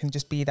 like I can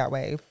just be that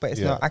way, but it's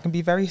Yeah. not. I can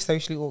be very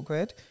socially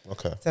awkward.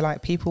 okay. So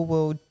like people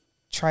will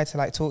try to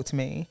like talk to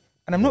me,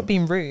 and I'm not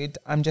being rude.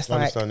 I'm just I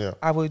like, understand, yeah.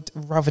 I would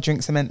rather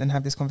drink cement than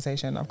have this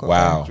conversation. I've got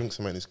Wow. Drink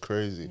cement is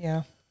crazy.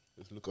 Yeah.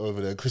 Just look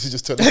over there. Chrissy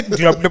just turned.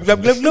 glub glub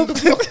glub glub glub.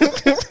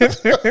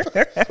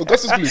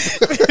 Augustus Gloop.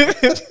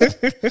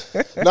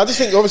 No, I just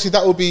think obviously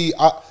that will be.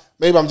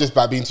 Maybe I'm just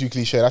being too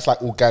cliche. That's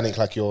like organic.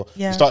 Like you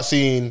start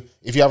seeing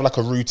if you have like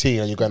a routine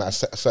and you're going at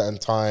a certain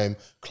time,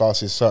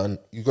 classes certain.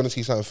 You're going to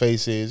see certain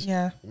faces.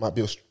 Yeah. You might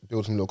build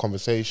some little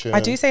conversation. I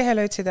do say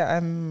hello to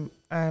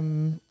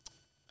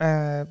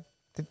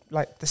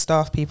the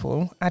staff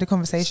people. I had a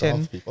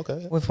conversation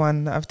with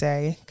one the other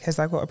day because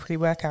I got a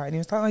pre-workout and he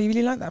was like, "Oh, you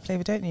really like that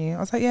flavour, don't you?" I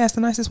was like, "Yeah, it's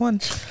the nicest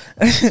one."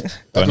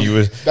 Donnie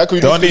could be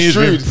Donnie's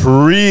been misconstrued.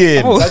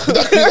 preying. That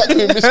could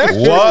be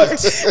misconstrued.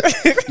 What?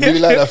 You really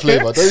like that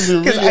flavour?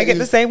 Because I get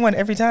the same one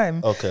every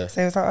time. Okay.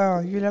 So it was like, "Oh,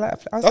 you really like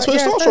that flavour?" That's where it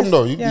starts from,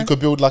 though. You could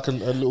build like a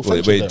little.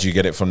 Wait, friendship do you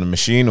get it from the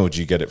machine or do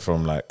you get it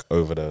from like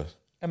over the?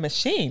 A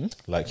machine?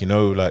 Like, you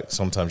know, like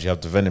sometimes you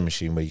have the vending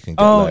machine where you can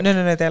get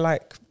no. They're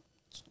like,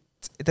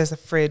 there's a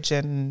fridge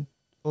and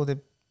all the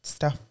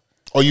stuff.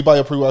 Or you buy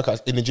your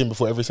pre-workouts in the gym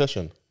before every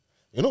session.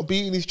 You're not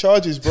beating these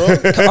charges, bro.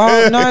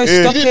 Oh, no,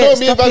 stop You didn't know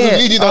me and Vans would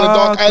lead you down a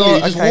dark alley. You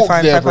just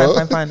walk there,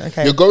 bro. Fine.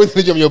 Okay. You're going to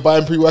the gym, you're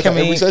buying pre-workout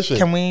every session.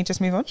 Can we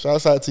just move on?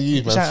 Shouts out to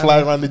you, man. Shout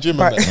Flying out. around the gym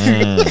and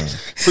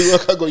that.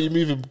 Pre-workout got you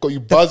moving, got you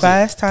The buzzing.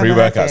 first time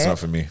pre-workout's I not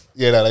for me.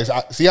 Yeah,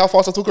 like, see how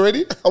fast I talk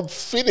already? I'm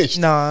finished.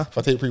 Nah. If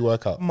I take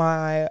pre-workout.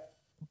 My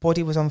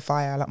body was on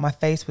fire. Like my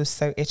face was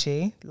so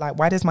itchy. Like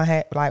why is my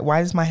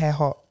hair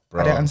hot?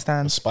 Bro, I don't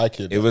understand.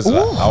 Spike it. It was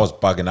like, I was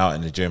bugging out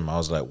in the gym. I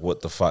was like,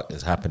 what the fuck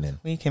is happening?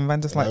 Weekend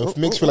Van just like It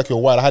makes you feel like you're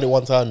wild. I had it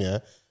one time, yeah,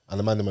 and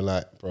the man them were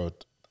like, bro,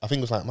 I think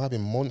it was like, might have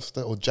been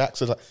Monster or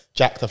Jax. Like,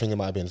 Jacked, I think it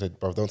might have been. Said,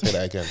 bro, don't take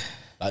that again.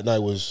 Like,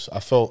 no, I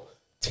felt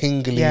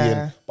tingly,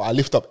 but I've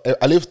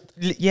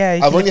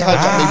only had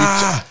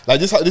like maybe,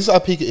 this is how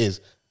peak it is.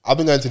 I've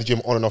been going to the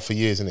gym on and off for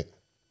years, innit?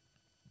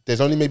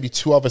 There's only maybe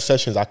 2 other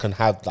sessions I can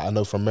have that I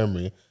know from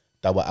memory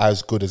that were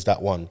as good as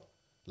that one.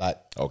 Like,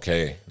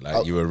 okay,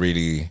 like you were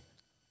really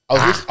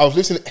I was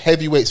lifting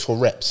heavy weights for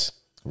reps.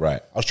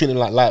 right. I was treating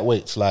like light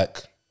weights,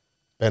 like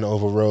bent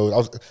over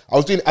row.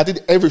 I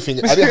did everything.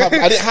 I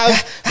didn't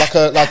have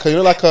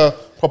like a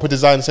proper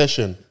design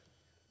session.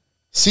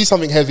 See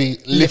something heavy,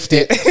 lift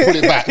it, put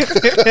it back.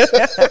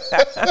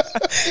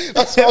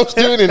 That's what I was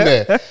doing in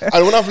there.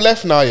 And when I've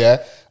left now,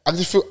 yeah, I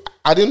just feel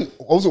I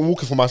wasn't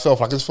walking for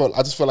myself. I just felt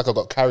like I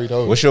got carried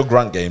home. What's your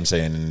grunt game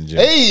saying in the gym?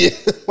 Hey,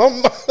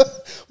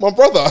 my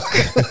brother.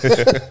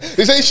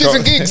 This ain't shits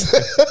and gigs.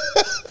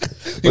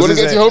 You want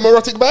to get your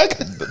homoerotic bag?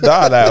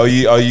 Nah, like, are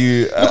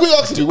you? Look what you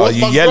asked me. What's are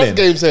you my yelling? grunt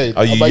game saying?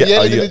 Are you? Am I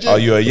yelling in the gym? Are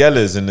you a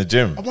yellers in the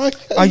gym? I'm like,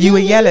 Are you a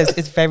yellers?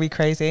 It's very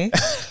crazy.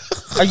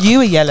 Are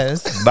you a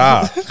yellers?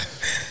 Nah.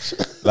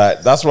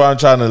 Like that's why I'm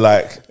trying to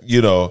like ask.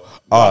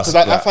 Because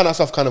I find that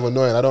stuff kind of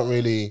annoying. I don't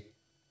really.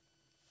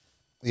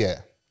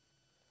 Yeah.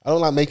 I don't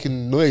like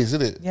making noise,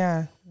 is it?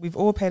 Yeah, we've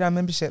all paid our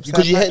memberships.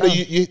 Because you hate that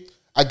you.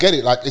 I get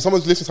it. Like if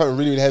someone's listening to something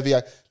really, really heavy,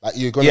 like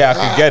you're gonna. Yeah, I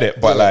can get it,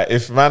 but like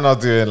if man are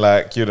doing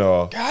like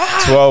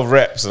 12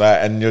 reps,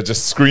 like and you're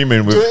just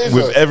screaming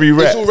with every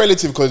rep. It's all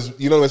relative because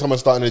when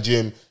someone's starting the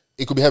gym,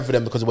 it could be heavy for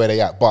them because of where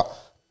they at. But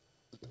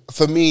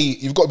for me,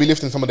 you've got to be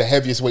lifting some of the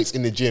heaviest weights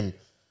in the gym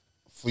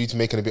for you to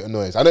make a bit of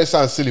noise. I know it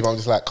sounds silly, but I'm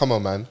just like, come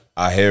on, man.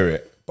 I hear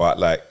it. But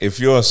like, if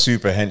you're a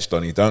super hench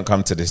Donny, don't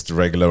come to this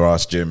regular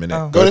ass gym,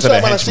 innit? Oh. Go to the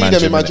I see henchman them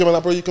gym. in my innit? gym. I'm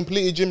like, bro, you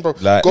completed gym, bro.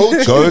 Like, go to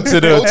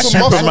the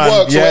Superman.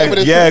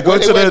 Go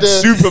to the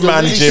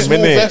Superman really gym, small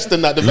innit? vest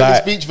and that, the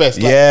Venice Beach vest.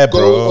 Like, yeah,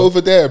 bro. Go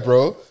over there,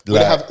 bro. Where they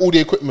Like- have all the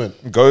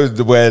equipment. Go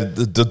where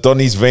the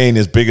Donny's vein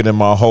is bigger than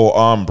my whole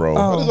arm, bro.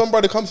 But there's one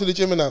brother comes to the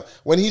gym and that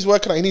when he's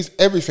working out, he needs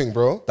everything,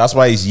 bro. That's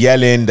why he's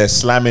yelling. They're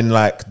slamming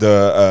like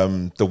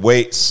the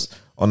weights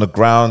on the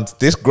ground.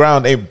 This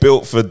ground ain't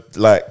built for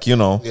like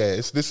Yeah,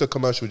 this is a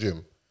commercial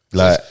gym.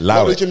 like A lot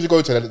loud. of the gyms you go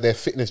to, they're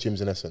fitness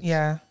gyms in essence.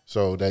 Yeah.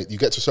 So you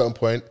get to a certain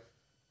point,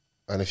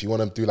 and if you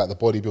want to do like the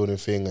bodybuilding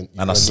thing, and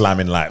I'm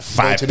slamming like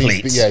 5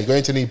 plates. you're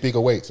going to need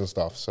bigger weights and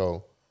stuff.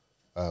 So,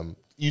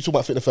 you talk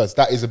about fitness first.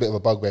 That is a bit of a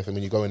bugbear for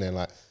when you go in there.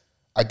 Like,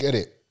 I get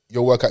it.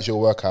 Your workout's your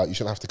workout. You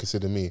shouldn't have to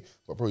consider me.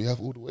 But bro, you have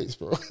all the weights,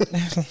 bro.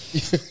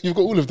 You've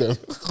got all of them.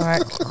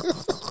 Like,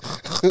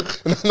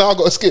 Now I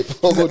got to skip.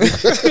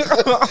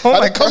 I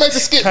didn't come here to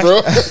skip,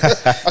 bro.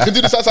 I can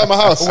do this outside my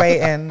house.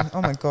 waiting.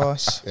 Oh my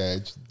gosh.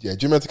 Yeah.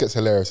 Gym etiquette's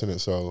hilarious, isn't it?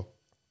 So,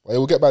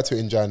 we'll get back to it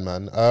in Jan,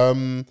 man.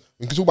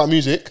 We can talk about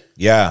music.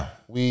 Yeah.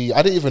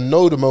 I didn't even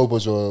know the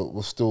MOBAs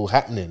were still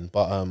happening,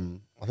 but I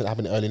think it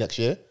happened early next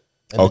year.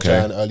 End of Okay.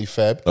 Jan, early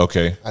Feb.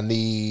 Okay. And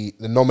the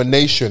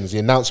nominations, the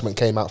announcement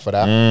came out for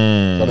that. So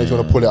I don't know if you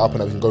want to pull it up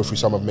and we can go through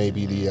some of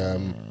maybe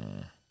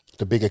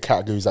the bigger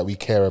categories that we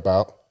care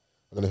about.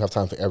 I don't know if we have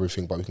time for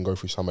everything, but we can go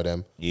through some of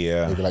them.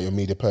 Yeah. Maybe like your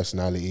media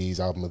personalities,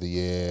 album of the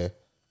year,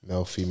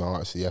 male, female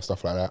artists, yeah,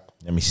 stuff like that.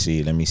 Let me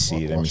see. Once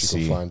you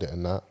can find it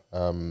and that.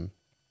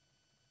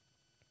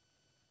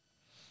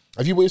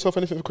 Have you bought yourself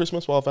anything for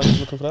Christmas while Van was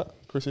looking for that,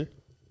 Chrissy?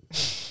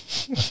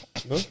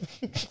 No?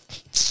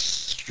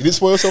 You didn't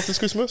spoil yourself this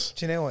Christmas?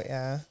 Do you know what?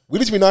 Yeah. We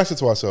need to be nicer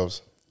to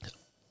ourselves.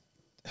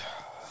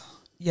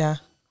 Yeah.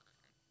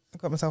 I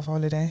got myself a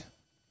holiday.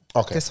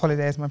 Okay. This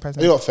holiday is my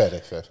present. You're not fair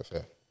there. Fair.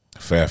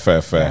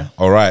 Fair. Yeah.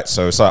 All right,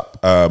 so it's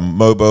up.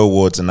 Mobo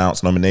Awards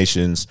announced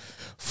nominations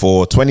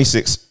for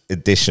 26th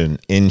edition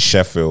in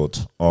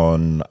Sheffield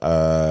on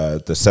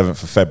the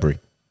 7th of February.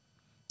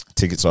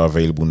 Tickets are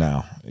available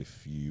now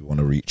if you want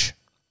to reach.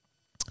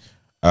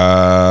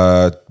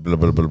 Blah, blah,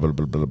 blah, blah,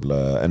 blah, blah,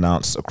 blah.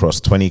 Announced across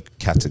 20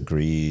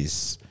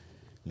 categories.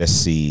 Let's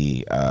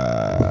see.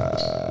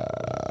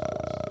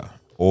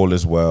 All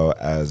as well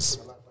as...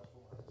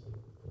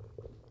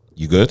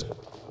 You good?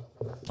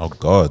 Oh,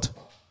 God.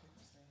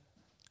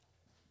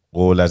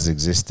 All as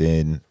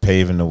existing,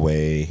 Paving the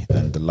Way,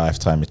 and the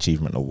Lifetime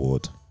Achievement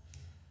Award.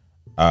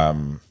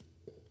 Mobo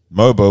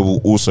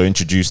will also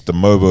introduce the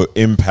Mobo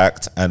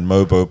Impact and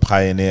Mobo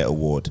Pioneer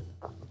Award.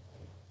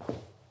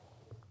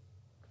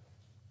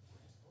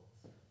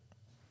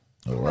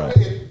 All right.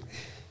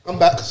 I'm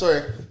back.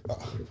 Sorry.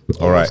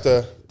 All right.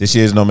 This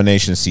year's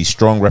nominations see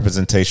strong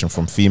representation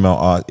from female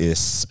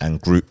artists and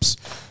groups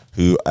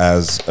who,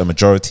 as a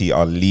majority,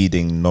 are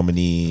leading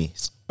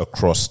nominees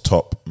across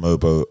top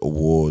Mobo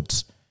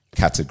Awards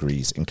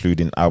categories,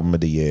 including Album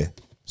of the Year,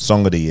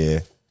 Song of the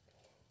Year,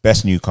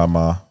 Best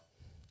Newcomer,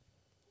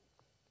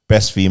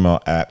 Best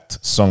Female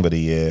Act, Song of the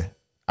Year,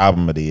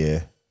 Album of the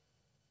Year.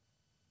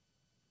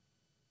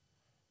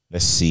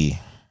 Let's see.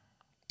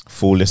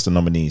 Full list of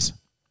nominees.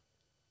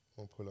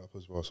 I'll pull it up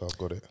as well, so I've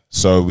got it.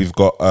 So we've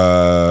got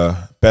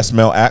Best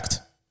Male Act.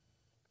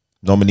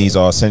 Nominees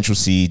are Central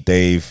C,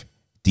 Dave,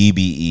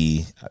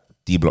 DBE,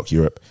 D Block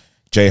Europe,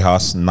 J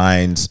Hus,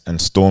 Nines, and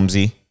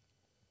Stormzy.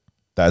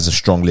 That is a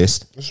strong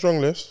list. A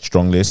strong list.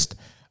 Strong list.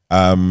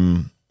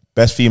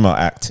 Best Female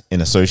Act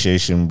in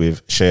association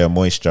with Shea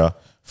Moisture,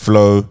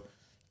 Flo,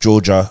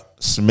 Georgia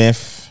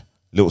Smith,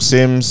 Little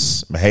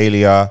Sims,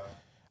 Mahalia,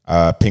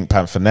 Pink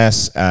Panther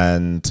Ness,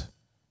 and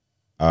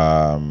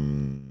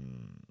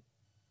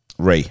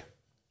Ray.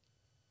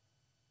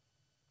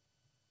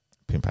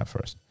 Pink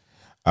Panther.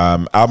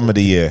 Album of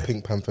the Year.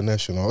 Pink Panther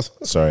National.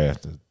 Sorry.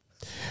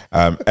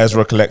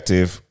 Ezra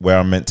Collective, Where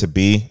I'm Meant to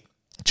Be,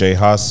 J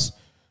Hus,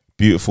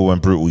 Beautiful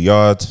and Brutal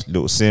Yard,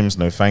 Little Sims,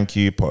 No Thank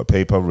You, Pot of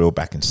Paper, Real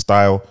Back in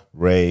Style,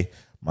 Ray,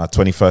 My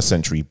 21st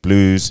Century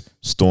Blues,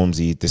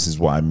 Stormzy, This Is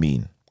What I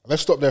Mean.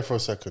 Let's stop there for a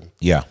second.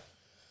 Yeah.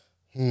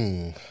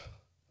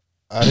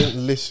 I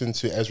didn't listen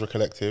to Ezra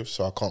Collective,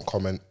 so I can't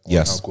comment on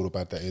how good or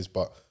bad that is,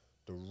 but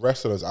the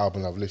rest of those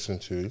albums I've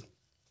listened to,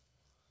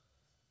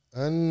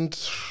 and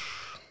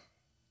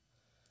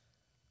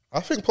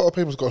I think Pot of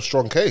Paper's got a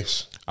strong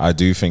case. I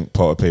do think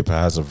Pot of Paper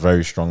has a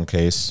very strong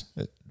case,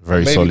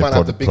 very Maybe solid might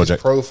have the biggest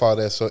project. profile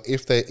there, so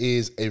if there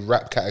is a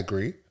rap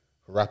category,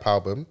 rap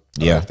album, I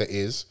don't know if there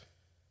is,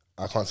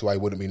 I can't see why he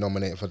wouldn't be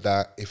nominated for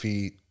that. If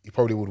he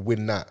probably would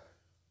win that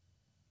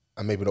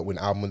and maybe not win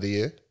Album of the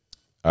Year.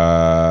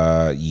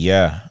 I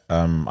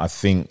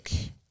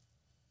think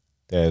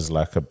there's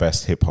like a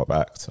best hip hop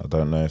act. I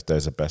don't know if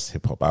there's a best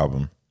hip hop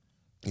album.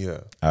 Yeah.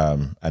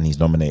 And he's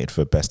nominated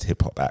for best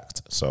hip hop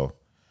act. So,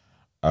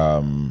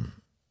 I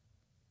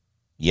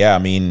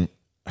mean,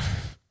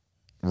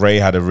 Ray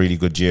had a really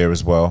good year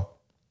as well.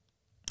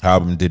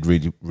 Album did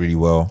really, really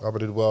well. Album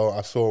did well.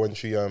 I saw when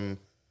she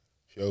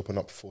opened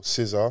up for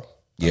SZA.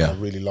 Yeah. I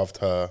really loved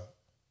her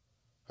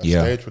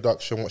stage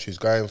production, what she's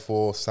going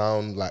for,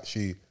 sound like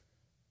she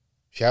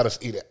had us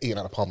eating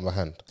out the palm of her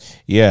hand.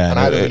 Yeah, and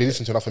I hadn't really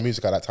listened to enough of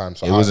music at that time.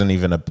 So it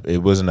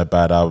wasn't a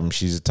bad album.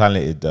 She's a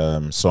talented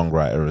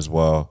songwriter as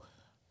well,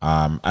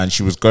 and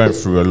she was going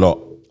through a lot.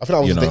 I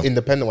think that was the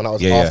independent one. I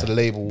was after the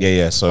label.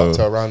 So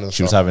around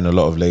she was having a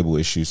lot of label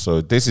issues.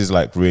 So this is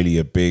like really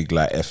a big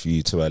like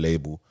FU to her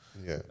label.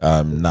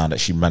 Yeah. Now that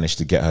she managed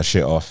to get her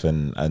shit off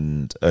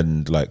and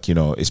like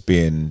it's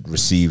being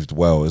received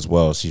well as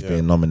well. She's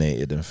being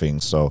nominated and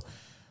things. So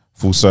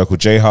full circle.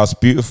 J Hus,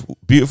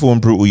 beautiful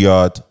and Brutal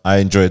Yard. I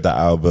enjoyed that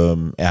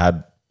album. It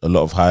had a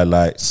lot of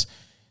highlights.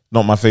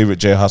 Not my favorite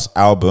J Hus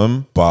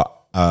album, but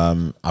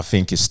I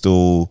think it's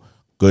still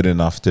good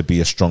enough to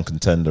be a strong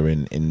contender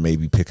in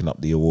maybe picking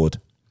up the award.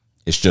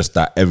 It's just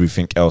that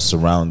everything else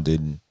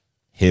surrounding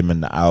him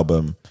and the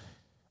album,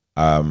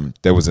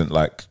 there wasn't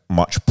like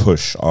much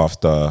push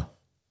after.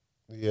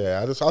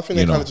 Yeah, I think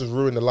they kind of just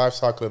ruined the life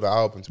cycle of the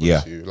album. To be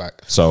honest with you,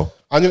 like so.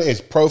 I know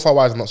it's profile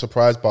wise. I'm not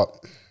surprised,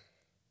 but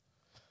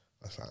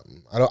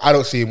I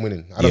don't see him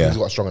winning. I don't think he's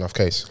got a strong enough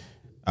case.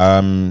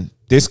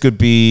 This could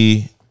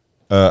be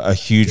a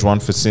huge one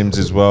for Sims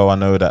as well. I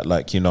know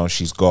that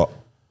she's got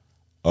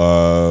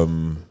a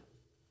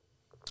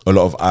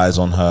lot of eyes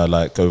on her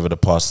like over the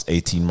past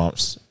 18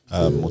 months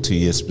or 2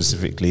 years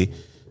specifically.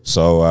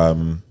 So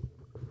I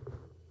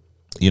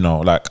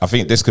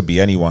think this could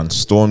be anyone.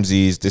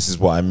 Stormzy's This Is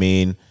What I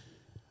Mean.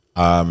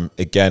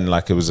 Again,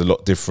 like it was a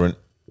lot different.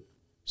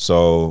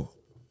 So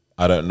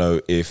I don't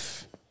know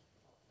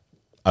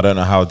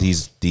how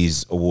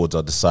these awards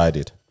are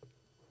decided.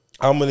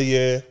 Album of the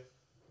Year,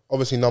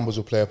 obviously numbers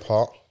will play a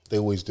part. They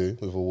always do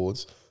with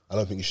awards. I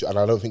don't think you should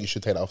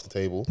take that off the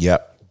table. Yeah.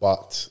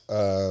 But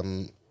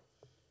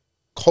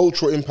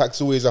cultural impact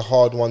is always a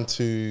hard one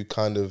to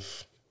kind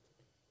of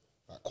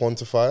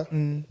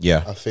quantify.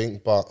 Yeah. I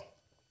think, but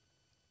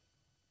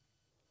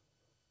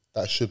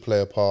that should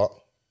play a part.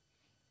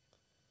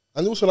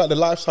 And also like the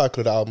life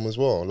cycle of the album as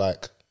well.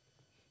 Like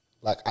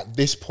at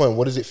this point,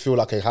 what does it feel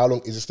like? How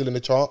long is it still in the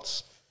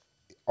charts?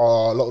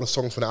 Are a lot of the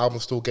songs from the album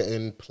still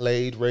getting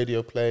played,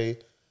 radio play?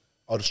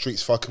 Are the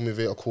streets fucking with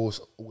it? Of course,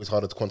 always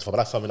harder to quantify, but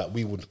that's something that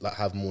we would like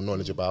have more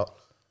knowledge about.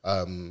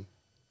 So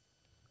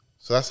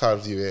that's how I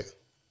view it.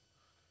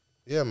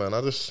 Yeah, man, I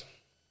just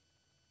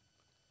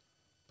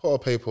put a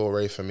paper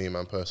array for me,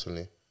 man,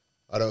 personally.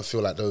 I don't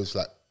feel like those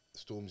like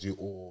Stormzy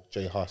or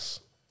J Hus.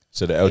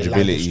 So the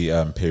eligibility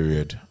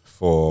period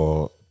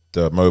for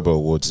the MOBO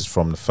Awards is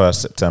from the 1st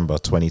September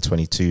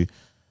 2022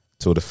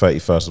 till the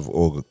 31st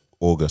of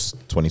August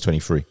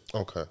 2023.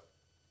 Okay.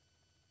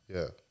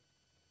 Yeah.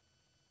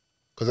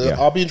 Because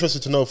I'll be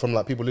interested to know from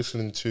like people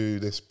listening to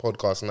this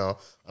podcast now,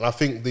 and I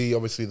think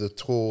obviously the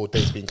tour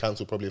dates being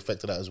cancelled probably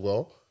affected that as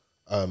well.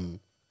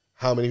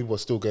 How many people are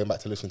still going back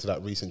to listen to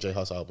that recent J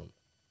Hus album?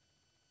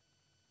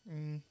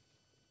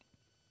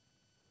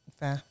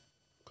 Fair.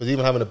 Because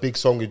even having a big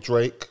song with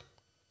Drake,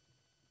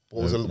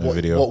 what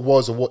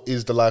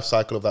is the life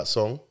cycle of that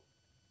song?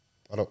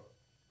 I don't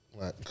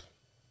like.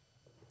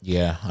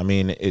 Yeah, I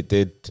mean, it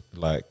did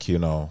like, you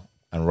know,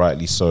 and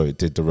rightly so, it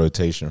did the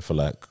rotation for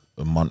like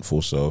a month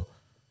or so.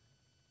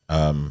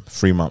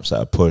 3 months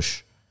at a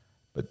push,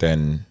 but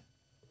then,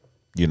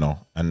 you know,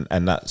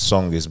 and that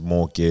song is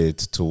more geared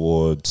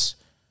towards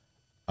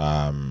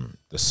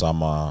the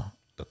summer,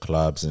 the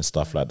clubs and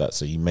stuff like that.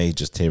 So you may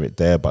just hear it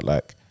there, but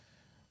like,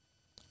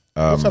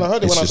 I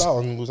heard it when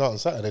I was out on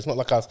Saturday. It's not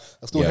like I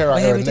still hear it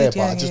here and there,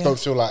 but I just don't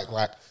feel like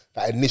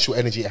that initial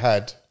energy it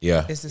had.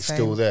 Yeah, it's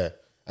still there.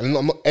 And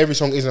not every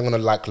song isn't gonna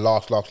like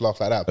laugh like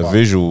that. A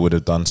visual would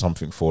have done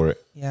something for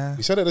it. Yeah,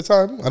 you said at the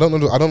time. I don't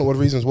know what the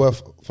reasons were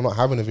for not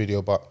having a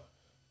video, but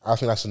I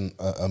think that's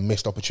a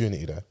missed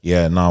opportunity there.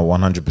 Yeah, no,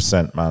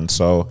 100%, man.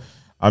 So,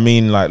 I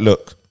mean, like,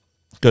 look,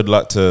 good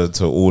luck to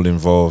all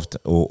involved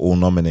or all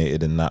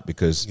nominated in that,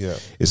 because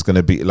it's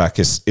gonna be like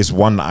it's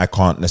one that I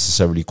can't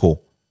necessarily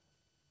call.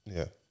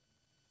 Yeah.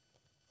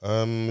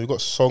 We've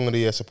got Song of the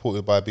Year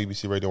supported by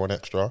BBC Radio 1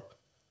 Extra,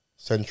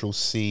 Central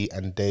C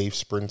and Dave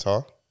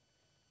Sprinter.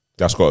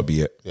 That's got to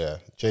be it. Yeah.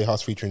 J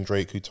Hus featuring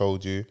Drake, Who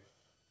Told You,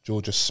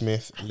 Georgia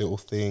Smith, Little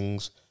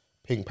Things,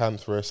 Pink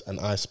Pantheress and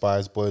I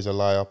Spy's Boys a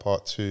Liar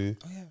Part 2,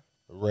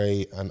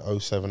 Ray and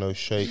 070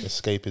 Shake,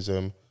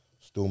 Escapism,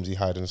 Stormzy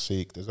Hide and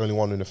Seek. There's only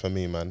one winner for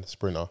me, man.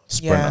 Sprinter.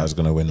 Sprinter's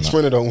going to win that.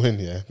 Sprinter don't win,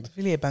 yeah.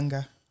 Really a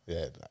banger.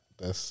 Yeah,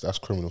 that's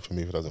criminal for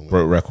me if it doesn't win.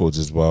 Broke records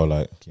as well,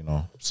 like, you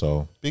know,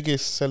 so.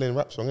 Biggest selling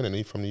rap song, isn't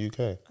it, from the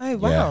UK? Oh,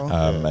 wow.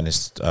 And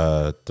it's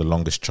the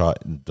longest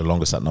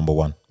at number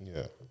 1.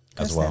 Yeah.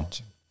 As well.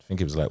 I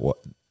think it was like,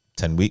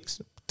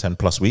 10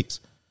 plus weeks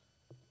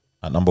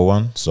at number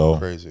 1. So.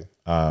 Crazy.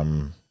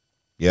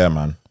 Yeah,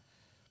 man.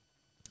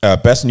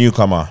 Best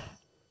newcomer,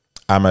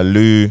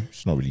 Amalu.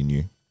 She's not really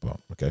new, but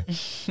okay.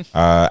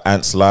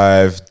 Ants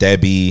Live,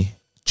 Debbie,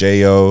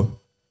 Jo,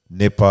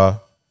 Nipper,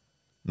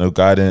 No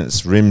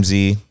Guidance,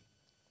 Rimsey,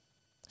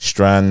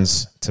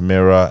 Strands,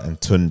 Tamira, and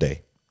Tunde.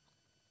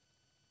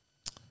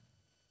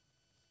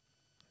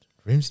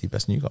 Rimsey,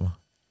 best newcomer.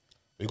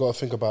 You got to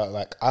think about,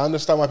 like, I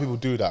understand why people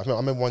do that. I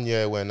remember one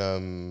year when I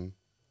don't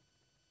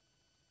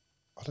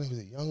know, was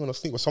it Young or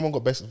Sneak, where someone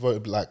got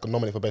voted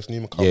nominated for best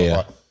newcomer. Yeah.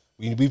 But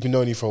we've been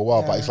knowing you for a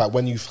while, but it's like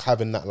when you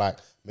having that, like,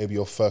 maybe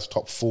your first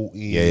top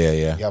 40,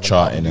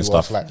 charting and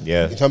stuff. Like,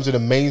 in terms of the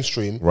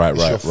mainstream,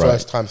 it's your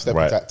first time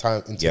stepping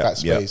into that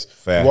space.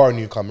 You are a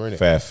newcomer, innit?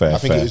 Fair. I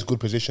think it is a good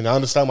position. I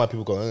understand why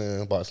people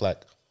go, but it's like,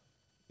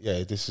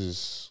 yeah, this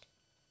is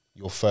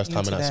your first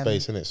time in that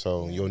space, innit?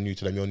 So you're new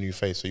to them, you're a new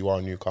face, so you are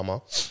a newcomer.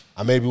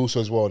 And maybe also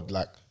as well,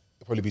 like,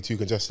 it'd probably be too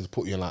congested to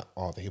put you in like,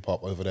 the hip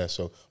hop over there.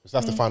 So we just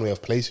have to find a way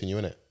of placing you,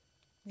 innit?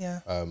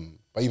 Yeah.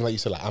 But even like you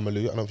said, like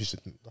Amalu, I don't know if you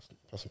should, that's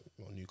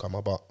not a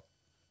newcomer, but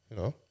you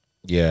know.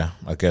 Yeah,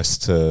 I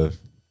guess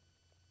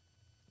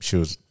she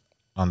was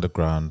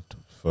underground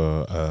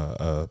for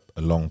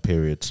a long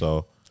period.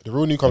 So the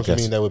real newcomers for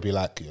me, there would be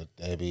like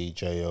Debbie,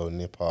 Jo,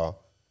 Nipper,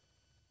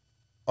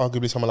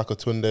 arguably someone like a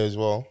Tunde as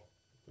well,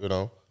 you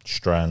know.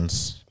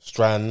 Strands,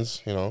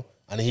 you know.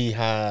 And he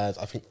has,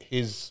 I think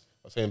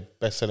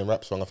best selling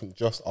rap song, I think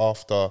just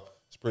after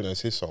Sprinter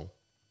is his song.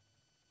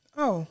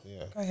 Oh,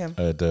 yeah. Go him.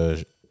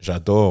 The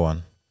J'adore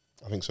one.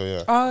 I think so,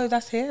 yeah. Oh,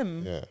 that's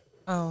him. Yeah.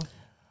 Oh.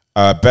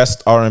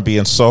 Best R&B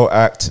and Soul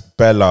Act,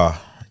 Bella,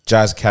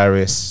 Jazz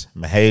Caris,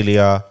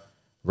 Mahalia,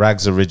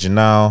 Rags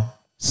Original,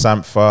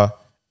 Sampha,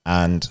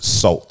 and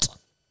Salt.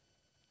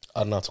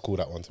 I don't know how to call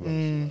that one, to be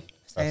honest.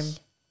 Same.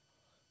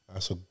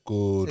 That's a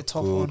good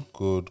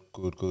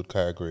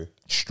category.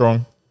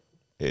 Strong.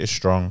 It is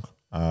strong.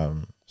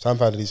 Sampha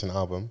had a decent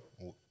album.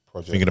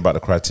 Project. Thinking about the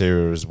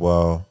criteria as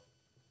well.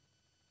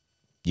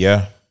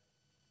 Yeah.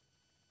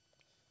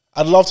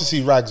 I'd love to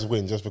see Rags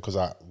win just because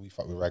we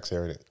fuck with Rags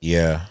here, innit?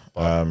 Yeah.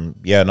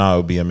 It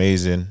would be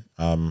amazing.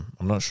 I'm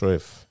not sure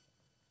if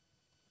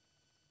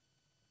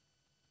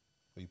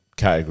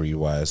category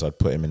wise I'd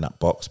put him in that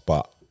box,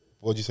 but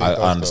what do you say?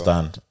 I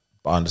understand.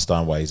 But I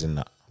understand why he's in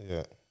that.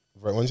 Yeah.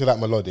 Once you're that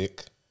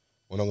melodic,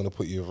 we're not going to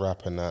put you with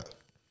rap and that.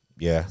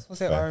 Yeah.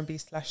 Was it fair. R&B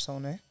 / soul,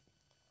 no?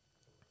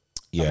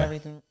 Yeah.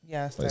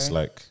 Yeah, But it's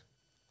like,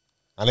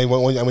 And then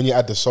when you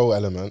add the soul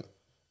element,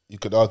 you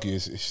could argue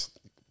it's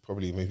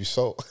probably maybe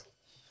soul.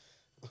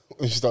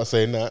 When you start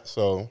saying that,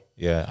 so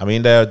yeah. I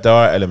mean, there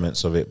are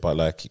elements of it, but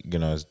like, you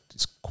know,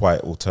 it's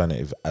quite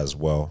alternative as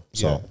well.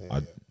 So,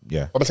 But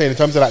I'm saying in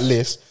terms of that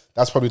list,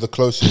 that's probably the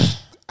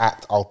closest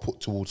act I'll put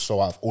towards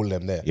soul out of all of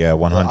them there. Yeah,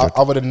 100.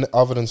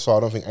 Other than soul, I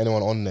don't think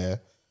anyone on there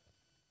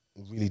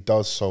really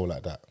does soul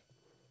like that,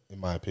 in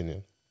my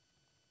opinion.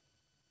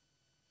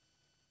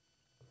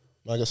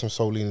 I get some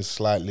soul leaning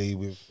slightly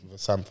with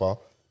Sampha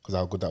because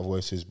how good that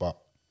voice is, but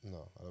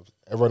no,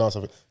 everyone else.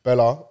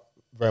 Bella,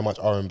 very much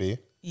R&B.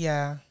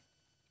 Yeah.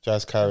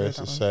 Jazz Carrius,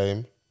 the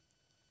same.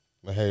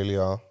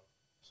 Mahalia.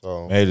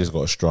 So Mahalia's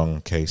got a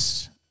strong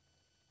case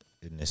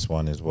in this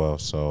one as well.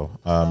 So,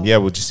 yeah,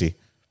 we'll just see.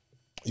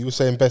 you were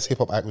saying best hip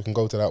hop act. We can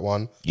go to that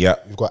one. Yeah.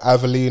 We've got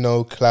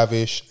Avelino,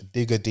 Clavish,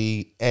 Digga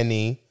D,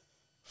 Eni,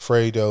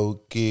 Fredo,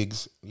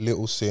 Giggs,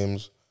 Little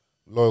Sims,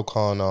 Loyal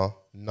Kana,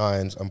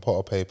 Nines, and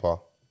Potter Paper.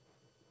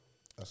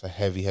 That's a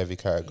heavy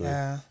category.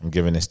 Yeah. I'm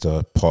giving this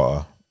to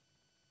Potter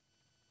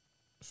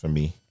for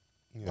me.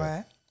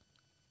 Why?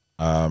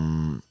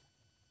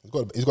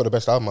 He's got the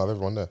best album out of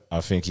everyone there.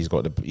 I think he's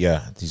got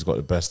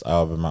the best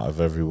album out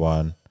of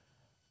everyone.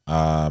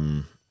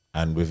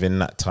 And within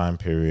that time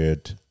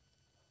period,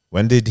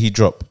 when did he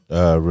drop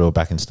Real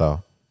Back in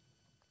Style?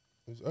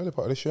 It was early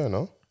part of this year,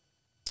 no?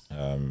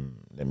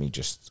 Let me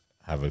just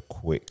have a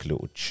quick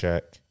little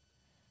check.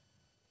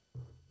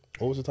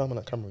 What was the time on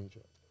that camera?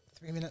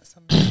 3 minutes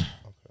something.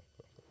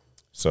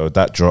 So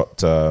that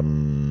dropped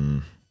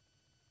in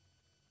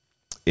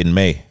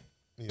May,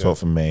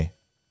 12th of May.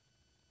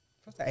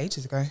 Was that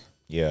ages ago?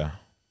 Yeah.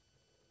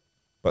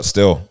 But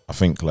still, I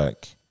think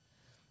like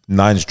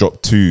Nines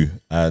dropped 2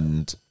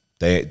 and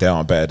they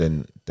aren't better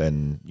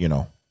than you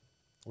know.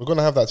 We're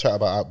gonna have that chat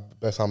about our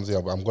best albums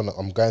here, but I'm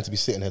going to be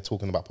sitting here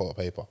talking about Potter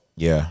Paper.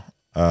 Yeah.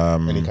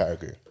 Any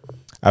category.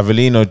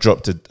 Avelino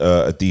dropped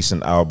a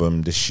decent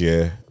album this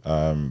year,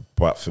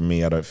 but for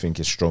me, I don't think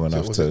it's strong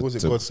enough Was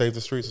it God Save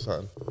the Streets or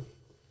something?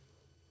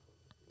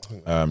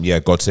 Yeah,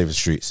 God Save the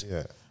Streets.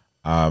 Yeah.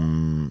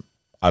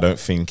 I don't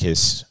think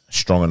it's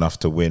strong enough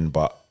to win,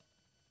 but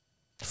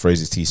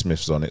Fraser T.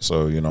 Smith's on it,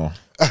 so you know.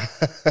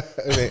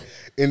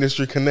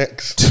 Industry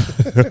connects.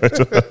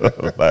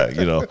 Like,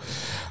 you know,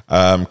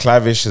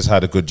 Clavish has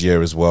had a good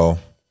year as well.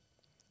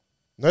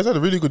 No, he's had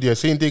a really good year.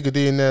 Seeing Digga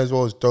D in there as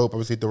well is dope.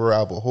 Obviously, the Royal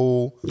Albert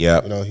Hall.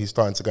 Yeah. You know, he's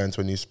starting to go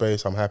into a new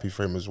space. I'm happy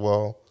for him as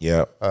well.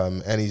 Yeah.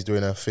 And he's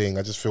doing her thing.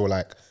 I just feel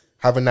like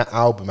having that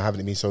album,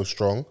 having it been so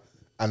strong,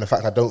 and the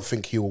fact I don't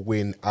think he will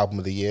win Album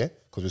of the Year,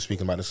 because we're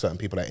speaking about the certain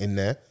people that are in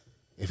there.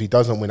 If he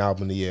doesn't win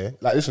Album of the Year,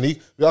 like, listen, I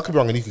could be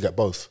wrong and he could get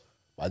both.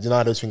 But you know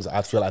how those things,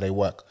 I feel like they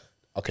work.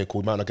 Okay,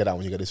 cool, you might not get that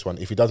when you get this one.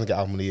 If he doesn't get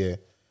Album of the Year,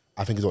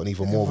 I think he's got an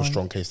even more of a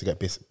strong case to get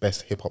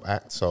best hip hop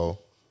act. So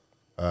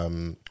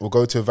we'll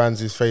go to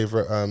Vanz's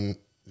favourite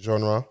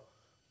genre,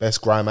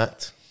 best grime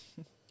act.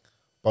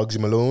 Bugsy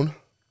Malone,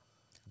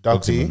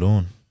 Bugsy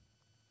Malone.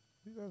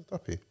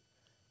 Duppy.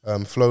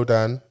 Flo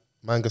Dan,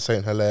 Manga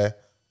Saint Hilaire,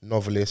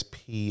 Novelist,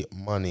 P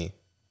Money.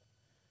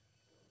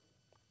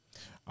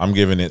 I'm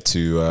giving it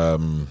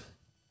to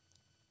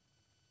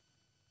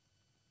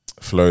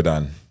Flo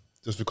Dan.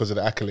 Just because of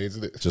the accolades,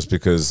 isn't it? Just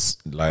because,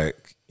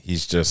 like,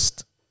 he's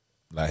just,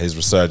 like, his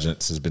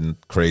resurgence has been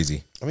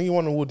crazy. I think he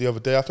won an award the other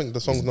day. I think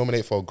the song's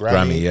nominated for a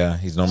Grammy. Yeah.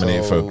 He's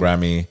nominated for a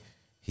Grammy.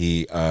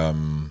 He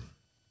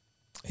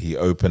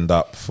opened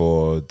up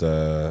for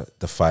the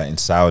fight in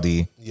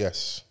Saudi.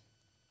 Yes.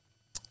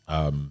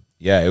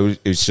 Yeah,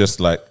 it was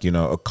just like, you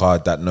know, a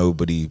card that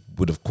nobody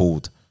would have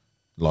called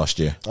last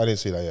year. I didn't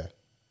see that, yeah.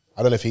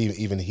 I don't know if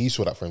he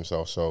saw that for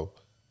himself. So,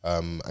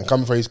 and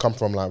he's come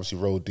from, like, obviously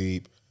Roll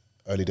Deep,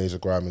 early days of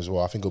grime as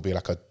well. I think it'll be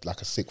like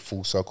a sick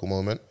full circle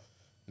moment.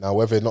 Now,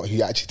 whether or not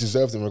he actually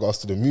deserved in regards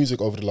to the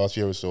music over the last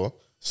year or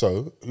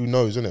so who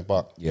knows, isn't it?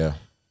 But Yeah.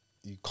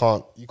 you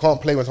can't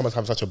play when someone's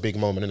having such a big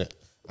moment, innit?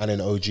 And then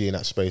OG in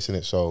that space,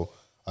 innit? So,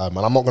 and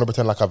I'm not going to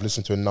pretend like I've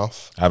listened to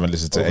enough. I haven't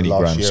listened to over any the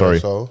last grime, year sorry.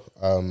 or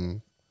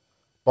so.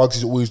 Bugs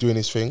is always doing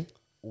his thing,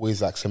 always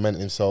like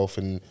cementing himself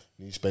in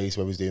new space,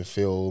 whether he's doing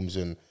films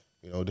and,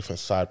 you know, different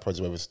side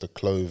projects, whether it's the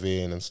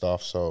clothing and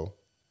stuff. So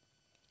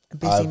A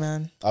busy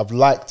man. I've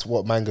liked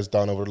what Manga's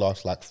done over the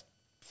last like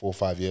 4 or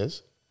 5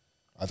 years.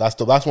 That's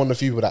one of the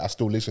few people that I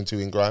still listen to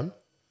in grime,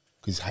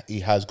 because he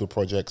has good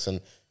projects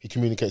and he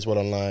communicates well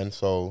online.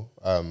 So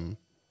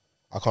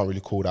I can't really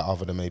call that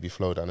other than maybe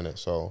Flow down in it.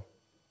 So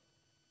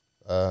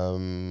we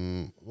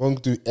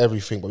won't do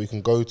everything, but we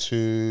can go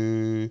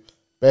to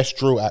best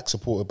drill act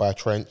supported by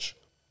Trench.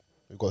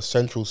 We've got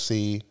Central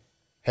C,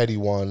 Heady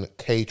One,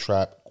 K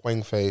Trap,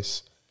 Quang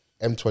Face,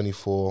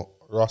 M24,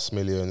 Russ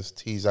Millions,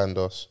 T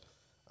Zandos,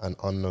 and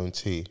Unknown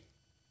T.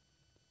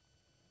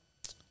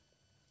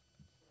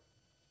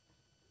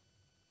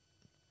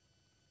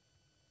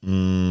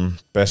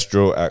 Best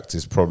drill act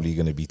is probably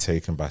going to be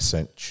taken by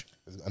Cinch.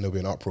 And there'll be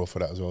an uproar for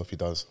that as well if he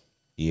does.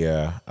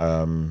 Yeah.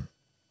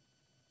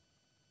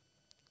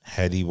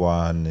 Heady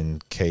One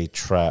and K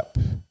Trap,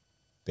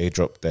 they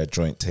dropped their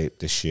joint tape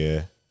this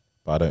year,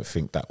 but I don't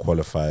think that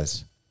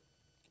qualifies.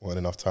 Wasn't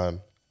enough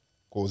time.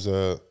 What was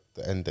the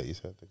end date you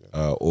said again?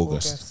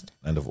 August,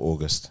 end of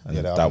August, and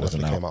Yeah, that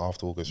wasn't came out. out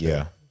after August.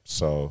 Yeah,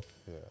 so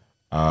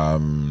Yeah.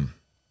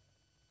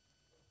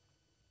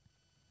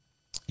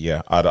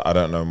 yeah, I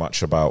don't know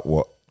much about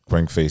what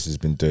Quengface has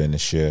been doing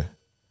this year.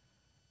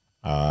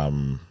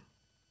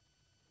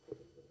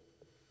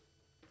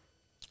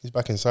 He's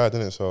back inside,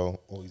 isn't it? So,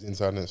 or he's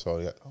inside, isn't it? So,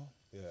 yeah.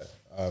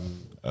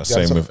 Yeah.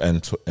 Same with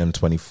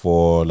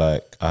M24.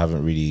 Like, I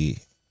haven't really.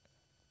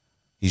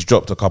 He's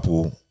dropped a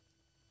couple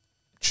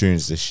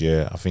tunes this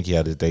year. I think he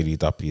had a Daily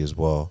Duppy as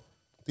well.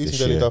 Decent this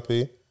Daily year.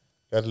 Duppy.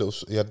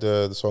 He had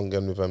the song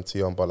again with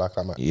MT on, but like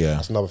Yeah.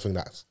 that's another thing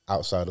that's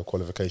outside of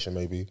qualification,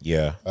 maybe.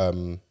 Yeah,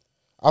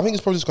 I think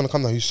it's probably just going to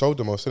come down who sold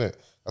the most, isn't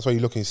it? That's why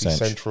you're looking to see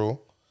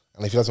Central.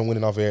 And if he doesn't win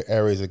in other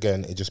areas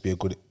again, it'd just be a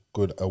good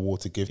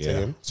award to give to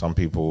him. Some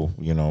people,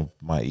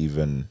 might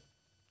even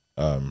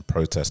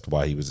protest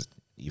why he was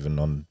even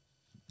on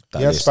that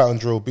He has list. spat on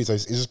drill beats.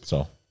 It's just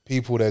So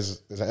people,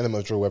 there's an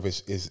element of drill, whether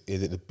is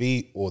it the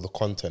beat or the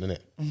content,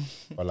 innit?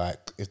 But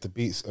like, if the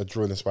beat's a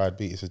drill inspired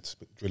beat, it's a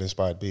drill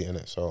inspired beat,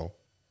 innit? So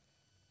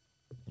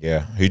yeah,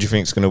 who do you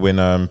think's gonna win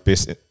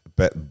best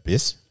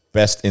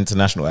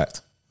international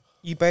act?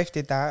 You both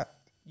did that.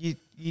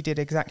 You did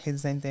exactly the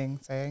same thing.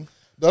 So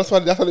that's why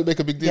they make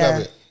a big deal Yeah. out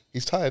of it.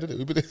 He's tired,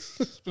 isn't it?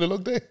 It's been a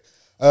long day.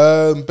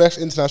 Best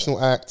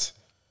international act: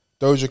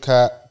 Doja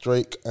Cat,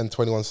 Drake and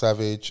 21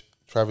 Savage,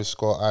 Travis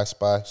Scott, Ice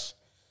Spice,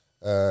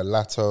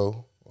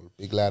 Latto, or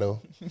Big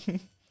Latto,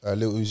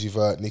 Lil Uzi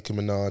Vert, Nicki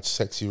Minaj,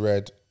 Sexy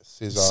Red,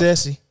 SZA,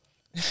 Cersei.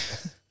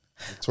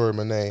 Victoria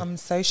Monet. I'm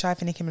so shy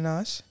for Nicki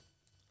Minaj.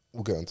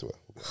 We'll get onto it.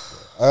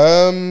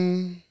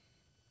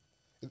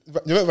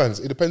 You know, Vans,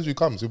 it depends who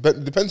comes. It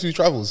depends who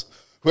travels.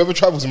 Whoever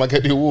travels might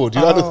get the award.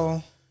 You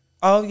know?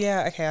 Oh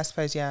yeah. Okay, I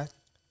suppose yeah.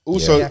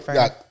 Also, Yeah, fair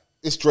like,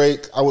 it's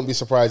Drake. I wouldn't be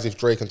surprised if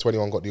Drake and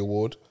 21 got the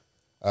award.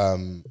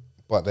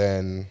 But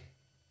then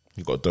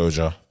You got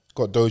Doja.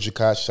 got Doja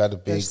Cat. She had a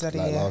big she's had a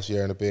year. last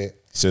year and a bit.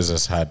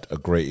 SZA's had a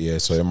great year,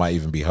 so it might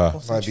even be her.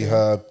 Might be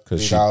her 'Cause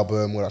big she-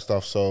 album, all that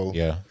stuff. So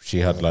Yeah, she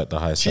had like the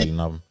highest She- selling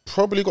album.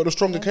 probably got the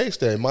stronger case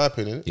there, in my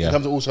opinion. Yeah. In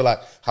terms of also like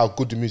how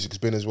good the music's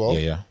been as well.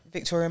 Yeah.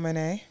 Victoria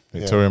Monet.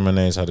 Victoria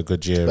Monet's had a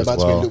good year But as it might just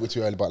be a well. little bit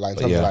too early. But like in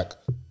But terms yeah. of like,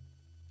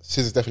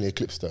 SZA's definitely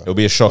eclipsed her. It'll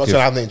be a shock Not saying I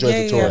if haven't enjoyed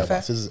Yeah, Victoria, yeah,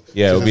 but SZA's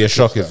it'll be a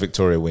shock eclipsed if her.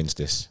 Victoria wins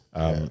this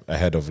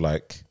ahead of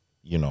like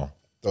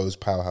Those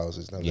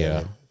powerhouses.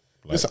 yeah.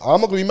 Listen, I'm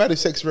not gonna be mad if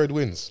Sexy Red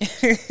wins.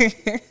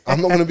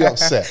 I'm not gonna be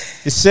upset.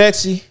 It's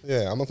sexy.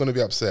 Yeah, I'm not gonna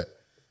be upset.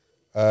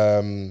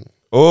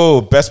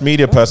 Oh, best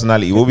media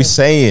personality. What we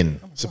saying?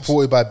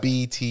 Supported by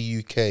BET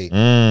UK.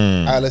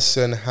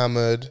 Alison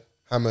Hammond,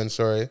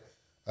 sorry.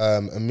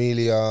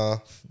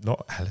 Amelia,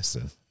 Not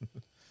Alison.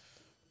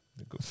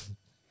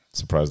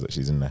 Surprised that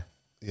she's in there.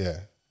 yeah.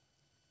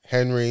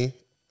 Henry,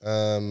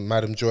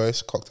 Madam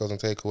Joyce, Cocktails and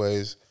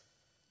Takeaways.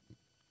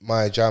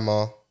 Maya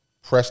Jama,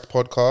 Pressed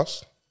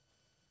Podcast.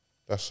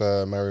 That's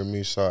Mariam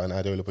Musa and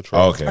Adeola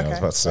Patrol. Oh, okay, I was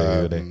about to say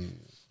who are they?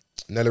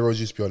 Nelly Rose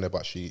used to be on there,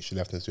 but she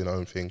left and is doing her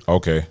own thing.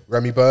 Okay.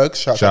 Remy Bergs,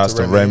 shout out Shouts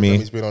to to Remy. Remy.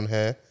 Remy's been on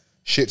here.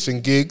 Shits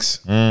and Gigs,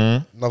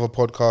 another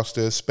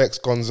podcaster. Specs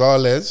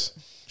Gonzalez,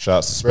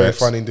 Shouts to very Specs.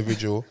 fun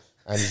individual.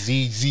 And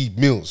ZZ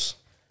Mills.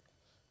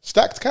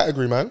 Stacked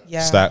category, man.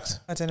 Yeah. Stacked.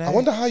 I don't know. I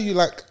wonder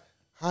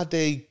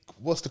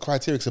what's the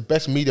criteria? It's the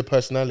best media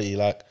personality.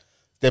 Like,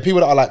 there are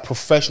people that are like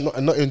professional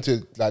and not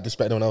into like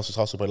disrespect anyone else's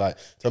hustle, but like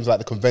in terms of like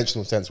the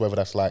conventional sense, whether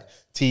that's like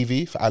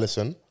TV for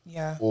Alison,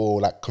 Yeah.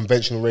 or like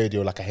conventional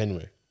radio like a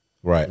Henry.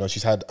 Right. You know,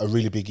 she's had a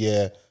really big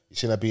year. You've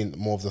seen her being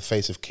more of the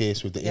face of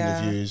Kiss with the Yeah.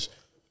 interviews.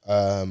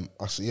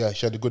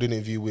 She had a good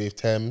interview with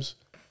Thames.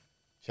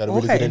 She had a All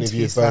really her good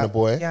interview with interviews Burna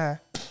Boy. Yeah.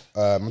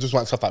 I'm just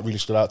like stuff that really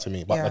stood out to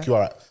me. But Yeah. like you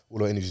are right, all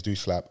her interviews do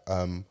slap.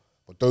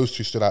 But those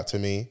two stood out to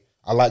me.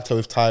 I liked her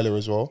with Tyler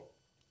as well.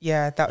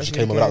 Yeah, that was She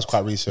really came over, that was good.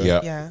 quite recent.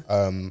 Yeah.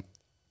 Yeah.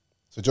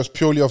 So just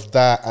purely off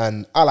that,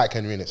 and I like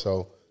Henry in it,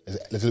 so there's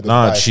a little bit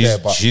Nah, of bias there,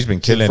 but she's been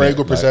she's a killing very it,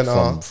 good like,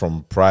 presenter.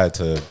 from prior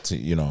to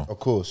Of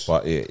course.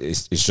 But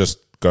it's just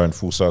going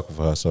full circle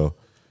for her. So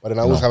But then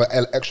I always have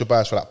an extra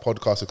bias for that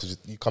podcaster because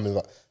you come in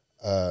like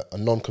a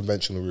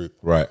non-conventional route.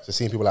 Right. So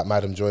seeing people like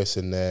Madam Joyce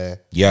in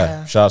there,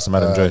 yeah, shout out to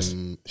Madam Joyce.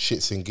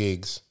 Shits and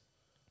Gigs,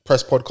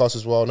 Press Podcast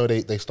as well. I know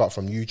they start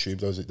from YouTube.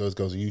 Those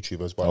girls are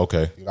YouTubers, but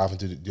Okay. you're having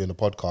to doing the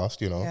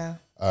podcast, you know. Yeah.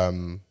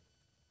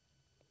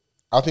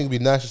 I think it'd be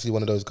nice to see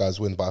one of those guys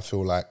win, but I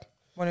feel like,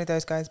 One of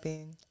those guys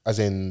being as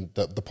in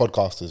the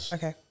podcasters.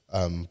 okay.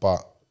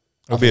 But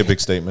It'll be a big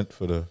statement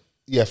for the.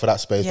 yeah, for that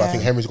space. But I Yeah.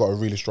 think Henry's got a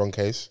really strong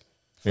case.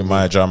 I think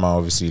Maya Jama,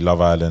 obviously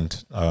Love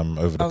Island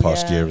over the Oh,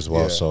 past yeah. year as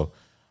well. Yeah. So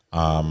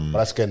But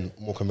that's again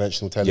more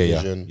conventional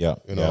television. yeah,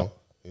 You know.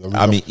 yeah. Reading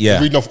I mean, yeah.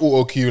 Reading off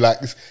auto cue, like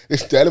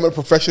it's the element of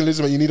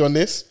professionalism that you need on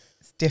this.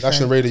 It's different.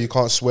 National radio, you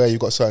can't swear. You've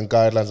got certain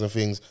guidelines and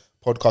things.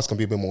 Podcasts can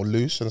be a bit more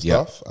loose and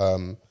Yeah. stuff.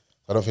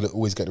 I don't feel they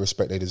always get the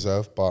respect they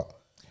deserve, but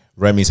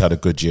Remy's had a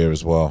good year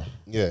as well.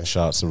 Yeah.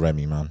 Shout out to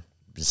Remy, man.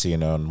 been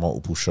seeing her on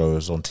multiple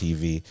shows on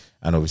TV,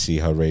 and obviously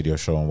her radio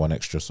show on One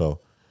Extra. So,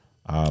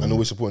 and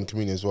always supporting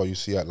community as well. You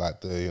see at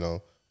like the, you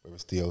know, whether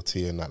it's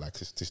DLT and that, like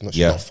it's not,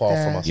 she's Yeah. not far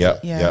from us. yeah, like,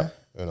 yeah,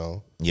 you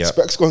know. Yeah.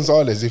 Specs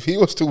Gonzalez, if he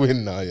was to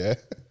win now, yeah,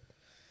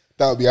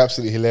 that would be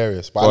absolutely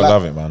hilarious. But I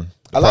love it, man.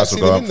 The I like price will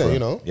seeing go him up in for there, him. you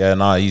know. Yeah,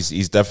 nah,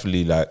 he's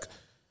definitely like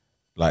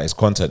his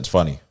content's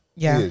funny.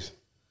 Yeah. He is.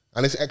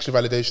 And it's extra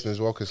validation as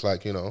well, because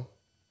like, you know,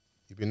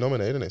 you've been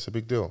nominated, and it's a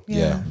big deal.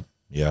 Yeah,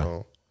 yeah,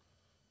 So,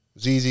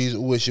 ZZ's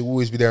always, she'll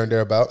always be there and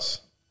thereabouts.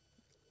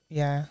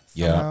 Yeah.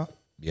 yeah, somehow.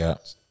 yeah.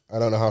 I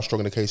don't know how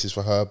strong the case is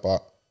for her,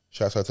 but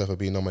shouts out to her for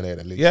being nominated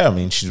at least. Yeah, I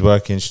mean, she's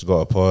working. She's got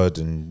a pod,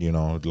 and you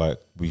know, like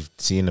we've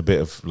seen a bit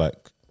of like,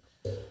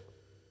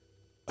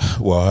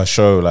 well, her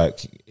show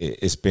like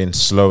it's been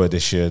slower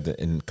this year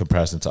in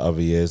comparison to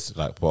other years.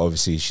 Like, but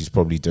obviously she's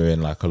probably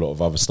doing like a lot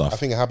of other I stuff.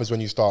 think it happens when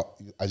you start,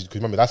 because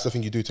remember, that's the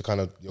thing you do to kind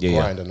of your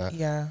Yeah, grind and that.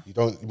 Yeah. You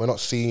don't, we're not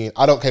seeing,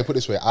 I don't, okay, put it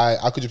this way,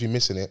 I could just be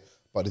missing it,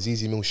 but the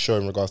ZZ Mills show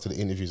in regards to the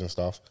interviews and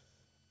stuff,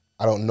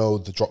 I don't know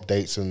the drop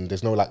dates, and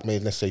there's no like,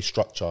 maybe let's say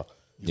structure.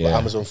 You've got Yeah.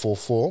 Amazon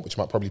 4.4, which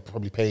might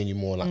probably paying you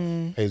more,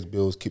 like pays the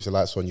bills, keeps the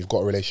lights on. You've got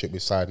a relationship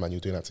with Sideman, you're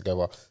doing that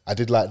together. I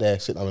did like their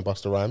sit down with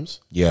Busta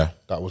Rhymes. Yeah,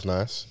 That was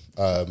nice.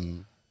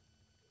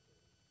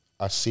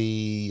 I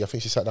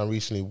think she sat down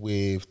recently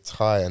with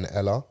Ty and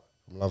Ella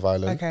from Love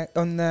Island. Okay.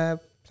 On the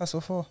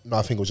 +4. No,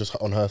 I think it was just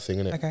on her thing,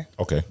 innit? Okay.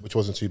 okay. Which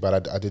wasn't too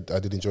bad. I did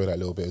enjoy that a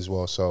little bit as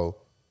well. So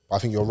I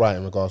think you're right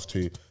in regards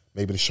to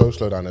maybe the show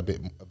slowed down a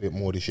bit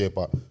more this year,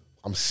 but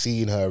I'm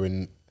seeing her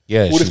in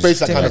Yeah, all the she's spaces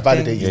that kind of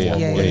different validate you things. more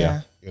Yeah, and more.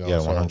 yeah. You know, Yeah,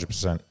 so,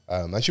 100%.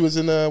 and she was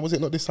in was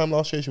it not this time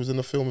last year? She was in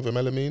the film with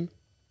Emelamine,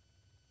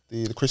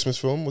 the Christmas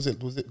film. Was it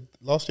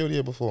last year or the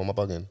year before? Am I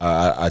bugging?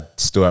 I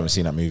still haven't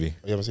seen that movie.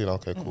 You haven't seen it?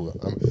 Okay, cool.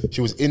 she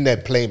was in there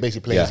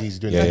basically playing Yeah. Z's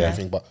doing Yeah, yeah.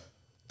 everything, but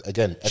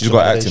again, She's extra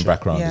got validation. acting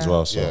background as Yeah.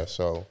 well. So Yeah,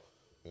 so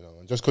you know,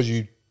 and just because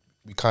we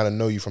kind of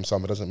know you from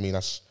somewhere doesn't mean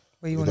that's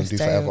Where you we're want gonna to do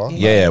stay. forever.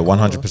 yeah, Cool.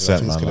 100%,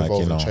 Things man. can Like,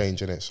 evolve you know, and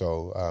change in it.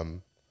 So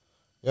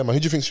yeah, man. Who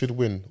do you think should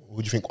win?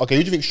 Who do you think? Okay,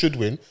 who do you think should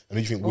win, and who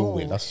do you think will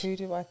win? That's Who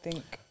do I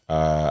think?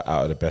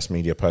 out of the best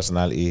media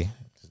personality,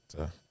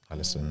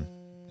 Alison,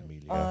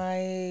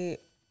 Amelia.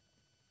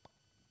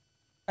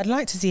 I'd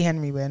like to see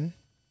Henry win.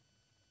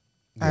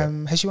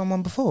 Has she won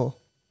one before?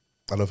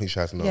 I don't think she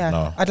has. No. Yeah,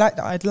 No.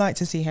 I'd like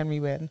to see Henry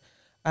win.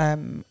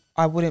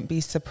 I wouldn't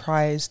be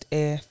surprised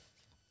if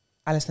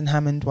Alison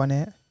Hammond won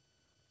it.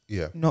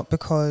 Yeah. Not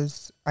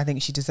because I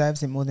think she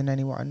deserves it more than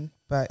anyone,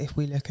 but if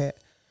we look at,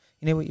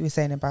 you know, what you were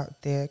saying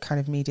about the kind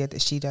of media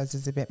that she does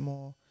is a bit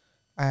more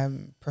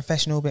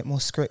professional, a bit more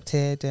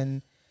scripted,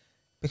 and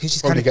because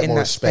she's Probably kind get of in more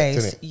that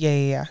respect, space. innit?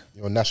 Yeah.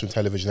 You're on national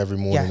television every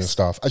morning and Yes.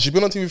 stuff, and she's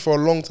been on TV for a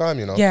long time.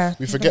 You know. Yeah,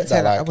 We you forget can't take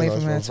that. that Like, away you know,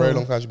 from for her a at very all.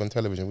 long time she's been on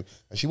television.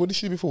 And she, what did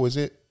she do before? Was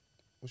it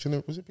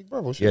Big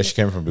Brother? Was Yeah, she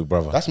came from Big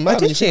Brother. That's mad.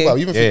 did when you think she? about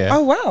it. Even Yeah, think, yeah.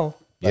 Oh wow,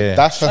 like, Yeah.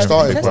 that's her That's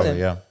starting interesting. point.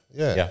 yeah,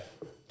 Yeah. yeah.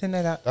 didn't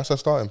know that. That's her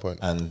starting point.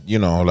 And you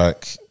know,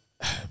 like,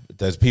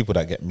 there's people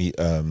that get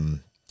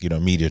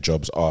media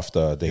jobs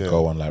after they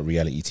go on like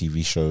reality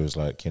TV shows,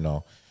 like, you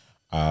know.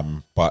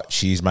 But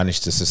she's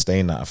managed to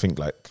sustain that. I think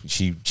like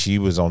she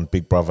was on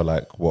Big Brother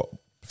like what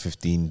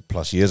 15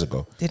 plus years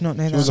ago. Did not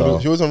know She was, that.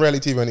 on, she was on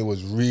reality TV and it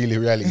was really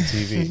reality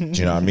TV. Do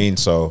you know what I mean?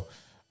 So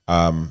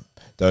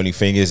the only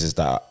thing is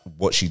that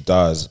what she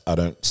does, I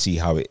don't see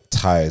how it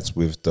ties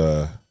with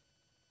the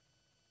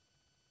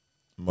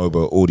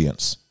mobile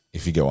audience,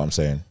 if you get what I'm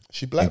saying.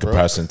 She black, in bro.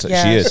 comparison to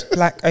Yeah, she is.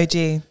 Black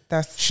OG.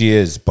 That's She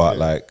is, but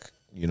like,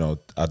 you know,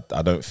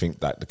 I don't think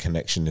that the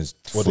connection is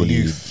Or the fully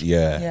youth.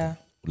 Yeah.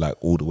 like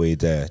all the way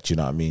there. Do you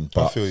know what I mean? I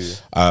But feel you.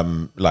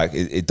 like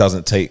it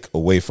doesn't take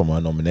away from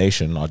her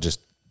nomination. I'm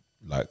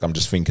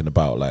just thinking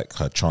about like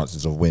her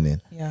chances of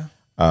winning. yeah.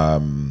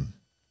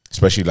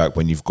 Especially like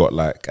when you've got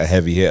like a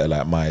heavy hitter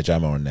like Maya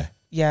Jama on there.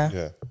 Yeah.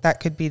 Yeah. That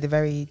could be the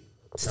very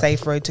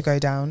safe road to go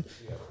down.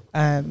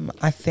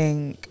 I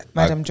think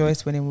Madam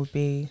Joyce winning would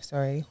be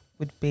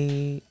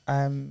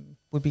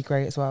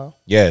great as well.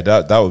 Yeah,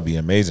 that would be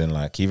amazing.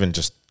 Like even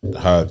just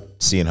her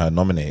seeing her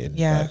nominated.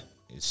 Yeah. like,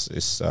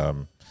 it's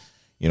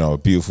you know, a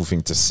beautiful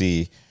thing to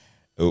see.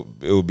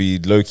 It'll be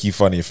low key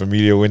funny if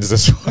Amelia wins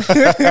this one.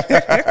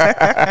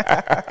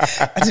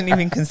 I didn't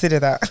even consider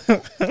that.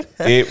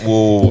 It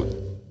will.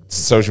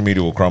 Social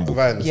media will crumble.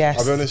 Vans, Yes,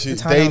 I'll be honest the with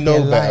you, time they will know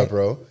be a better, lie.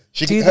 bro.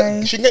 She Do can,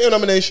 they? she can get your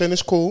nomination,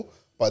 it's cool,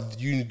 but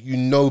you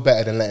know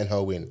better than letting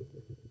her win.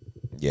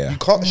 Yeah. You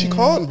can't. She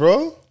can't,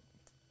 bro.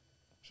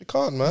 She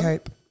can't, I man.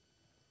 hope.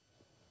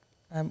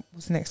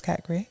 What's the next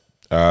category?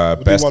 We'll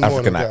do Best one more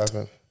African and then act. get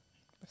out of it.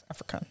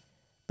 African.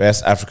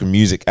 Best African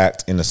music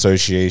act in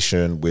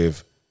association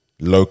with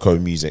Loco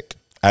Music.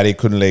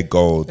 Adekunle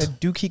Gold The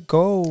Dookie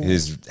Gold.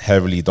 is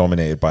heavily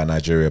dominated by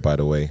Nigeria, by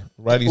the way.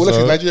 Rightly Well, so.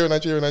 look, it's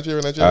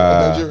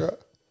Nigeria.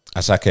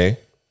 Asake,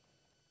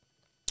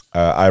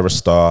 Ira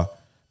Star,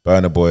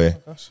 Burna Boy,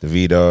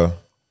 Davido,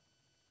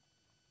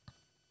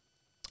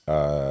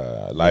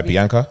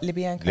 Bianca.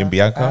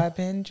 Libianca. I've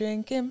been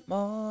drinking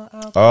more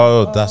alcohol.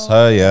 Oh, that's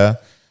her, yeah.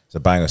 It's a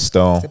banger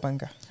stone. It's a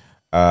banger.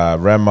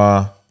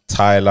 Rema,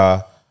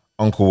 Tyler,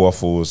 Uncle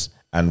Waffles,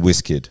 and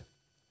Wizkid.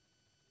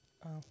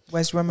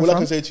 Where's Rema All I from?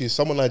 can say to you is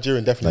someone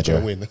Nigerian definitely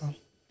going to win.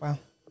 Wow.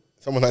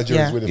 Someone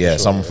Nigerian's Yeah. winning. Yeah, for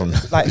sure, someone from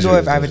Like law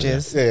of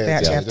averages. Yeah, They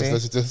actually have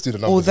just, to. let's do the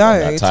numbers.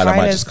 Although Like, Tyler might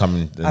Tyler's, just come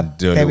and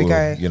do a there we little,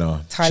 go. you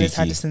know, Tyler's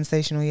had cheeky, a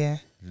sensational year.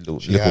 little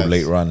She has.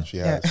 late run. She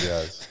has. She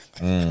has.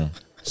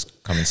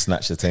 Just come and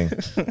snatch the thing.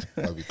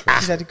 That'd be crazy.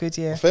 She's had a good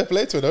year. Fair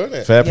play to her, though, isn't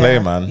it? Fair play,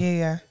 man.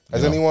 Yeah.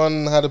 Has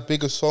anyone had a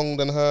bigger song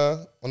than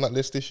her on that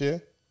list this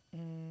year?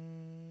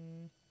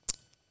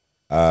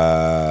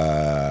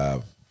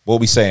 What are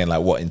we saying?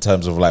 Like what in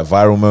terms of like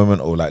viral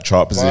moment or like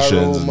chart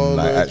positions and moment,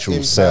 like actual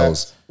impact.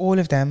 sales? All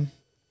of them.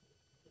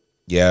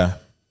 Yeah.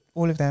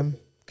 All of them.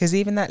 Because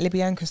even that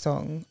Libyanka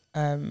song,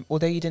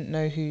 although you didn't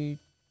know who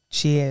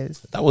she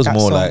is, That was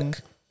more song-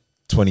 like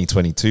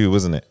 2022,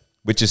 wasn't it?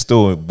 Which is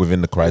still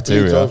within the Bleeds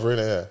criteria. over,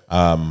 innit?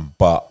 Yeah.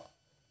 But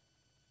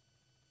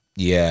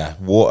yeah,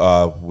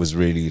 Water was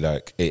really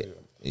like it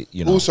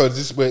you know. Also, is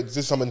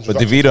this something? But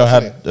Davido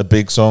had a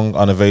big song,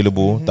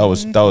 Unavailable. That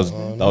was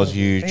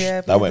huge.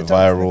 Yeah, that went Davido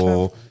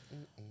danced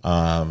in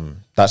viral.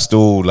 That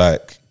still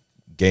like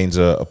gains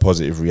a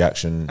positive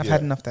reaction. I've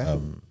had enough there.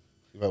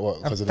 Like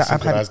what? Because of the I've had-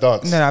 synchronized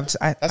dance. No, That's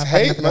I've had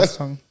hate, enough of man. that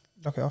song.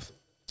 Knock it off.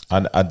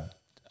 And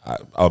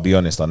I'll be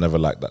honest, I never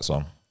liked that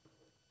song.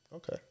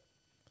 Okay.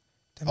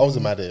 I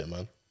wasn't mad at it,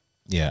 man.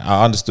 Yeah,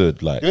 I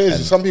understood. Like, You know, it's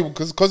and- some people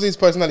because of his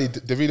personality,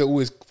 Davido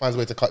always finds a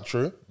way to cut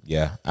through.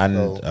 yeah,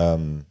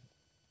 and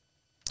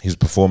he was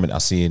performing. I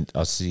seen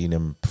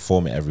him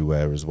perform it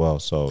everywhere as well.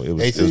 So it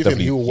was, It's it was even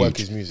definitely he will work huge.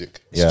 his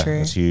music. Yeah, true.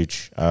 it's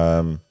huge.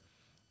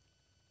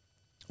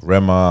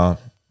 Rema,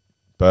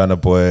 Burna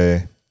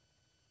Boy,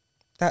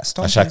 That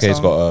song. Ashake's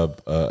got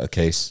a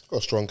case, Got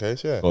a strong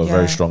case, yeah. got a Yeah.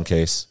 very strong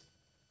case.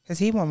 Has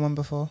he won one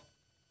before?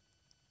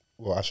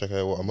 What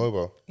Ashake, what a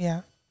mobile?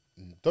 Yeah.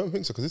 Don't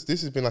think so because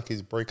this has been like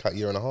his breakout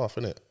year and a half,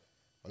 isn't it?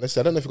 Unless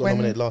I don't know if he got When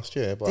nominated last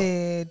year, but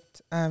Did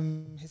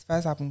his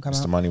first album come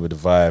Mr. out? Money with the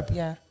Vibe.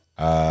 Yeah.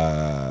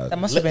 Uh, That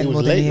must have it been was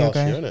more than a late year last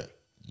ago. year, innit?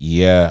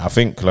 yeah, I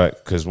think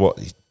like because what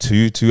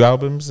two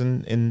albums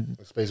in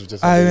The space was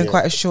just Oh, like a in year.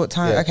 quite a short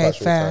time. Yeah, okay, quite a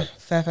short fair, time.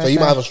 fair. So he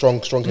might have a strong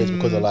case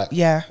because of like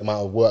yeah. the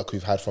amount of work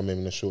we've had from him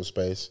in a short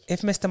space.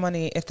 If the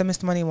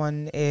Mr. Money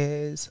one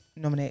is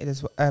nominated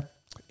as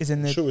is in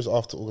I'm the sure it's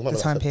after the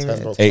time period.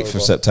 September, 8th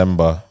of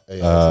September, Yeah,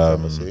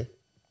 September, see?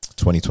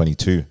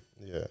 2022.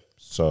 Yeah.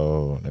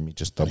 So let me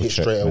just double hit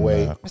check. straight when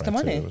away. the Mr.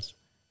 Money? criteria was.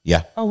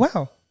 Yeah, Oh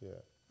wow. Yeah.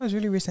 That was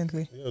really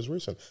recently. Yeah, it was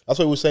recent. That's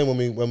what we were saying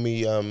when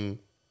we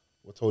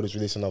were told he's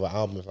releasing another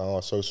album. It's like,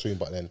 oh, so soon.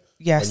 But then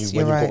Yes, when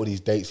you're you've got right. all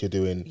these dates you're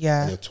doing,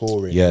 Yeah. and you're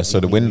touring. yeah. you So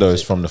the need window is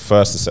music. from the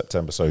 1st of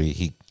September. So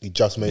he He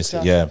just made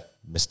it. yeah,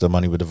 Mr.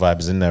 Money with the Vibe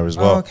is in there as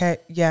well, Oh, okay.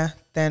 Yeah.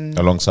 Then.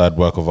 alongside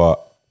Work of Art.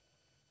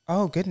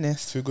 Oh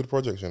goodness. Two good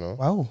projects, you know.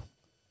 Wow.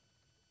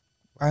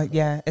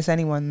 Yeah, it's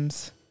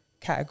anyone's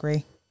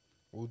category.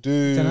 We'll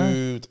do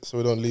Dunno. so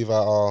we don't leave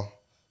out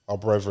our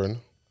brethren.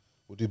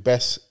 We'll do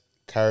best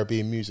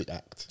Caribbean music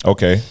act.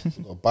 Okay.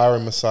 We've got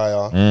Byron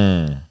Messiah,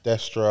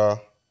 Destra,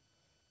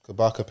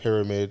 Kabaka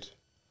Pyramid,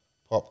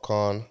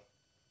 Popcorn,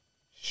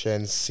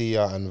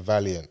 Shensia, and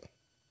Valiant.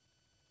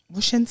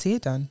 What's Shensia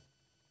done?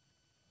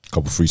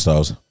 Couple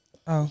freestyles.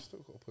 Oh, Still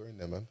got to put in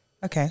there, man.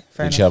 okay.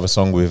 Fair Did she enough. have a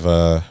song with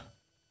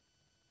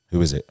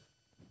who is it?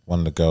 One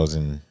of the girls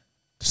in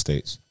the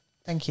States.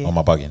 Thank you. Am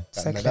I bugging?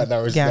 That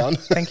narrows it yeah. down.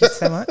 Thank you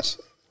so much.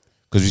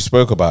 Because we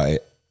spoke about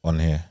it on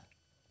here.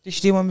 Did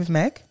she do one with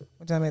Meg?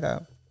 Or did I make that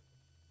up?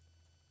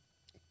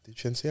 Did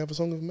Shensia have a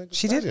song with Meg? Thee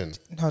She Stallion?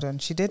 did. Hold on.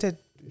 She did a.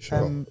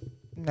 Sure.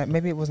 No,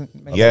 maybe it wasn't.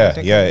 Meg. Yeah,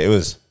 it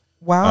was.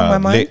 Wow, my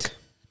mind. Lick.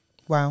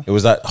 Wow. It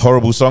was that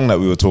horrible song that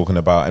we were talking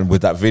about, and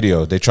with that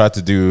video, they tried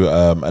to do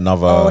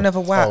another Oh, another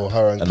whack. Oh,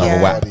 her and Another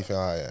Kid whack. Cudi thing.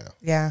 Oh, yeah.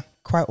 Yeah,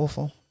 quite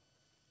awful.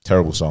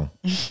 terrible song.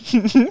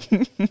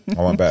 I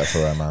want better for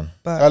her, man.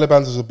 But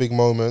Taliban's was a big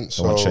moment,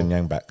 I want so Shen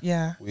Yang back.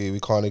 yeah, we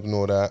can't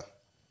ignore that.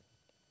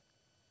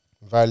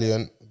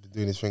 Valiant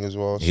doing his thing as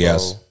well. He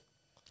has.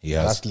 He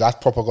has. That's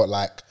proper got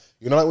like,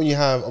 you know, like when you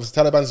have,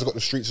 obviously Taliban's has got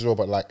the streets as well,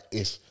 but like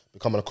it's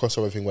becoming a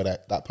crossover thing where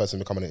that person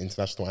becoming an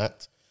international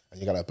act, and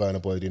you got like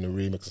Burna Boy doing a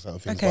remix or certain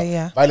things. Okay, but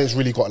yeah. Valiant's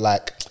really got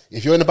like,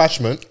 if you're in the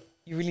bashment,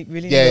 you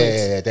really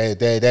yeah,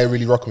 they're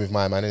really rocking with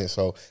my man, innit?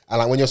 So, and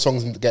like when your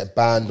songs get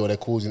banned or they're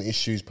causing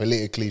issues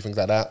politically, things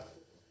like that,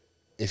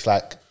 it's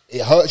like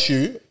it hurts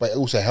you, but it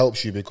also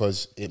helps you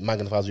because it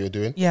magnifies what you're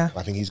doing. Yeah.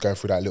 I think he's going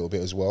through that a little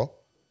bit as well.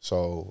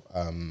 So,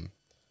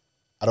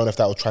 I don't know if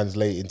that will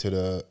translate into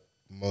the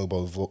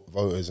mobile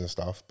voters and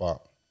stuff, but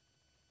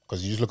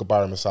because you just look at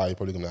Byron Messiah, you're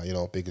probably gonna be like, you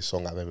know, biggest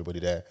song out of everybody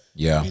there.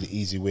 Yeah. It'd be the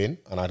easy win,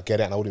 and I'd get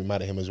it, and I wouldn't be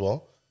mad at him as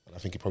well. And I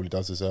think he probably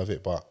does deserve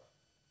it, but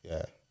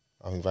yeah,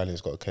 I think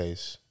Valiant's got a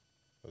case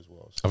as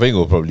well. So, I think it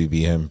will probably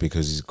be him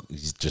because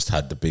he's just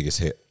had the biggest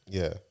hit.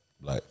 yeah.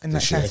 Like In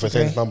this that year. If we're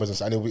saying numbers and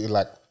stuff, and it'll be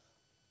like,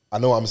 I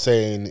know what I'm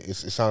saying, it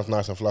sounds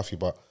nice and fluffy,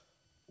 but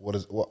what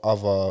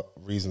other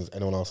reasons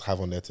anyone else have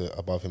on there to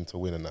above him to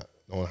win and that?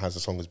 No one has a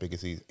song as big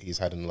as he's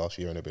had in the last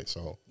year and a bit.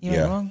 So, You're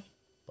Yeah. wrong.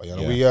 but you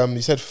know,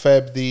 you said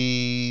Feb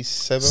the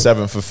 7th?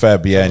 7th of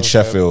Feb, yeah, in Feb,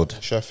 Sheffield.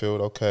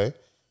 Sheffield, okay.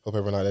 Hope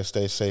everyone out there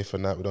stays safe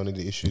and that. We don't need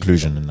the issues.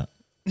 Inclusion in that.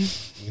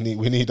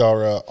 We need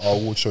our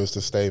award shows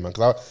to stay, man.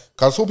 Cause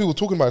I saw people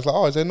talking about it. It's like,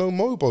 oh, is there no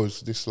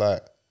Mobos this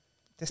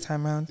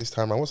time round?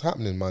 What's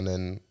happening, man?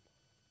 And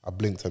I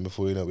blinked, and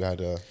before you know, we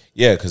had a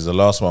because the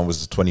last one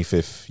was the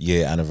 25th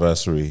year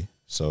anniversary.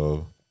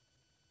 So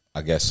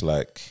I guess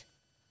like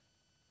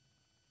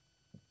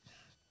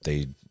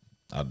I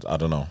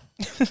don't know.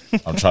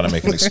 I'm trying to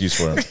make an excuse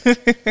for him.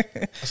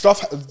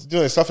 stuff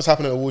is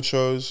happening at award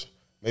shows.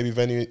 Maybe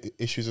venue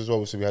issues as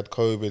well. So we had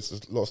COVID. There's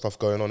a lot of stuff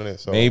going on in it.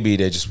 So maybe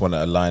they just want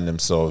to align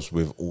themselves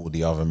with all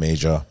the other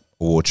major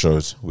award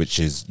shows, which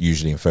is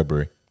usually in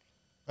February.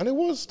 And there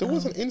was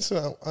an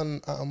incident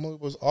at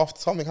Mobos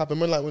after something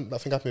happened. When that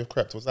thing happened with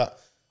Crept, was that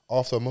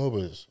after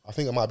Mobos? I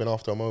think it might have been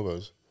after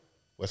Mobos,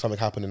 where something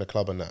happened in the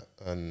club and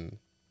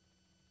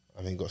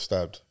I think got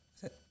stabbed.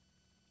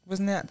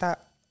 Wasn't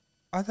that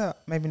other?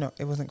 Maybe not.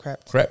 It wasn't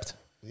Crept. Crept.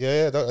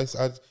 Yeah.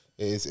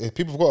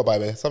 People forgot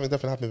about it. Something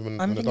definitely happened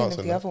when I'm the thinking dance.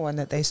 of the other one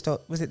that they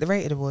stopped. Was it the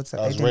Rated Awards that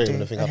That they was didn't Rated do? when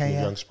the thing happened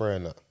with Young Spray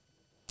and that.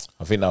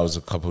 I think that was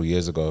a couple of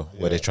years ago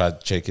where they tried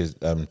to take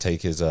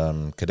his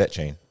cadet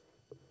chain.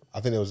 I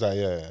think it was that.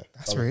 Yeah.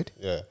 That's rude.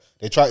 Yeah,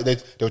 they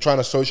were trying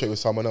to associate with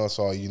someone else.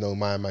 Or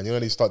my man. You know,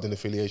 they start the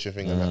affiliation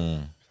thing and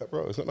that. Like,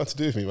 bro, it's got nothing to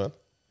do with me, man.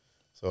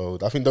 So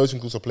I think those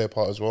things also play a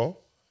part as well,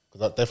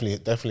 because that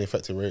definitely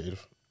affected Rated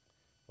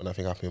when that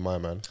thing happened with my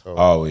man. So,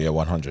 Oh yeah,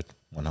 100.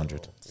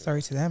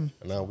 Sorry to them.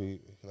 and now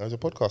he's a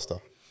podcaster.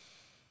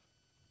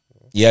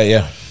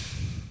 Yeah.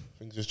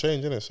 Things just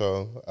change, innit?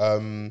 So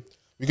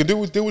we can deal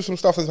with some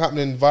stuff that's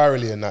happening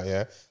virally and that.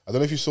 Yeah, I don't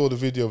know if you saw the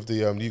video of the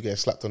you getting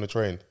slapped on the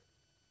train.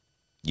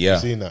 Yeah. You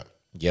seen that?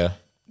 Yeah.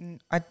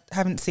 I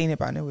haven't seen it,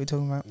 but I know what you're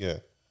talking about. Yeah,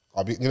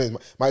 it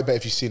might be better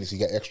if you've seen it so you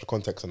get extra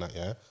context on that.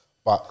 Yeah,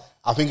 but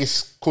I think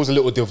it's caused a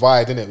little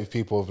divide in it with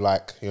people of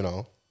like,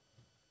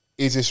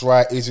 is this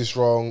right? Is this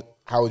wrong?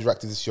 How would you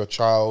react to this to your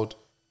child?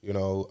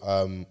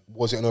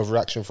 Was it an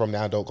overreaction from the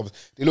adult?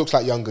 It looks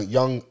like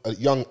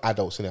young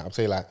adults in it. I'd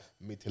say like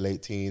mid to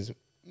late teens,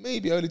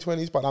 maybe early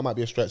 20s, but that might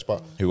be a stretch.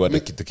 But Who were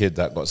the kid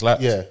that got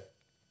slapped? yeah,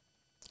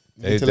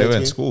 They were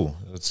in school.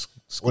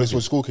 Well, this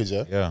was school kids,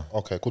 yeah. Yeah.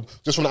 Okay, cool.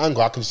 Just from the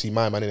angle, I can see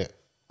my man in it.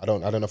 I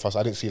don't know if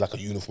I didn't see like a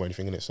uniform or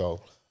anything in it.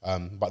 So,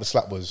 but the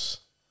slap was.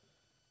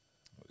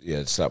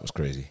 Yeah, the slap was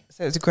crazy.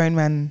 So it was a grown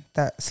man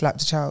that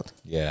slapped a child.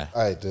 Yeah.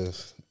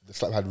 The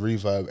slap had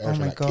reverb, everything,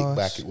 my like gosh.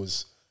 kickback. It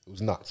was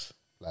nuts.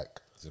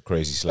 Like It's a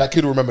crazy slap. that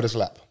kid will remember the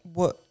slap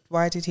What?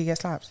 Why did he get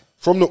slapped?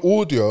 from the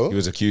audio. He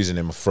was accusing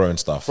him of throwing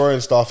stuff.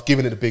 Throwing stuff,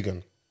 giving it the big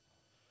one.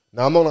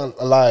 Now I'm not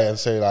gonna lie and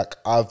say like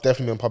I've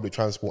definitely been on public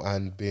transport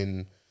and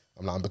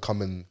I'm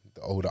becoming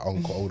the older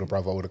uncle, older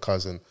brother, older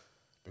cousin,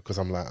 because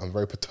I'm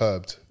very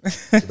perturbed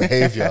with the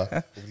behaviour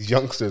of these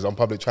youngsters on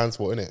public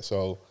transport, innit?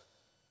 So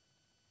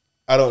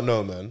I don't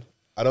know, man.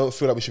 I don't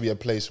feel like we should be a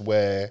place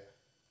where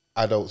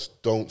adults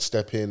don't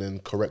step in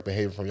and correct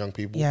behaviour from young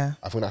people. Yeah.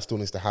 I think that still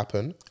needs to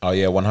happen. Oh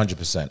yeah,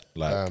 100%.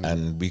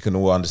 And we can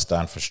all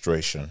understand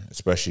frustration,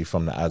 especially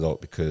from the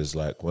adult, because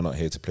like we're not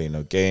here to play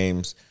no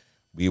games.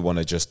 We want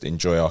to just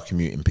enjoy our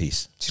commute in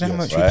peace. Do you know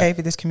how much we Right? pay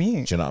for this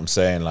commute? Do you know what I'm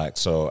saying? Like,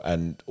 so,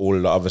 and all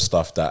the other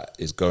stuff that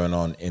is going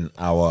on in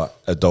our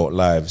adult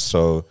lives.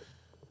 So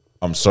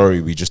I'm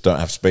sorry, we just don't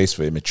have space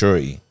for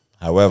immaturity.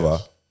 However,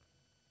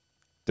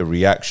 the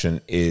reaction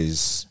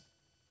is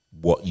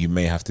what you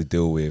may have to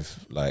deal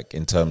with, like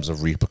in terms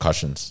of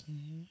repercussions,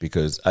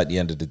 because at the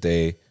end of the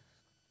day,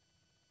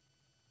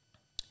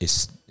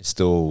 it's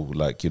still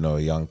like, a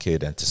young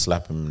kid, and to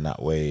slap him in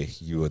that way,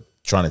 you were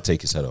trying to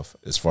take his head off,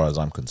 as far as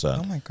I'm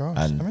concerned. Oh my gosh.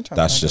 And Let me try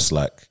that's to just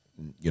like,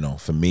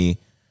 for me,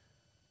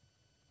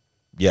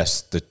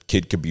 yes, the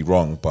kid could be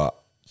wrong, but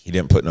he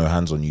didn't put no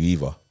hands on you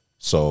either.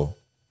 So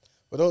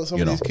But don't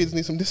some of these kids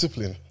need some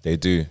discipline? they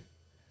do.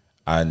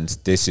 And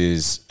this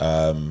is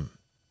a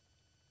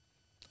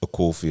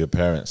call for your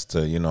parents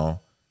to,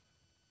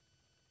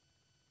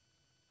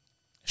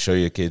 show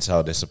your kids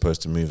how they're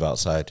supposed to move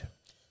outside.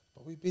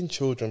 But we've been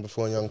children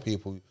before, young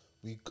people.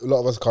 A lot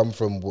of us come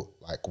from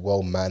like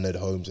well-mannered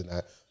homes and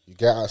that. You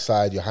get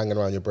outside, you're hanging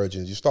around your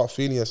brethren, you start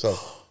feeling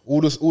yourself. All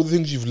the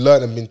things you've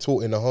learned and been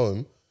taught in the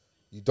home,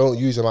 you don't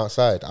use them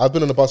outside. I've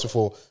been on the bus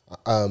before,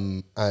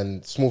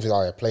 and small things,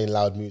 playing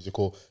loud music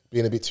or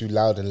being a bit too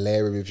loud and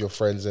leery with your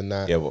friends and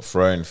that. Yeah, but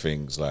throwing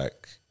things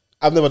like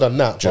I've never done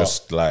that.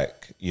 just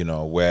like,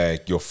 where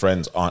your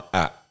friends aren't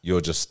at,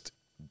 you're just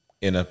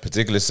in a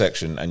particular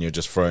section and you're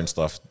just throwing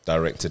stuff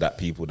directed at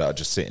people that are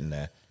just sitting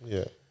there.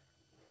 Yeah.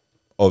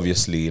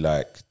 Obviously,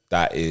 like,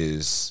 that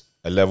is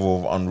a level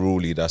of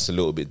unruly that's a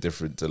little bit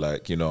different to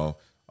like,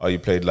 you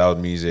played loud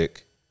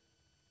music,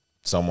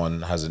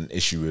 someone has an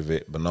issue with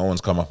it, but no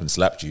one's come up and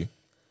slapped you.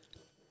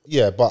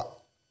 Yeah, but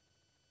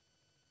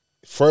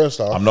throwing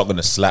stuff. I'm not going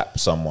to slap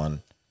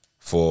someone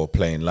for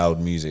playing loud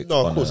music.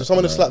 No, of course. If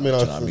someone had slapped me, do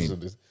you know what I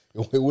mean?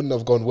 it wouldn't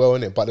have gone well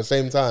in it. But at the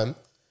same time,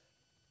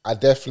 I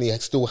definitely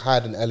still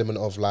had an element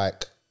of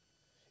like,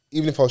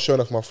 even if I was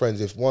showing off my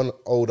friends, if one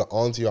older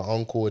auntie or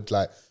uncle had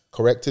like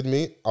corrected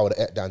me, I would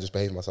have ate down, just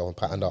behaved myself and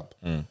patterned up.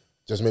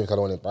 Just maybe because I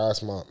don't want to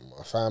embarrass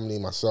my family,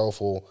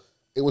 myself, or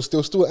it was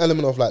still an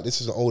element of like,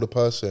 this is an older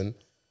person.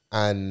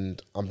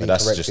 and I'm being But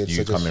that's corrected. just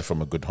you coming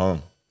from a good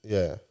home.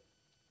 Yeah.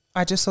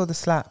 I just saw the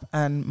slap,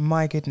 and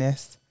my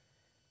goodness,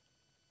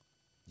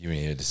 You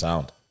didn't hear the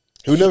sound.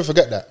 He'll never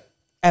forget that.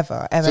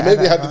 ever. So maybe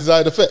ever, it had the ever.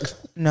 desired effect.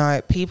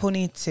 No, people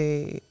need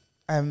to,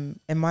 in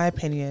my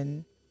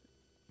opinion,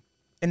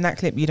 in that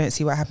clip, you don't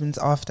see what happens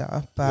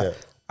after, but Yeah.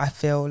 I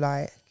feel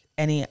like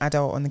any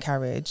adult on the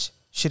carriage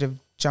should have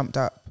jumped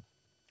up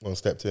One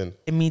stepped in.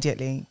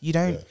 immediately. You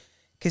don't, Yeah.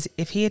 because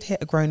if he had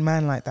hit a grown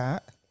man like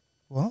that,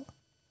 what?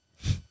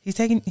 He's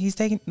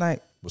taking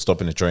like, We're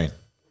stopping the train.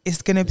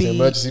 it's going to The be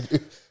emergency,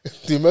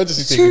 the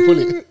emergency thing, you pull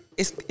it.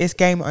 it's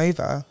game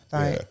over.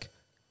 Like,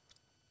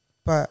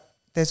 but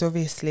there's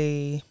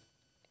obviously,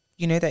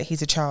 you know that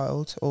he's a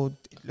child, or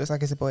it looks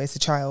like it's a boy, it's a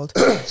child.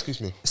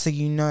 Excuse me. So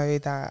you know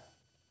that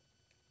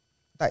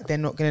like they're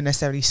not going to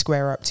necessarily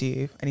square up to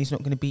you, and he's not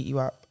going to beat you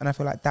up. And I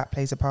feel like that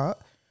plays a part,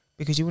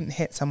 because you wouldn't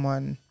hit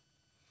someone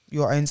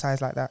your own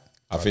size like that.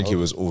 I think he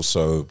was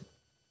also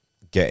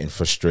getting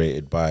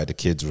frustrated by the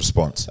kid's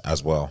response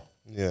as well.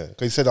 Yeah,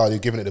 because he said, "Oh, you're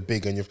giving it the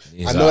big," and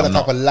He's I know like, that "I'm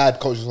type not." of lad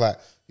coach was like,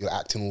 "You're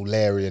acting all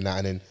leery and that,"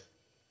 and then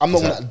I'm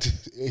not gonna.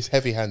 It's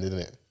heavy-handed, isn't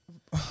it?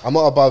 I'm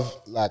not above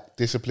like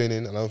disciplining,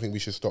 and I don't think we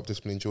should stop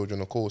disciplining children.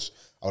 Of course,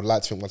 I would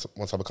like to think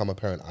once I become a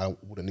parent, I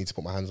wouldn't need to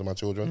put my hands on my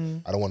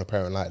children. I don't want a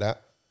parent like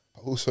that. I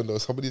also know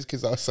some of these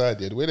kids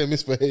outside, yeah, the way they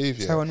misbehave,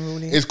 yeah, So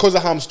unruly. it's because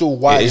of how I'm still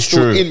white. It It's is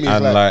still true, in me. It's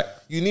and like, like-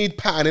 you need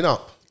patterning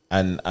up.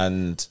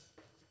 And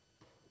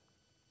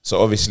so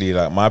obviously,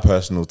 like, my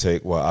personal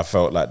take, well, I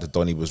felt like the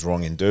Donny was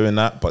wrong in doing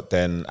that, but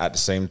then at the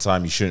same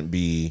time,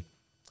 you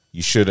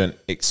shouldn't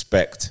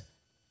expect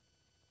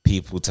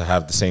people to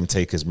have the same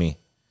take as me.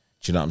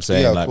 Do you know what I'm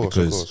saying? Yeah, of like, course,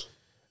 of because course.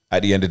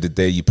 at the end of the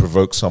day, you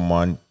provoke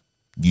someone,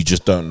 you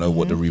just don't know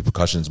what the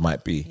repercussions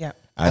might be. Yeah.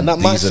 And that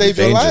might these are the save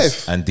your dangers.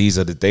 life. And these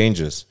are the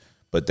dangers.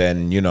 But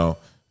then, you know,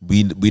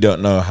 we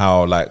don't know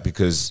how, like,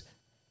 because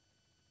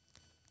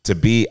to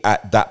be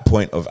at that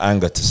point of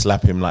anger, to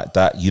slap him like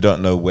that, you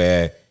don't know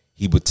where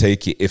he would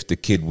take it if the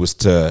kid was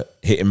to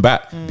hit him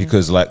back.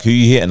 Because, like, who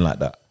you hitting like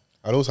that?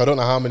 And also, I don't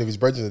know how many of his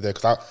brethren are there,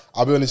 because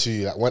I'll be honest with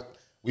you, like, when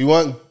we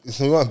weren't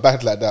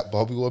bad like that,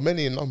 but we were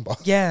many in number.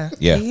 Yeah.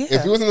 Yeah.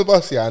 If he was in the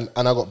bus, yeah, and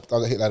I got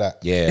hit like that,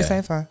 Yeah. It's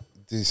over.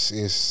 this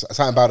is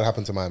something bad that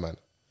happened to my man.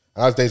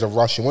 And those days of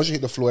rushing. Once you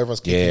hit the floor, everyone's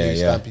kicking Yeah, you, yeah,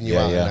 stamping you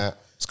yeah, out, yeah. and that.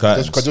 It's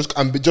curtains.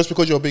 Just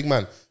because you're a big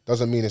man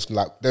doesn't mean it's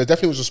like, there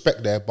definitely was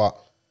respect there, but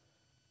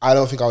I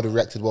don't think I would have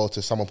reacted well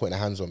to someone putting their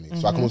hands on me.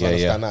 So I can also Yeah,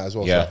 understand yeah. that as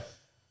well. Yeah. So,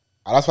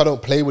 and that's why I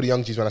don't play with the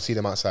young G's when I see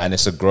them outside. And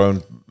it's a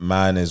grown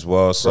man as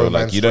well, so Grown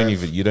like man's you don't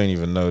strength.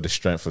 even know the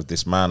strength of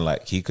this man.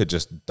 Like, he could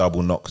just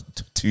double knock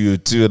two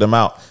of them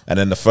out, and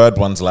then the third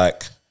one's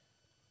like,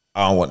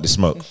 I don't want this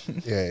smoke.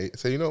 Yeah,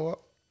 so you know what?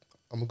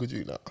 I'm a good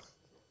dude now.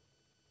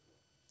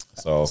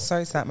 So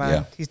So sad, man.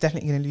 Yeah. He's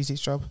definitely going to lose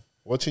his job.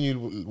 Watching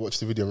you watch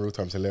the video in real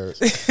time is hilarious.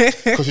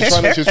 Because she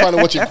was trying to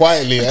watch it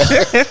quietly. Yeah?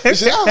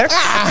 She's like,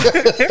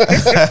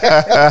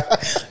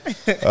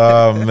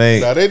 oh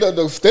mate, Nah, they knocked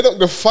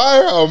the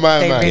fire out of my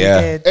They man. really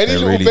Yeah. did. Any They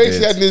little really bass he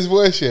did. had in his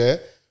voice, yeah,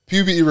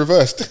 puberty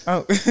reversed.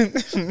 Oh,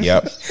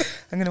 yep.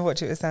 I'm going to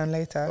watch it with sound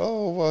later.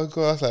 Oh my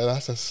god, I was like,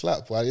 that's a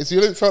slap, boy. So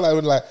you didn't feel like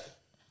with like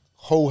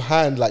whole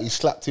hand, like you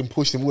slapped him,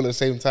 pushed him all at the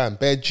same time.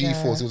 Bare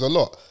G-force, Yeah. it was a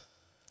lot.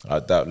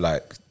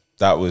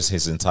 That was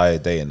his entire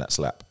day in that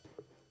slap.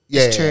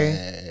 Yeah, It's true.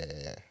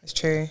 yeah. It's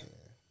true.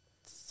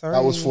 Sorry.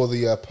 That was for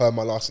the per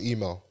my last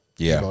email.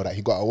 Yeah. Email that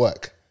he got at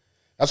work.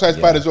 That's why it's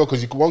bad as well,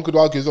 because one could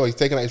argue as well, he's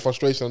taking out his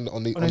frustration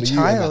on the on a youth and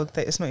child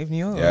that it's not even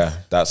yours. Yeah,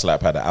 that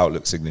slap had an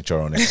Outlook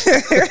signature on it.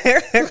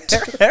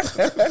 that.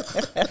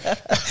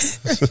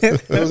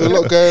 There was a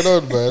lot going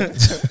on, man.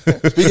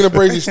 Speaking of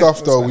crazy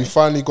stuff, though, we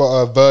finally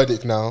got a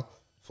verdict now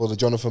for the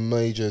Jonathan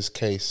Majors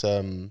case.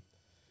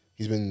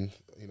 He's been,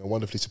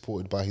 wonderfully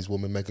supported by his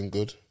woman Megan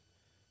Good.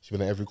 She's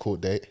been at every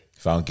court date,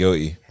 Found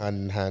guilty.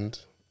 hand in hand.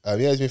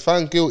 He's been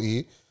found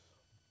guilty,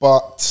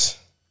 but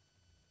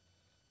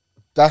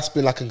that's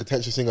been like a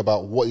contentious thing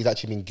about what he's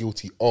actually been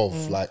guilty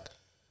of, like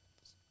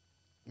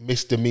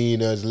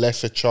misdemeanors,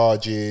 lesser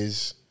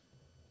charges.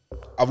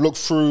 I've looked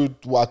through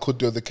what I could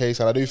do of the case,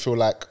 and I do feel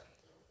like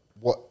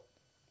what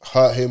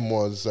hurt him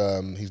was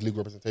his legal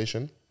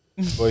representation.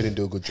 But he didn't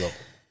do a good job.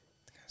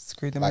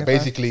 Screw them Like over.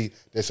 basically,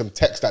 there's some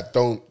texts that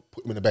don't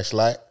put him in the best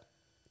light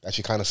that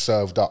she kind of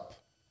served up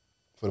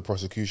for the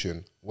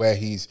prosecution, where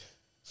his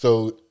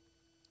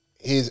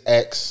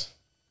ex,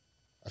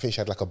 I think she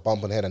had like a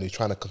bump on the head, and he's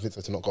trying to convince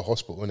her to not go to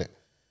hospital, innit?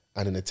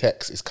 And in the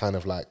text, it's kind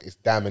of like, it's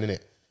damning, innit?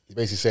 He's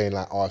basically saying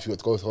like, oh, if you were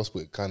to go to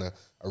hospital, it kind of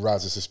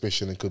arouses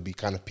suspicion and could be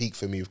kind of peak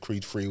for me with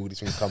Creed 3, all these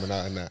things coming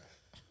out and that.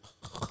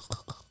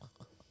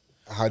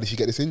 How did she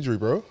get this injury,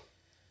 bro?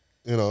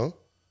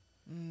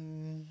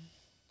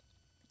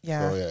 Yeah.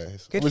 So yeah,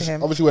 it's Good for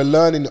him. obviously we're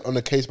learning on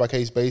a case by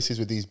case basis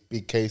with these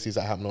big cases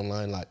that happen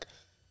online. Like,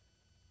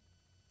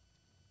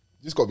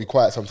 you just got to be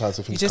quiet sometimes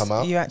when things come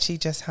out. You actually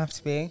just have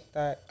to be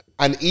like.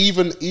 And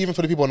even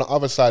for the people on the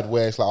other side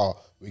where it's like, oh,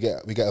 we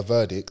get a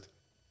verdict,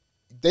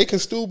 they can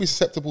still be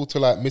susceptible to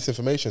like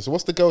misinformation. So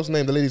what's the girl's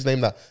name? The lady's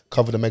name that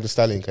covered the Megan Thee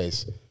Stallion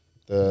case.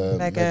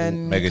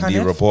 Megan Megan D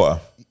Cunliffe?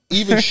 reporter.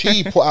 even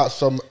she put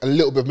out a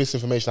little bit of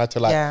misinformation. I had to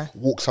like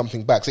walk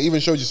something back. So it even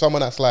shows you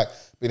someone that's like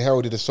been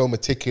heralded as so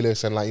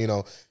meticulous and like, you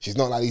know, she's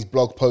not like these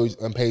blog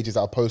posts and pages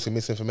that are posting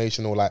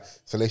misinformation or like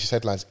salacious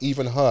headlines.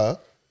 Even her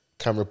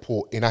can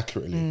report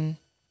inaccurately.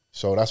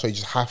 So that's why you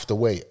just have to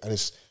wait. And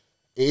it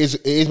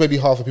is maybe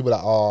hard for people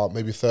that are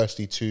maybe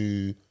thirsty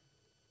to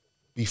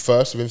be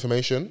first with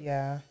information.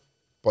 Yeah.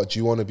 But do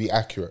you want to be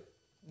accurate?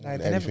 No,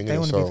 they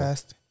want to be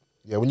first.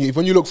 Yeah, when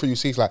you look through, you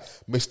see it's like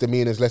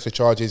misdemeanors, lesser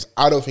charges.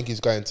 I don't think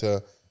he's going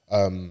to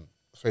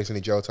face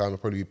any jail time. It'll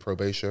probably be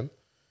probation.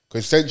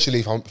 Because essentially,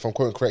 if I'm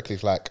quoting correctly,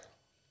 it's like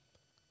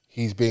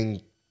he's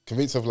being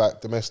convicted of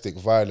like domestic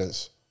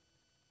violence,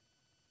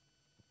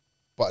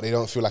 but they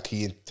don't feel like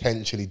he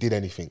intentionally did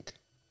anything.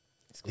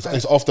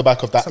 It's off the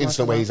back of that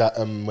incident where he's at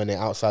when they're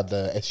outside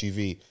the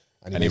SUV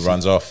and he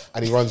runs off.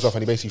 And he runs off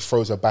and he basically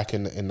throws her back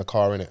in the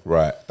car, innit?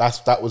 Right.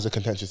 That was a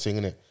contentious thing,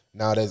 innit?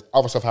 Now there's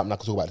other stuff happening. I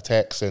can talk about the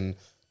text and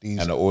these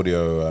and the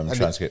audio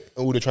transcript.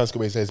 All the transcript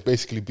where it says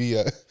basically be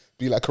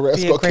like Coretta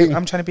Scott King.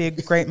 I'm trying to be a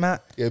great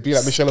Matt. Yeah, be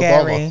like Michelle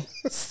Obama.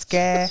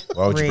 Scary.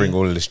 Why would you bring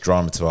all of this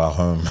drama to our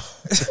home?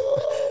 Is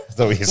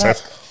that what he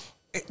said?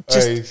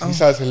 He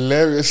sounds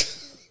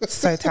hilarious.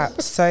 So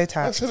tapped.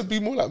 I should be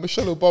more like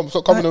Michelle Obama.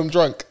 Stop coming home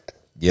drunk.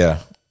 Yeah.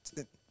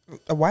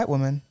 A white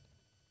woman.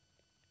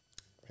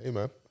 Hey,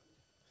 man.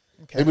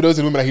 Okay. Maybe those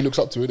are the women that he looks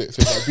up to, innit?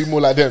 So like, be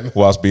more like them.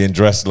 Whilst being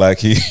dressed like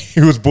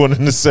he was born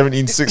in the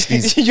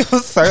 1760s. You're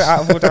so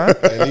out of order.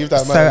 Yeah, leave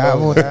that man so out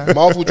of order.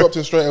 Marvel dropped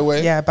him straight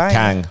away. Yeah, bang.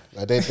 Kang.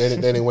 Like, they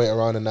didn't wait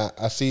around and that.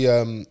 I see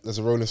there's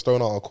a Rolling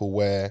Stone article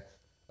where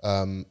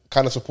kind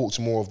of supports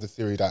more of the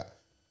theory that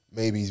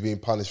maybe he's being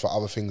punished for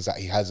other things that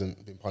he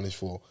hasn't been punished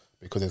for,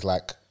 because it's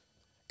like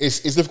it's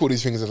difficult.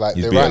 These things is like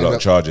He's beat a lot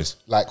of charges.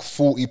 Like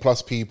 40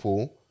 plus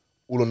people,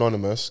 all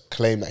anonymous,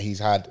 claim that he's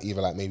had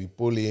either like maybe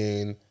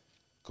bullying.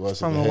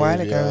 From a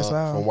while ago as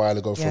well. From a while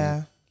ago,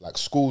 from like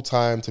school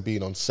time to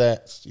being on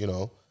sets, you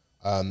know.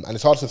 And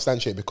it's hard to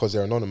substantiate because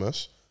they're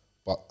anonymous.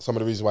 But some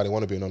of the reasons why they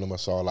want to be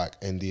anonymous are like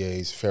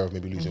NDAs, fear of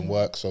maybe losing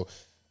work. So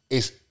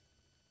it's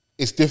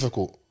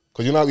difficult.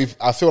 Because, you know,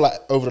 I feel like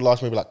over the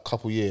last maybe like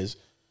couple years,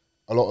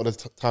 a lot of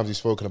the times we've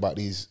spoken about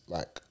these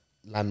like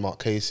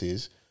landmark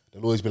cases,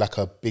 there'll always be like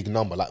a big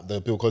number. Like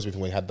the Bill Cosby thing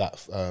when he had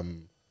that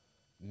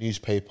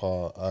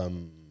newspaper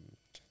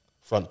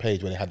front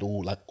page where they had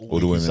all the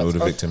women, all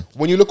the victims.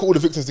 When you look at all the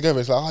victims together,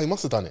 it's like, he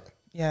must have done it.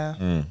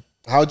 Yeah.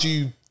 How do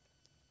you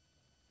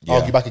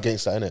argue back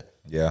against that, innit?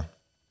 Yeah.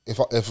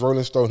 If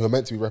Rolling Stone, who are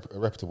meant to be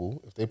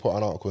reputable, if they put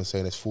an article and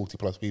saying there's 40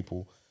 plus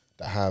people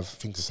that have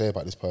things to say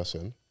about this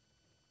person,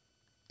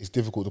 it's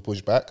difficult to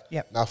push back.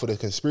 Yep. Now for the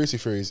conspiracy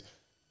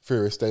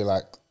theorists, they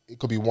like, it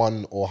could be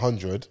 1 or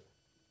 100.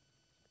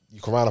 You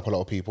can round up a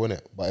lot of people,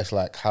 innit? But it's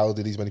like, how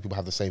do these many people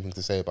have the same thing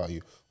to say about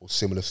you or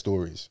similar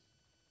stories?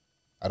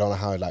 I don't know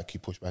how like you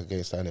push back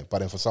against that, innit? But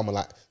then for someone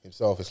like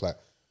himself, it's like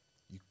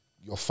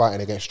you're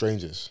fighting against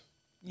strangers.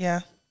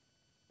 Yeah.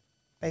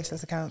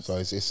 Baseless accounts. So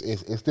it's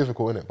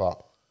difficult, innit? But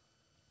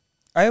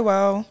oh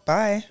well,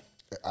 bye.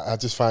 I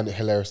just find it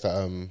hilarious that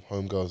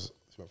homegirls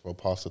went from a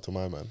pastor to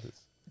my man.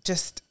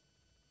 Just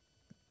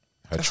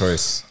her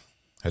choice.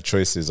 Her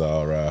choices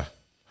are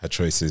her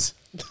choices.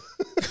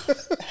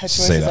 Her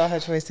choices are her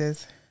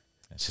choices.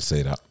 Let's just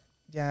say that.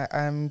 Yeah.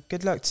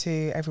 Good luck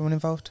to everyone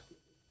involved.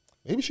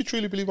 Maybe she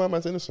truly believes my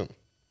man's innocent.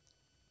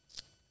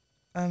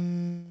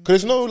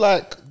 Because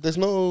there's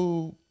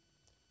no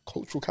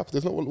cultural capital.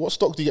 There's no what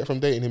stock do you get from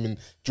dating him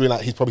during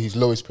like his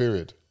lowest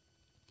period?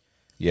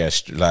 Yeah,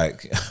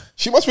 like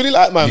she must really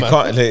like my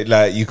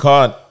man. You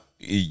can't,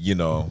 you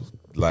know,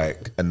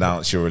 like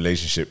announce your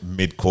relationship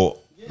mid-court,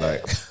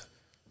 like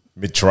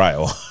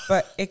mid-trial.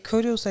 But it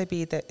could also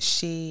be that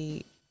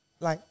she,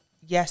 like,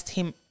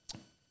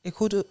 it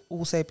could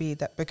also be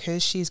that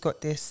because she's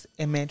got this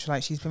image,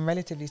 like she's been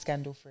relatively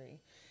scandal-free,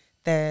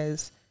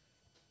 there's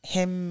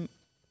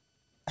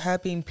her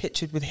being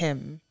pictured with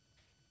him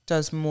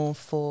does more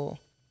for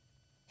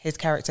his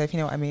character, if you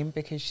know what I mean,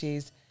 because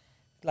she's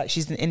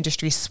an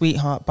industry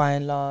sweetheart by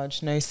and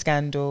large, no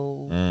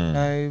scandal,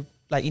 no,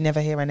 like you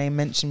never hear her name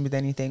mentioned with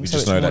anything. We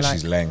just know that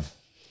she's Leng.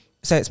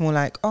 So it's more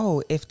like,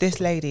 oh, if this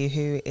lady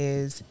who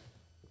is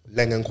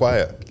Leng and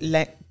quiet.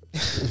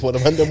 What the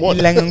man them want.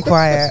 Leng and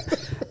quiet.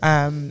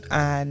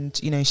 And,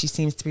 you know, she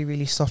seems to be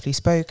really softly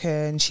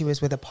spoken. She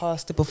was with a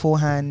pastor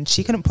beforehand.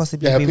 She couldn't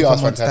possibly be with a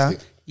monster.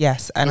 Fantastic.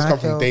 Yes. And I come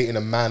from dating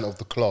a man of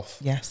the cloth.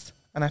 Yes.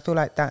 And I feel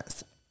like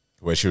that's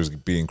where she was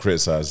being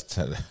criticised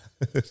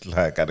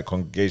like at the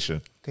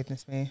congregation.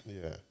 Goodness me.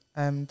 Yeah.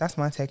 That's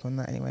my take on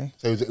that anyway.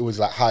 So it was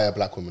like higher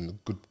black women,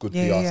 good PR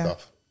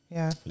stuff.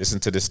 Yeah. Listen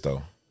to this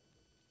though.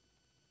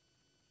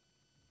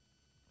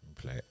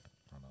 Play it.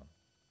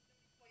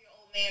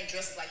 Man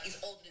dresses like he's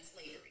older than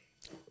slavery.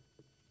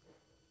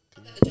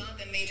 Now that the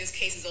Jonathan Majors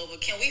case is over,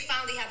 can we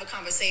finally have a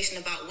conversation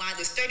about why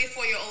this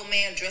 34-year-old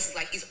man dresses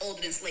like he's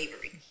older than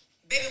slavery?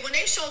 Baby, when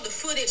they showed the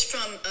footage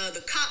from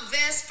the cop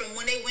vest from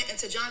when they went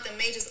into Jonathan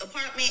Majors'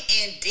 apartment,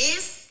 and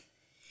this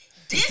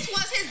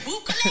was his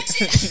boot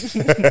collection.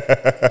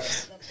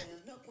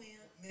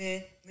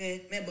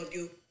 Man, but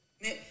you,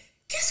 man.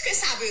 Qu'est-ce que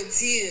ça veut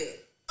dire?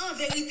 En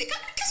vérité,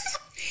 qu'est-ce que ça...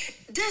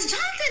 Does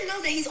Jonathan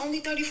know that he's only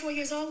 34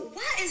 years old?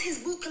 Why is his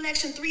boot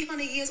collection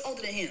 300 years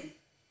older than him?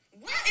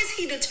 Why is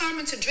he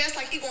determined to dress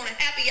like he going to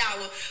happy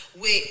hour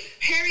with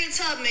Harriet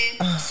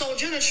Tubman,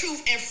 Sojourner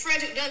Truth, and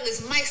Frederick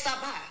Douglass might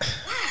stop by?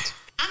 Why?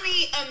 I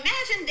mean,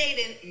 imagine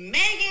dating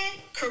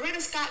Megan,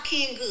 Coretta Scott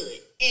King Good,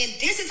 and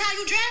this is how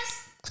you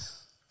dress?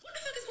 What the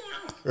fuck is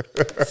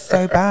going on?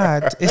 So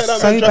bad. It's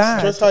That so man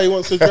bad. dress how he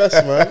wants to dress,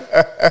 man.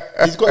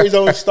 He's got his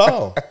own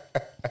style.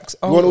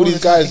 You want all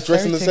these guys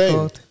dressing the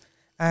same?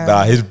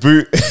 Nah, his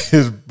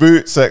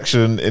boot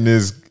section in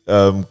his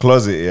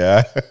closet,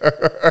 yeah.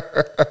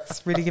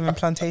 It's really giving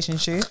plantation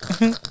shoe.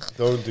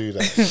 Don't do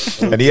that.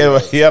 And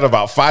he had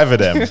about 5 of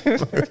them.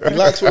 He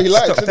likes what he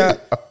likes. Isn't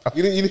it?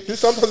 You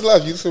sometimes in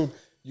life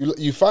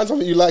you find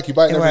something you like, you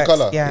buy it in every works,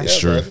 color. yeah. It's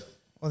true. Man.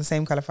 Or the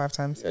same colour 5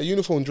 times. Yeah,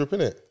 uniform drip,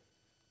 innit?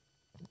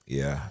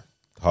 Yeah.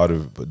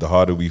 The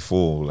harder we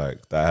fall,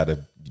 like that had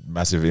a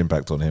massive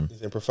impact on him.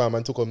 He's in profound.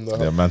 Man took on the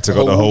Yeah, man took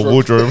out the whole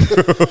wardrobe.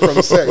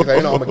 from set. He's like,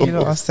 I'm gonna You keep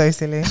lot are this. so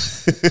silly.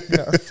 You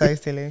lot are so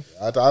silly.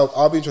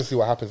 I'll be interested to see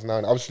what happens now.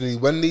 And obviously,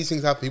 when these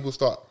things happen, people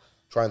start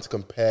trying to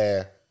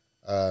compare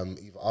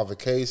either other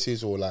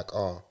cases or like,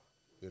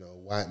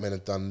 white men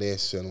have done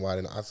this and why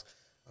didn't us?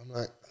 I'm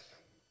like,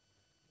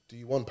 do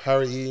you want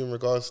parity in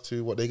regards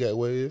to what they get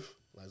away with?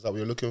 Like, is that what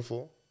you're looking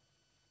for?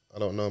 I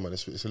don't know, man.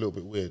 It's a little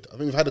bit weird. I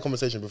think we've had the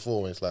conversation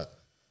before when it's like,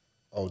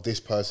 oh, this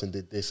person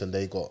did this and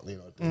they got,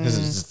 This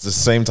is the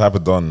same type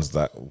of dons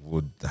that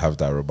would have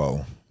that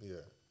rebuttal. yeah.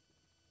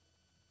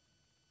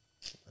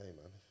 Hey,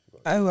 man.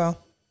 Oh, well.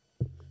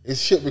 It's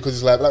shit because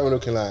it's like black men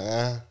looking like,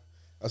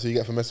 that's what you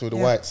get for messing with the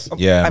Yeah. whites.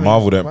 Yeah, I mean,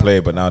 Marvel don't wow. play,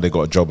 but now they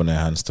got a job on their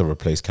hands to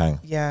replace Kang.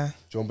 Yeah.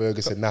 John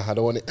Berger said, nah, I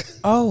don't want it.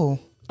 Oh.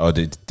 Oh,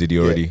 did he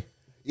already?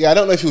 Yeah, I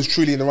don't know if he was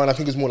truly in the run. I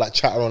think it was more like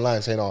chatter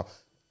online saying, now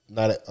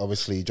that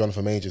obviously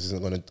Jonathan Majors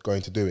isn't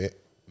going to do it,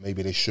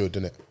 maybe they should,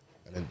 didn't it?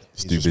 And then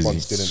He's his too busy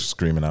response didn't.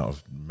 screaming out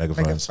of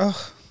megaphones.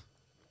 Oh.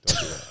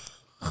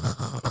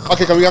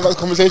 Okay, can we have that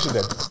conversation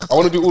then? I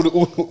want to do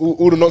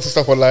all the nonsense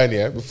stuff online,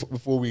 yeah.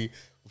 Before we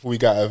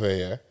get out of here,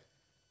 yeah.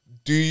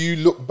 Do you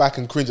look back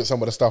and cringe at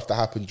some of the stuff that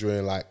happened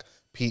during like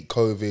peak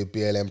COVID,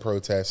 BLM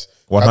protests?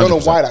 I don't know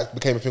 100%. why that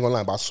became a thing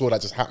online, but I saw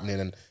that just happening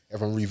and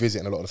everyone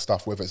revisiting a lot of the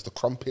stuff, whether it's the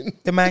crumping.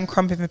 The man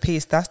crumping for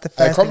peace. That's the first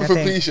thing Crumping I for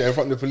think. police, yeah, in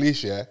front of the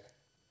police, yeah.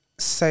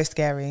 So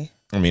scary.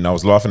 I mean, I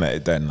was laughing at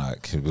it then,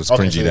 like it was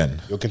Okay, cringy so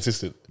then. You're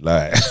consistent.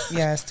 Like,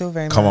 Yeah, still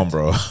very come mad. on,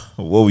 bro,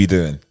 what are we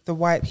doing? The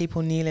white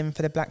people kneeling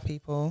for the black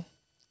people.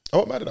 I'm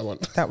not mad at that one.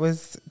 That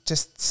was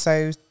just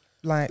so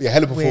like Yeah,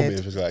 hella weird.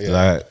 performative. It's like, yeah.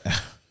 Like, It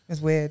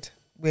was weird.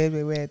 Weird.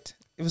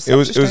 It was it such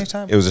was a strange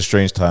time. it was a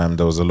strange time.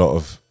 There was a lot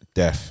of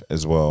death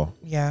as well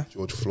Yeah.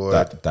 George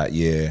Floyd. that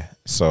year.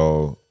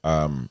 So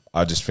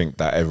I just think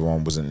that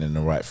everyone wasn't in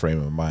the right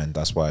frame of mind.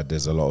 That's why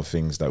there's a lot of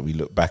things that we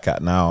look back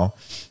at now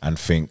and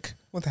think,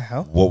 What the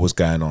hell? what was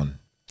going on?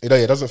 It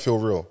doesn't feel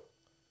real.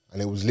 And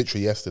it was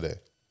literally yesterday.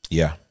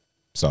 Yeah.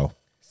 So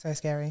So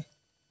scary.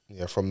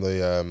 Yeah, from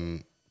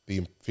the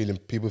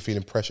people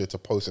feeling pressure to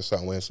post a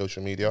certain way on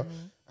social media.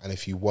 And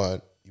if you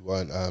weren't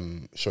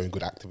showing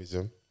good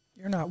activism,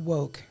 You're not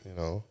woke.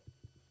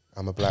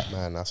 I'm a black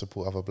man, I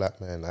support other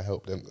black men, I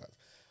help them.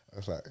 I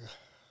was like,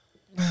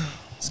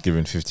 it's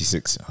giving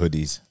 56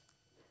 hoodies.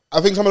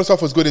 I think some of the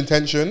stuff was good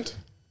intentioned,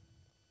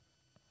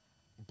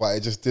 but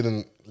it just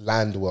didn't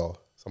land well,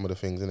 some of the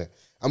things, innit?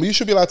 I mean, you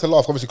should be allowed to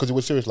laugh, obviously, because it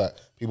was serious, like,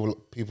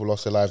 people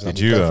lost their lives and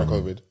Did you going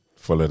through COVID.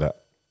 follow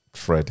that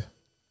thread?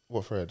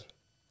 What, Fred?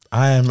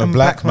 I am a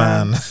black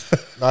man.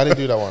 No, I didn't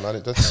do that one. I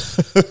didn't.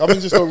 Some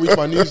things just don't reach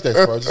my news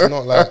desk, bro. Just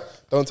not like,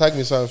 don't tag me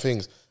in certain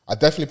things. I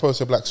definitely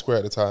posted a black square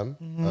at the time.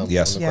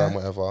 Yes. On the gram,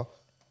 whatever.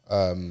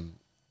 And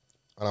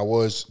I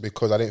was,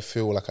 because I didn't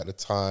feel like at the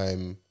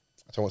time,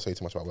 I don't want to say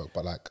too much about work,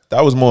 but like,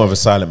 That was more of a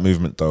silent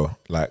movement though.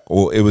 Like,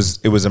 or it was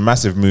a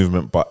massive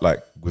movement, but like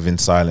within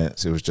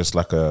silence, it was just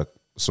like a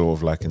sort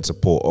of like in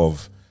support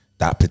of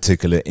that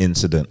particular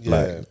incident,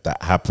 like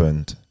that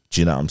happened. Do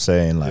you know what I'm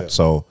saying? Like,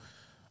 so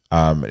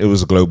it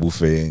was a global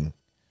thing.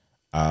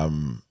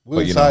 we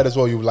were inside as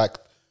well. You like,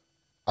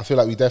 I feel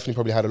like we definitely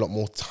probably had a lot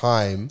more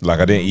time.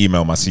 Like, I didn't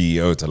email my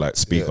CEO to like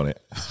speak on it.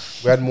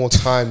 We had more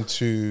time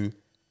to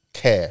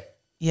care.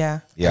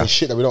 Yeah. Yeah. And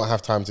shit that we don't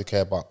have time to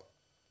care about.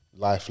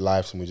 Lives,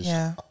 and we just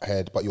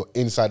head. But you're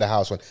inside the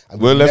house, and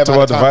We were left to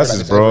never our had time for like devices,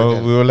 this ever bro.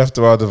 again. We were left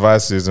to our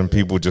devices, and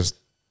people just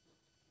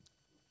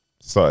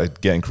started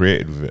getting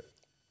creative with it.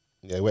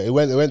 Yeah, it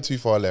went too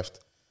far left.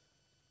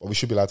 But we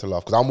should be allowed to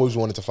laugh, because I'm always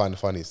wanting to find the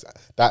funniest.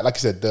 That, like I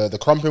said, the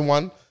crumping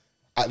one,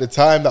 at the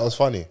time, that was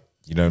funny.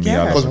 You know me. Yeah. I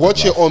love Because a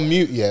watch laugh. it on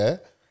mute, yeah.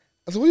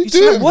 I said, what are you It's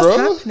like, doing, what's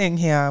bro? happening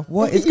here?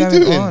 What are is you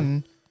going doing?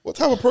 on? What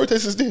type of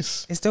protest is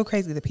this? It's still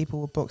crazy that people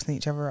were boxing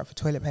each other up for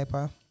toilet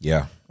paper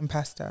Yeah, and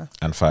pasta.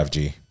 and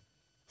 5G.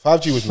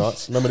 5G was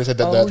nuts. Remember they said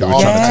that the People were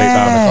trying to take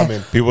down.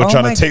 coming. People were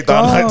trying to take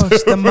down.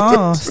 Like, the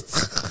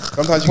masts.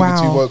 Sometimes you can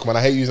be too Wow. woke, man.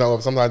 I hate using that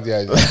word. Sometimes,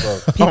 yeah,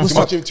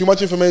 bro. too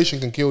much information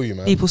can kill you,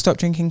 man. People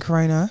stopped drinking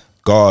Corona.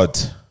 God,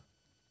 That's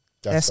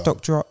Their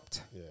stock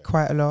dropped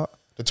quite a lot.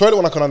 The toilet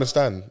one I can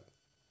understand.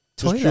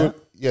 Just Toilet?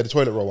 Yeah, the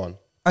toilet roll one.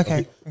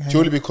 Okay.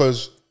 Purely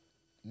because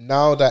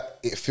now that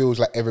it feels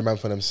like every man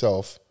for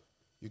themselves,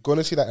 you're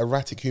gonna see that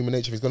erratic human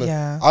nature. It's gonna.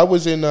 Yeah. I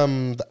was in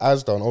the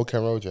Asda on Old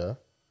Kent Road. Yeah,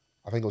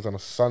 I think it was on a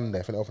Sunday.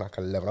 I think it opened like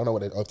 11. I don't know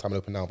what the time it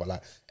open now, but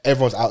like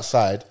everyone's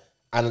outside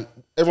and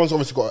everyone's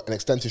obviously got an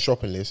extensive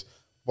shopping list.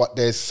 But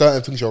there's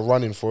certain things you're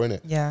running for,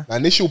 innit? Yeah. My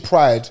initial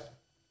pride,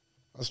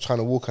 I was trying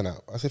to walk on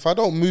out. I said, if I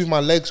don't move my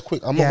legs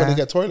quick, I'm not Yeah. going to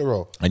get toilet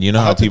roll. And you know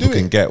I how had to people do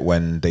can it. get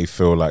when they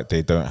feel like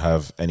they don't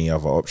have any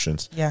other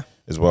options. Yeah.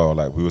 As well,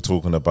 like we were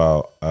talking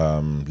about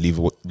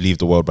Leave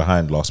the World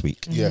Behind last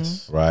week.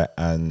 Yes. Right.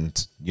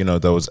 And, you know,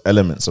 there was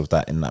elements of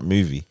that in that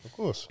movie. Of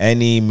course.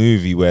 Any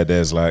movie where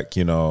there's like,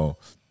 you know,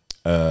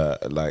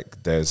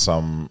 like there's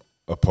some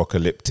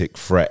apocalyptic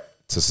threat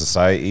to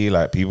society,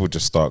 like people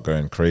just start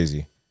going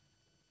crazy.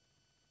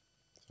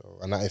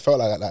 And it felt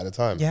like that at the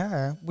time.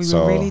 Yeah. We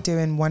So- were really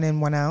doing one in,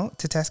 one out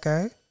to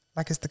Tesco,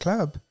 like it's the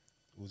club.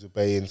 It was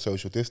obeying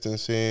social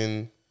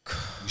distancing.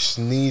 You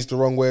sneeze the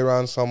wrong way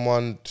around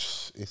someone,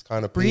 it's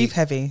kind of Breathe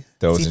heavy.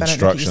 There was See if I don't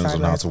look at you instructions on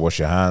how sideways. to wash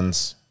your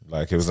hands.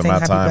 Like it was a Sing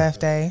mad happy time.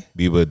 birthday.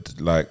 We would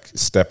like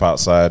step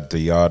outside the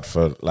yard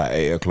for like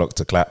 8 o'clock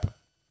to clap.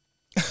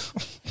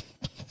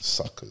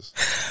 suckers.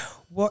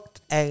 What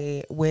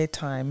a weird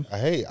time. I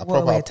hate it. I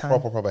What a weird time.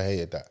 proper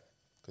hated that.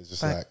 Because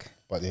it's Like- like,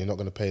 but you're not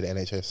going to pay the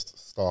NHS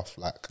staff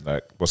like.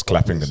 Like what's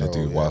clapping gonna So,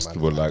 do yeah, whilst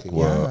man, we're like like,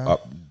 we're yeah.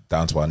 up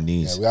down to our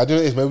knees. Yeah, I do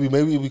this.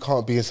 Maybe we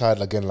can't be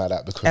inside again like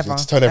that because Ever.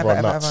 it's turn everyone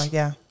ever, nuts. ever.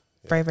 Yeah.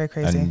 Very, very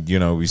crazy. And you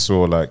know, we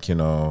saw like, you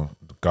know,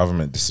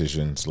 government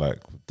decisions like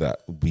that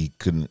we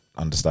couldn't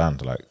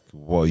understand. Like,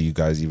 what are you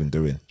guys even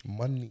doing?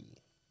 Money.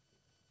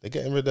 They're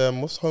getting rid of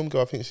what's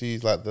homegirl? I think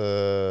she's like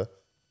the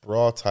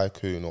bra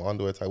tycoon or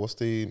underwear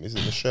tycoon. Is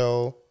it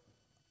Michelle?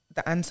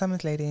 The Ann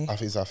Summers lady. I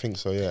think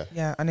so. Yeah.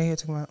 Yeah, I know who you're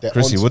talking about. They're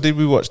Chrissy, on- what did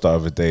we watch the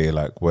other day?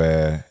 Like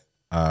where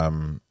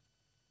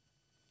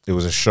it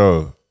was a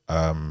show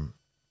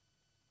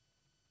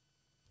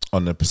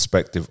on the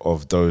perspective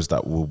of those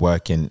that were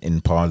working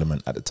in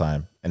Parliament at the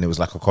time, and it was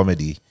like a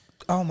comedy.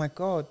 Oh my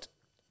God.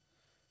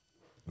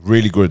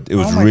 Really good. It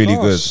was Oh my really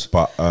gosh. good.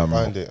 But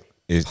Find it.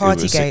 it was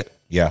Partygate. sick.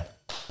 Yeah.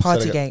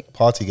 Partygate.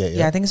 Partygate.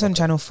 Yeah, I think it's on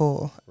Channel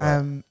 4.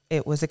 Right.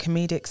 It was a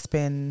comedic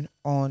spin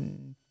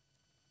on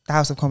the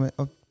House of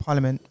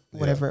Parliament,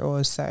 whatever it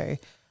was. So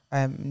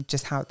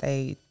just how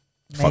they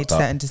made Fucked up.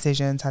 certain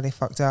decisions, how they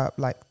fucked up,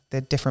 like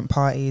the different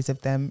parties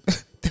of them.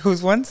 There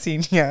was one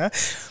scene,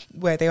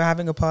 where they were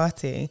having a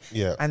party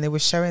Yeah. and they were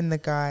showing the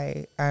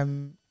guy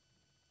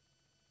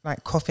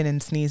like coughing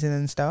and sneezing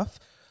and stuff.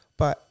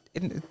 But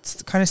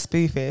it's kind of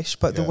spoofish.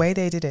 But the Yeah. way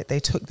they did it, they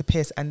took the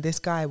piss and this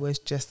guy was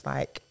just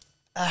like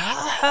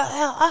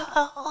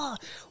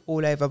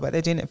all over, but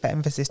they're doing it for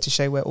emphasis to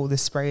show where all the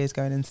spray is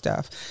going and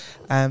stuff.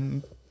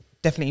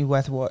 Definitely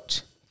worth a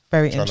watch.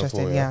 Very Channel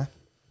interesting. 4, yeah. yeah.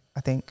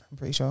 I think. I'm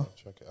pretty sure.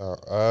 Check it out.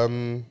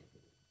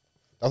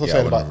 That's what Yeah, I'm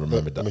saying I about wouldn't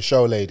remember the that.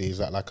 Michelle lady. Is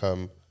that like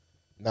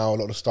now a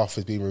lot of stuff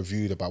is being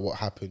reviewed about what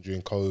happened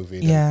during COVID.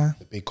 and Yeah.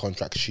 the big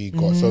contract she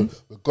got. So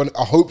we're going.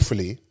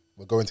 Hopefully,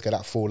 we're going to get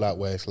that fallout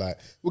where it's like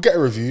we'll get a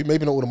review.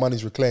 Maybe not all the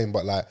money's reclaimed,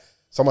 but like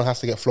someone has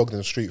to get flogged in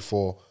the street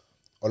for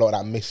a lot of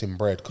that missing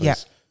bread because Yeah.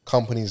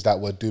 companies that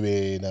were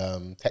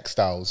doing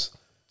textiles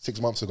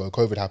 6 months ago,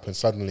 COVID happened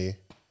suddenly.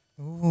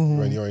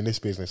 You're in this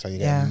business and you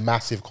get Yeah.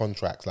 massive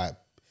contracts like.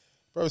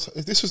 Bro,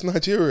 if this was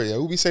Nigeria, yeah,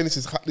 we'll be saying this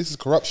is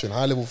corruption,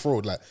 high level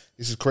fraud. Like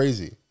this is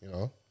crazy, you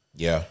know.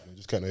 Yeah. You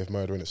just can't know if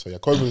murder in it. So yeah,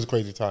 COVID was a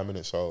crazy time in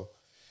it. So,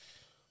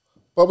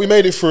 but we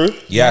made it through.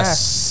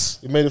 Yes.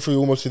 We made it through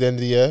almost to the end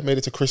of the year. Made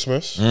it to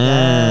Christmas. So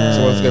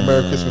once again,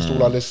 Merry Christmas to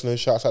all our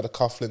listeners. Shouts out to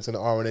Cufflinks and the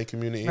RNA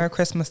community. Merry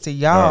Christmas to All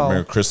y'all. right,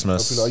 Merry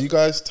Christmas. Are you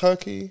guys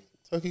turkey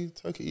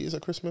eaters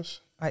at Christmas?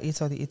 I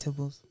eat all the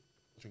eatables.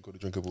 Drink all the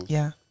drinkables.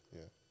 Yeah.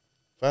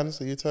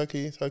 Fans, are you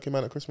turkey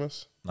man at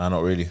Christmas? Nah,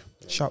 not really.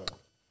 Shock.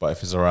 But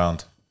if it's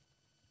around,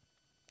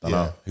 I don't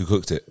Yeah. know who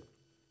cooked it.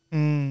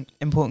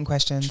 Important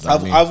questions.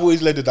 What I mean? I've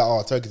always led it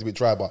that turkey's a bit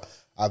dry, but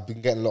I've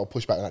been getting a lot of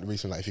pushback on that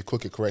recently. Like if you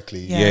cook it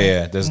correctly, Yeah.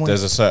 Yeah. There's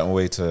Moist. a certain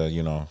way to,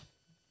 you know,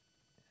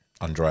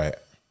 undry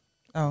it.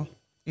 Oh,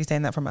 you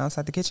saying that from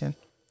outside the kitchen?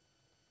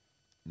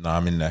 Nah,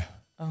 I'm in there.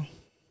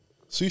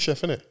 sous chef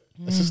innit?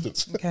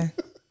 Assistants. Okay.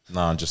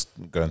 Nah, I'm just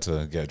going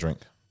to get a drink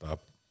that I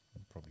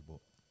probably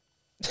bought.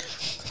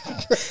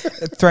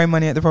 Throw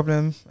money at the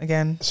problem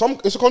again.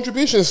 It's a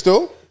contribution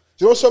still.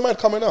 Do you know what's so mad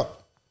coming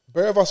up?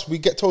 Bare of us, we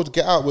get told to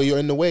get out where you're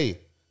in the way.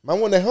 Man,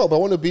 want to help. I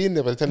want to be in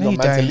there, but tell No, me you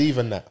man to don't. leave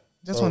and that.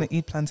 Just So, want to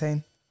eat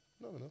plantain.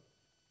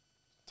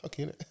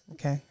 tucky, innit?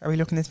 Okay. Are we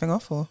looking this thing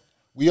off or?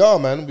 We are,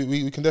 man.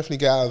 We can definitely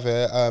get out of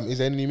here. Is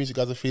there any new music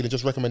you guys are feeling?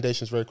 Just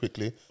recommendations very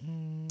quickly.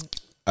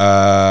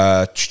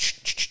 I've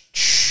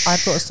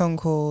got a song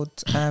called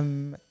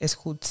it's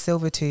called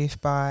Silvertooth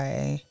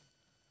by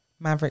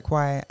Maverick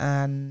White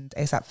and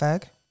ASAP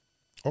Ferg.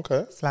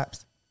 Okay.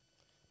 Slaps.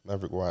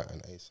 Maverick White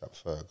and ASAP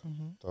Ferg.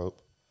 Mm-hmm.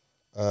 Dope.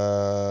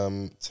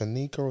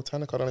 Tanika or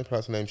Tanika, I don't know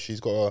pronounce her name. She's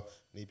got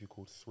an EP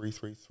called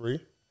 333.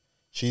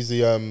 She's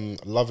the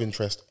love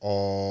interest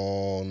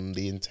on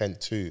The Intent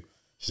 2.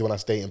 She's the one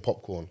that's dating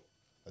Popcorn. I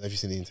don't know if you've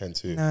seen The Intent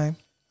 2. No.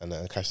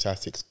 and Cash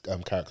Tastic's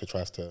character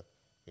tries to,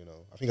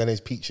 I think her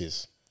name's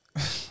Peaches.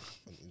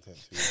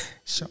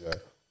 Shock.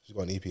 She's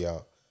got an EP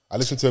out. I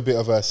listened to a bit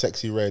of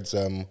Sexy Red's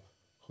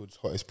Hood's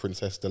Hottest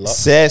Princess Deluxe.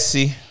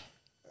 Sassy.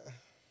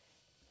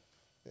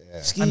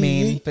 Yeah. I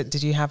mean, but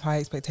did you have high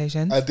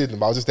expectations? I didn't,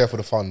 but I was just there for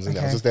the fun. I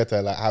Okay. was just there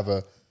to like have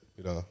a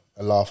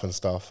laugh and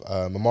stuff.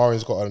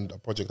 Amari's got a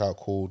project out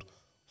called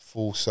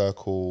Full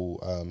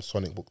Circle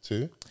Sonic Book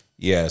 2.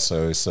 Yeah,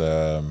 so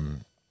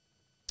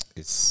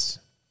it's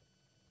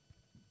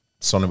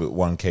Sonic Book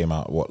 1 came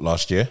out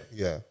last year.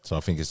 Yeah. So I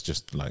think it's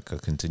just like a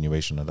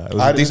continuation of that. It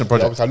was I a hadn't decent listened to it.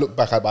 project. Obviously, I look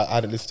back, I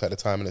hadn't listened to it at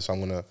the time, and so I'm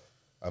gonna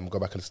go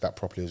back and listen to that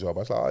properly as well. But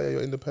I was like, oh yeah,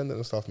 you're independent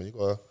and stuff, man.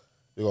 You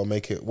gotta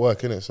make it work,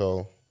 innit?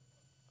 So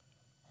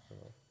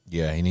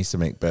Yeah, he needs to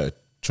make better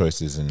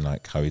choices in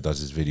like how he does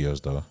his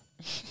videos though.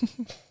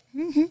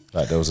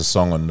 Like there was a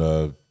song on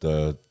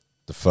the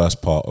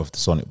first part of the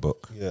Sonic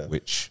Book, Yeah.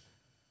 which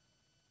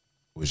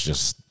was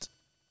just,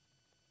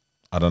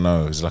 I don't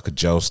know, it was like a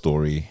jail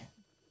story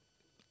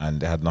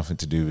and it had nothing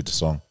to do with the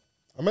song.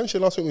 I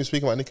mentioned last week when we were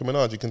speaking about Nicki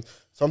Minaj,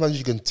 sometimes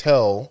you can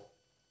tell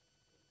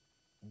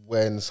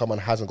when someone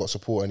hasn't got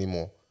support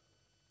anymore.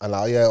 And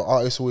like, yeah,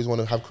 artists always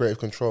want to have creative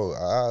control.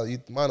 You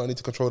might not need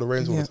to control the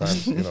reins all the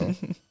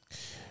time,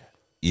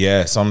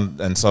 Yeah,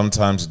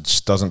 sometimes it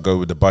just doesn't go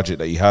with the budget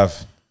that you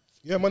have.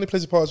 Yeah, money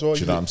plays a part as well. Do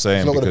you know what I'm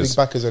saying? If you've not got the Because- big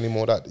backers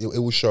anymore, that it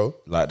will show.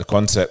 Like the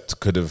concept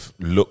could have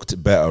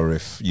looked better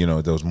if,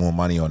 there was more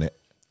money on it.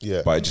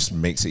 Yeah. But it just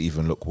makes it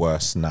even look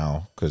worse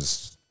now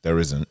because there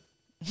isn't.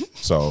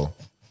 So,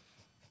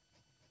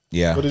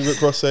 yeah. What did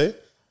Rick Ross say?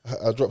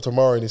 I dropped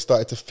Amari and he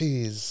started to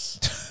fizz.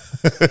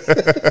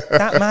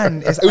 That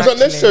man is. It was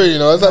unnecessary, I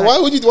was like, why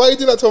would you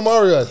do that to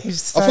Amari? I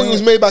thought he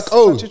was made back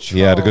old. He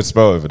had a good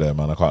spell over there,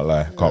 man. I can't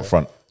lie. Can't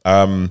front.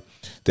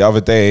 The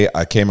other day,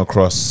 I came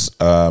across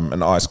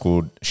an artist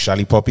called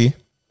Shally Poppy.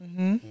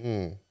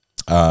 It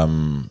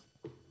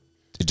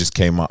just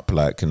came up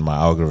like in my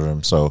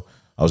algorithm. So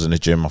I was in the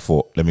gym. I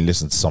thought, let me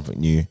listen to something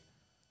new.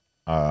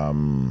 Yeah,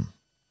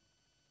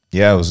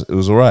 it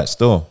was all right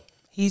still.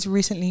 He's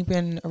recently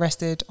been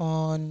arrested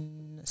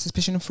on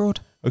suspicion of fraud.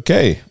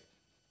 Okay.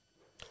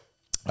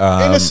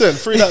 Innocent,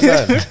 free that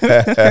man.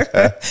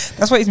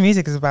 That's what his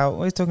music is about.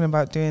 What he's talking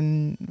about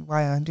doing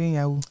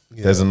Yahoo.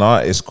 There's an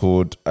artist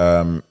called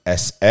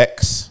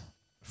SX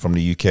from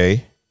the UK.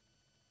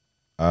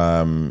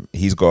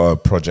 He's got a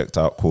project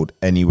out called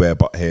Anywhere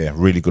But Here.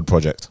 Really good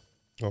project.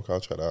 Okay,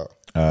 I'll check that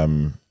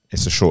out.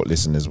 It's a short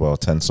listen as well.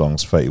 10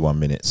 songs, 31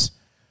 minutes.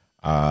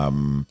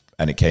 And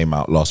it came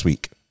out last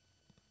week.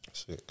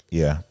 Sick.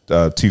 Yeah.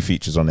 2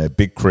 features on there.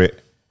 Big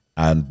Crit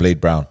and Blade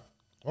Brown.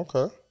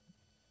 Okay.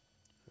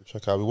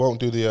 Check out. We won't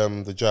do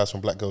the jazz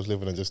from Black Girls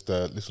Living and just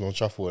listen on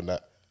shuffle and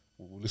that.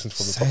 We'll listen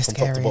from the So top, from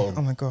top scary. to bottom.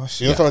 Oh my gosh.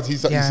 Sometimes you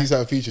Yeah. see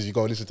certain features, you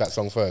go and listen to that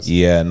song first.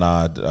 Yeah,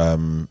 nah.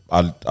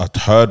 I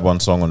heard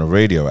one song on the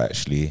radio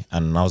actually,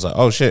 and I was like,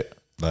 oh shit,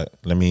 like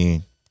let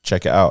me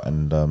check it out,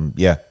 and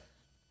yeah,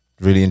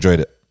 really enjoyed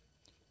it.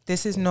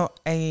 This is not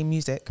a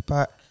music,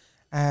 but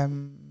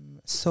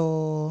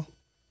saw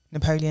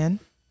Napoleon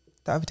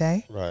the other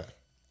day. Right.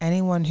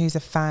 Anyone who's a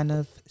fan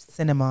of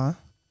cinema,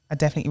 I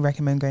definitely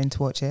recommend going to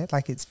watch it.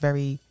 Like it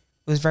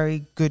was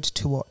very good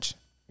to watch.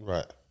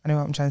 Right. I know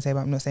what I'm trying to say, but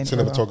I'm not saying it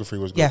very well. Cinematography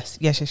was good. Yes.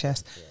 Yeah.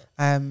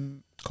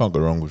 Can't go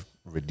wrong with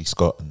Ridley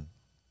Scott. And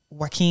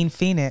Joaquin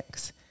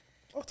Phoenix.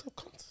 Oh,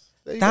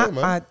 there you go,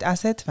 man. I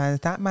said to fans,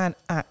 that man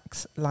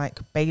acts like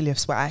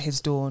bailiffs were at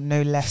his door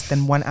no less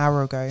than 1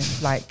 hour ago.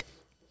 Like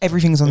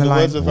everything's on In the the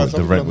line. words of Well,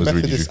 some the rent people are was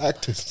really Methodist due.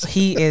 actors.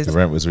 He is the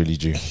rent was really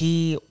due.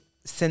 he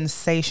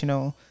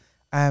sensational.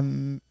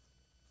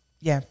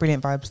 Yeah,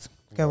 brilliant vibes.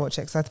 Go watch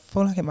it because I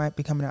feel like it might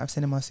be coming out of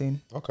cinema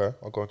soon. Okay,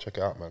 I'll go and check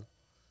it out, man.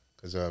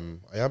 Because I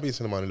haven't been in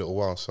cinema in a little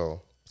while,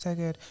 so So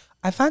good.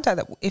 I found out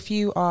that if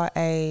you are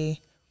a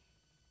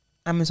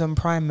Amazon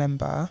Prime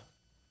member,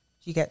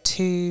 you get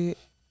 2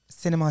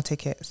 cinema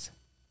tickets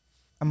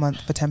a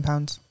month for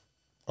 £10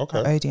 okay.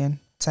 at Odeon.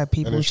 So And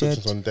people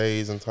restrictions should. on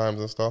days and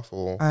times and stuff,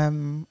 or I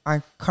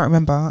can't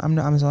remember. I'm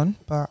not Amazon,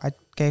 but I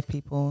gave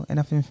people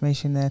enough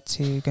information there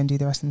to go and do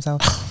the rest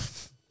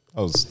themselves.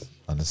 That was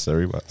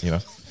unnecessary, but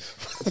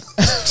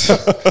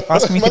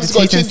Asking me for the Man's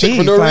got a T's and chin check for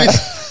C's. no Like,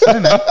 reason. I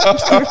don't know.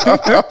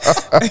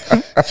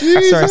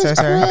 Jesus sorry.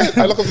 Christ.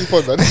 I look up this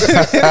pod, man.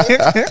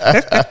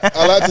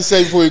 I like to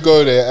say before we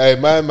go there,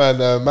 hey, man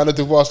of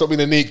Devoir, stop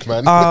being a neek,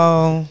 man.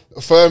 Oh,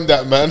 Affirm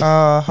that, man.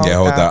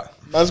 hold that.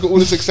 Man's got all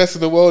the success in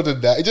the world and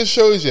that. It just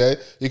shows you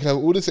can have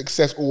all the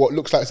success or what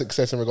looks like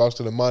success in regards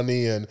to the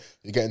money and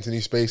you get into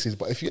new spaces.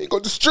 But if you ain't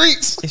got the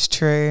streets, it's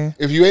true.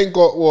 if you ain't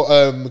got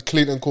what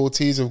Clinton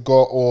Cortez have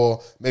got,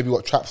 or maybe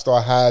what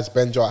Trapstar has,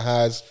 Benjart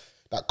has,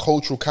 that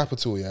cultural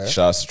capital, yeah.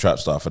 Shout out to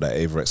Trapstar for that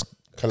Averex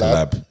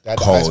collab. They had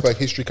the Cold. Iceberg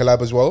History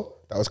collab as well.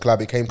 That was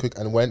collab. It came quick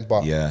and went,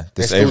 but Yeah, they're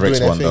this still doing Averex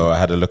their one thing. though, I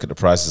had a look at the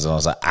prices and I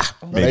was like,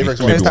 maybe Averex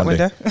one- Close that one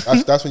day.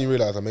 window. That's when you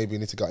realise that maybe you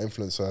need to get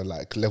influencer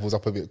like levels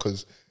up a bit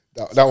because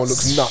that one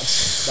looks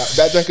nuts.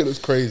 That jacket looks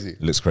crazy.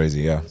 Looks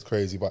crazy, yeah. It's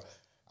crazy, but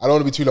I don't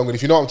want to be too long. And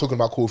if you know what I'm talking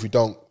about, cool. If you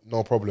don't,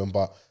 no problem.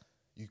 But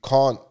you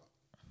can't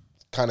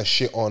kind of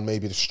shit on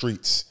maybe the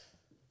streets,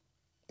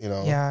 you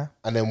know, Yeah.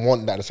 and then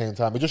want that at the same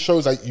time. It just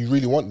shows that you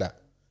really want that,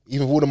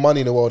 even with all the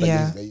money in the world.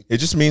 Yeah. It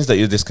just means that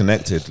you're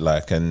disconnected,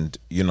 like, and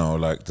you know,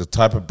 like the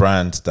type of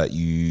brand that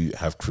you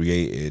have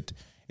created,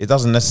 it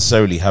doesn't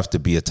necessarily have to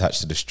be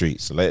attached to the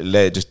streets. Let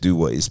it just do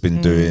what it's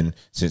been doing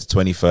since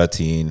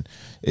 2013.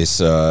 It's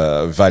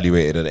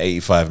evaluated at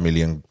 85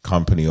 million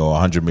company or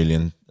 100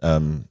 million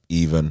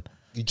even.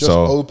 You just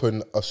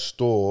opened a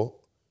store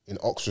in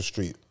Oxford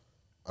Street,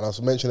 and I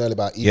was mentioning earlier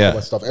about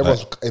e-commerce stuff.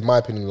 Everyone's, in my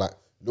opinion, like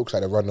looks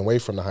like they're running away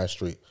from the high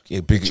street. Yeah,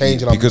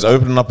 because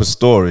opening up a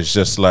store is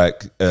just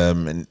like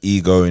an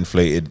ego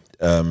inflated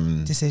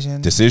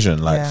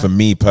decision. Like for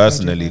me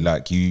personally,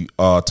 like you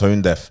are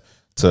tone deaf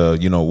to,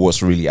 you know,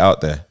 what's really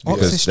out there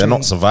because they're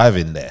not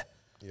surviving there.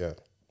 Yeah,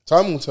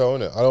 time will tell,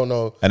 innit? I don't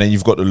know. And then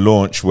you've got the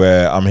launch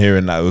where I'm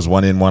hearing that it was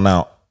 1 in, 1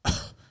 out,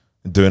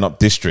 doing up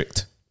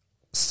district.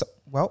 So,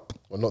 well,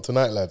 not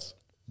tonight, lads.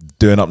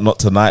 Doing up not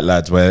tonight,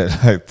 lads, where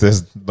like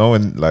there's no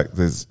one, like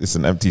it's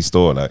an empty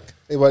store, like.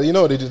 Hey, well, you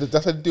know,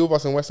 that's how they deal with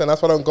us in West End.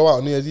 That's why I don't go out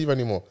on New Year's Eve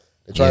anymore.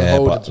 They try and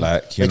hold it,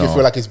 like, make it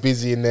feel like it's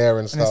busy in there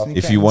and stuff.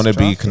 If you want to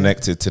be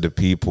connected to the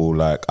people,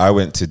 like I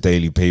went to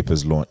Daily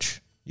Papers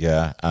launch,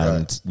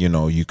 and you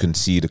know, you can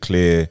see the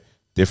clear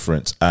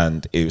difference,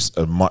 and it's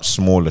a much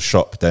smaller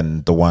shop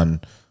than the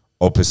one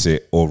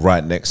opposite or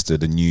right next to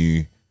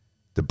the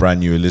brand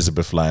new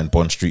Elizabeth Line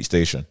Bond Street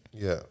station.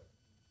 Yeah.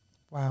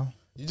 Wow.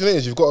 The thing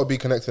is, you've got to be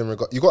connected.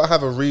 You've got to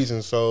have a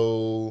reason.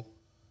 So,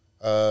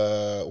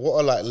 what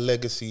are like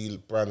legacy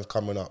brands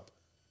coming up?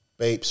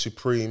 Bape,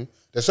 Supreme.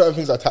 There's certain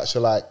things attached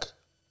to like.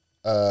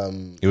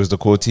 It was the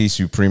Cortez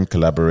Supreme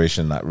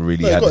collaboration that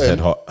really had his head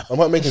hot. And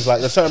what makes is like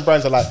there's certain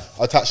brands that like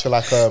attached to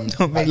like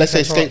let's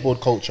say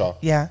skateboard culture,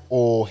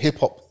 or hip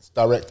hop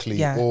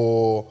directly,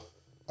 or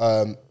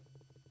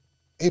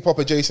hip hop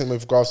adjacent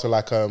with regards to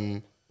like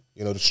you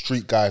know, the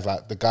street guys,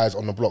 like the guys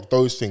on the block,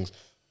 those things.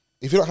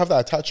 If you don't have that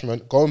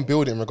attachment, go and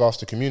build it in regards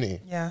to community.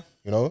 Yeah.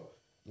 You know?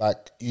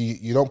 Like,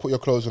 you don't put your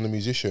clothes on the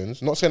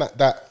musicians. Not saying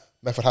that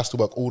method has to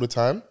work all the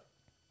time,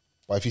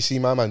 but if you see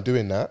my man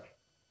doing that,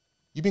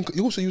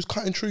 you also use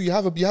cut and true. You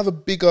have a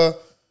bigger,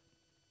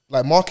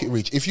 like, market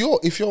reach. If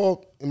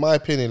you're, in my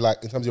opinion,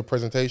 like, in terms of your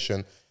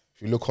presentation,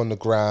 if you look on the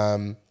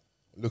gram,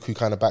 look who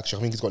kind of backs you.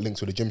 I think he's got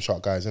links with the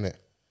Gymshark guys, innit?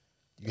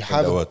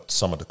 There were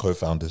some of the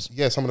co-founders.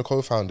 Yeah, some of the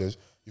co-founders.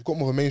 You've got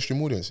more of a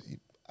mainstream audience.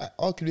 I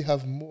arguably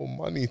have more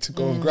money to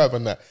go and grab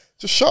on that.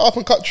 Just shut up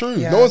and cut through.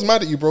 Yeah. No one's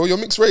mad at you, bro. You're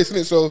mixed race,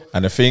 innit? So,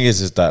 and the thing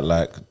is that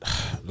like,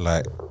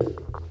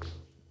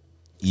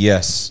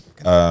 yes,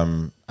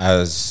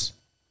 as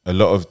a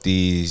lot of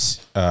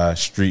these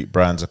street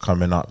brands are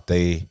coming up,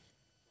 they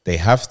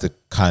have to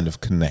kind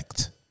of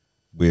connect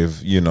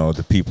with, you know,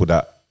 the people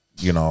that,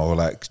 you know,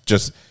 like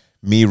just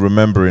me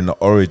remembering the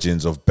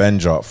origins of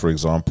Benjart, for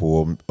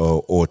example,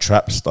 or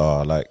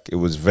Trapstar. Like it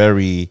was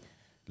very,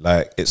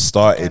 like it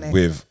started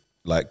with,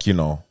 like, you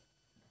know,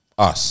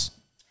 us.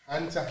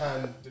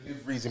 Hand-to-hand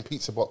deliveries in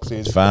pizza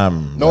boxes.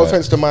 Fam. No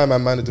offense to my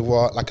man, Manu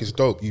Dewar, like it's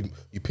dope. You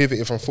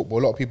pivoted from football.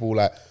 A lot of people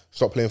like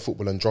stop playing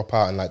football and drop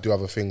out and like do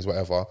other things,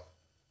 whatever.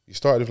 You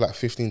started with like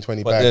 15,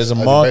 20 bags. There's a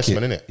market,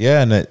 innit?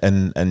 Yeah,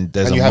 and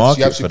there's a market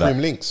you have for Supreme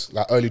that. Links,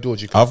 like early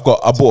doors. I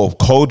bought a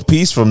cold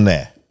piece from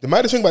there. The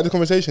maddest thing about the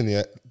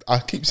conversation, I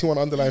keep seeing one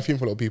underlying theme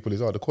for a lot of people is,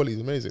 the quality is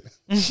amazing.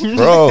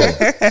 Bro.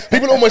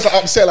 People are almost like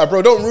upset, like,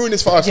 bro, don't ruin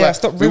this for us. Yeah, like,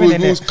 stop ruining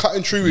we was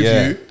cutting true with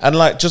you. And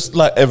like, just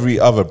like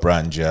every other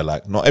brand,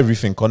 like not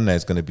everything on there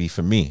is going to be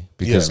for me.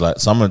 Because like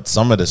some of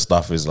the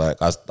stuff is like,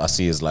 I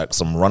see is like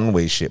some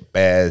runway shit,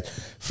 bare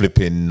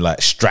flipping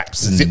like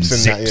straps and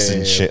zips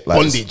and shit. Like,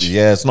 bondage.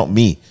 It's not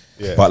me.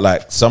 Yeah. But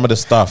like some of the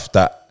stuff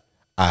that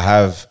I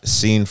have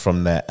seen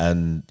from there,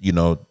 and you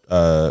know,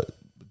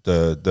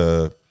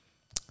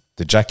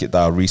 the jacket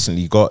that I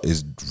recently got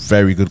is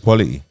very good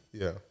quality.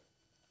 Yeah.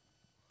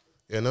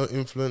 Yeah, no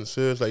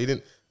influencers. Like, you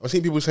didn't. I was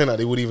seeing people saying that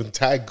they would even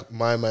tag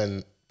my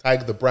man,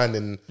 tag the brand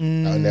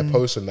in their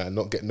post and that, and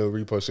not get no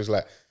reposts. So it's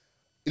like,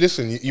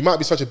 listen, you might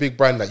be such a big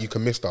brand that you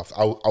can miss stuff.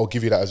 I'll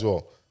give you that as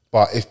well.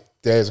 But if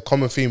there's a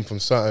common theme from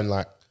certain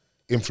like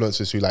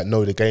influencers who like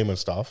know the game and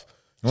stuff,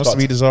 it must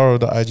be the Zara,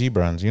 the IG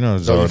brands. You know,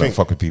 Zara don't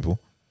fuck with people.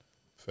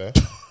 Fair.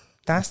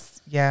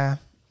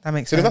 That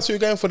makes so sense. if that's what you're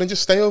going for, then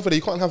just stay over there.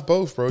 You can't have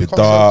both, bro. The you can't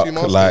dark, have two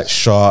masters. like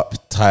sharp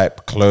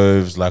type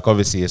clothes. Like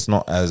obviously, it's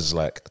not as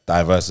like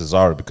diverse as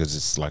Zara because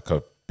it's like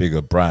a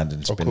bigger brand and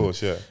it's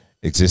been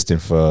existing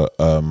for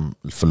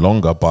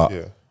longer. But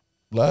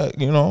like,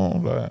 you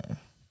know, like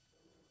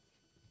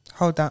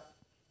hold that.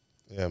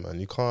 Yeah, man,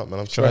 you can't,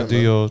 man. I'm trying to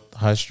do your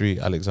high street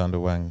Alexander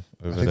Wang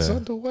over there.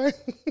 Alexander Wang.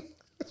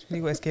 That's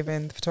really what it's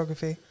given, the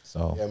photography.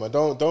 So yeah, man,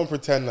 don't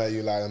pretend that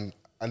you like.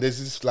 And there's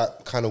this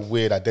like kind of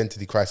weird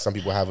identity crisis some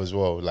people have as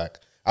well. Like,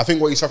 I think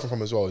what you're suffering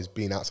from as well is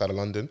being outside of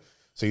London,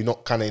 so you're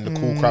not kind of in the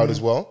cool crowd as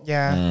well.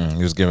 Yeah,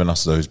 he was giving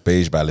us those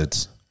beige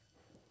ballads.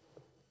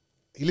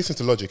 He listens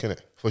to Logic,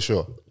 innit? For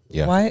sure.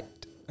 Yeah. What?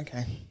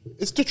 Okay.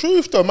 It's the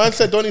truth, though. Man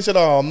said, Donnie said,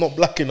 "Oh, I'm not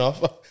black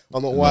enough.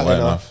 I'm not white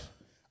enough."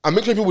 And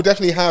mixed people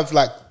definitely have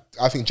like,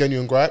 I think,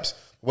 genuine gripes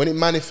when it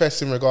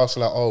manifests in regards to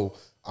like, oh,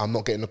 I'm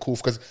not getting the cool,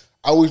 because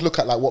I always look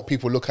at like what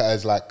people look at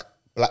as like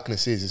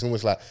blackness is. It's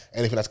almost like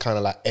anything that's kind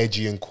of like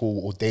edgy and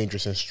cool or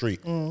dangerous and street.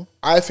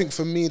 I think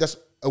for me, that's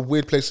a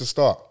weird place to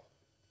start.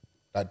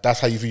 Like that's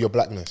how you view your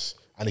blackness.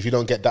 And if you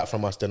don't get that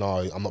from us, then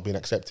I'm not being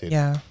accepted.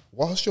 Yeah.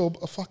 Whilst you're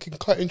fucking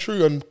cutting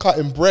through and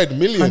cutting bread,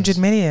 millions. 100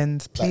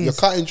 millions, please. Like, you're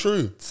cutting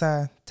through.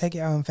 So take it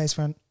out on face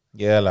front.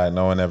 Yeah, like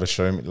no one ever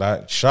showed me.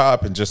 Like, shut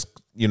up and just,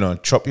 you know,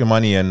 chop your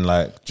money and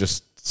like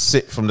just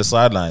sit from the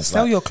sidelines.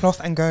 Sell like, your cloth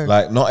and go.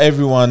 Like, not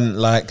everyone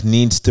like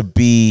needs to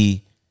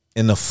be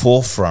in the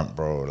forefront,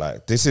 bro.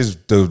 Like, this is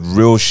the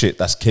real shit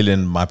that's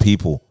killing my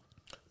people.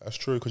 That's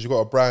true, because you got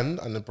a brand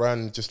and the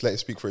brand just let it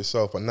speak for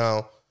itself. But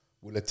now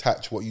we'll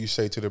attach what you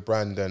say to the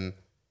brand, and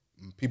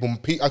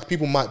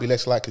people might be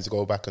less likely to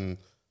go back and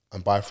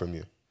buy from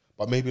you.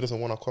 But maybe he doesn't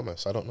want our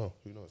commerce. I don't know.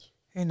 Who knows?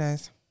 Who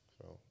knows?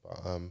 So,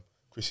 but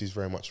Chrissy's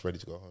very much ready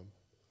to go home.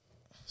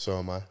 So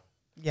am I.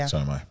 Yeah. So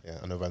am I. Yeah,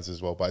 I know Vans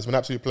as well. But it's been an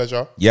absolute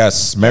pleasure.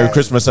 Yes. Merry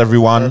Christmas,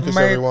 everyone. Merry Christmas,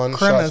 Merry everyone.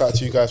 Christmas. Shout out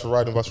to you guys for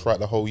riding with us throughout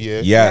the whole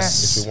year.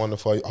 Yes. It's been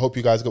wonderful. I hope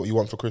you guys get what you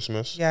want for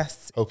Christmas.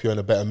 Yes. Hope you're in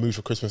a better mood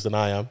for Christmas than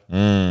I am.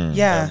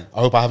 Yeah. I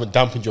hope I haven't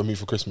dampened your mood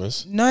for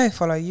Christmas. No,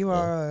 Follow. You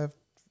are a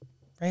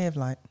ray of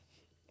light.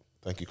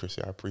 Thank you,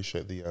 Chrissy. I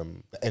appreciate the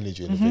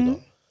energy and the vigor.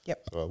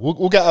 Yep. So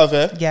we'll get out of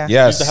there. Yeah.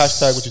 Yes. Use the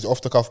hashtag, which is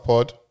Off the Cuff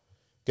Pod.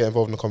 Get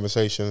involved in the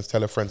conversations.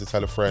 Tell a friend to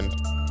tell a friend.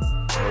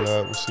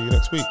 And we'll see you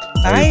next week.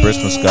 Merry Bye.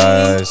 Christmas,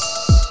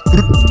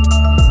 guys.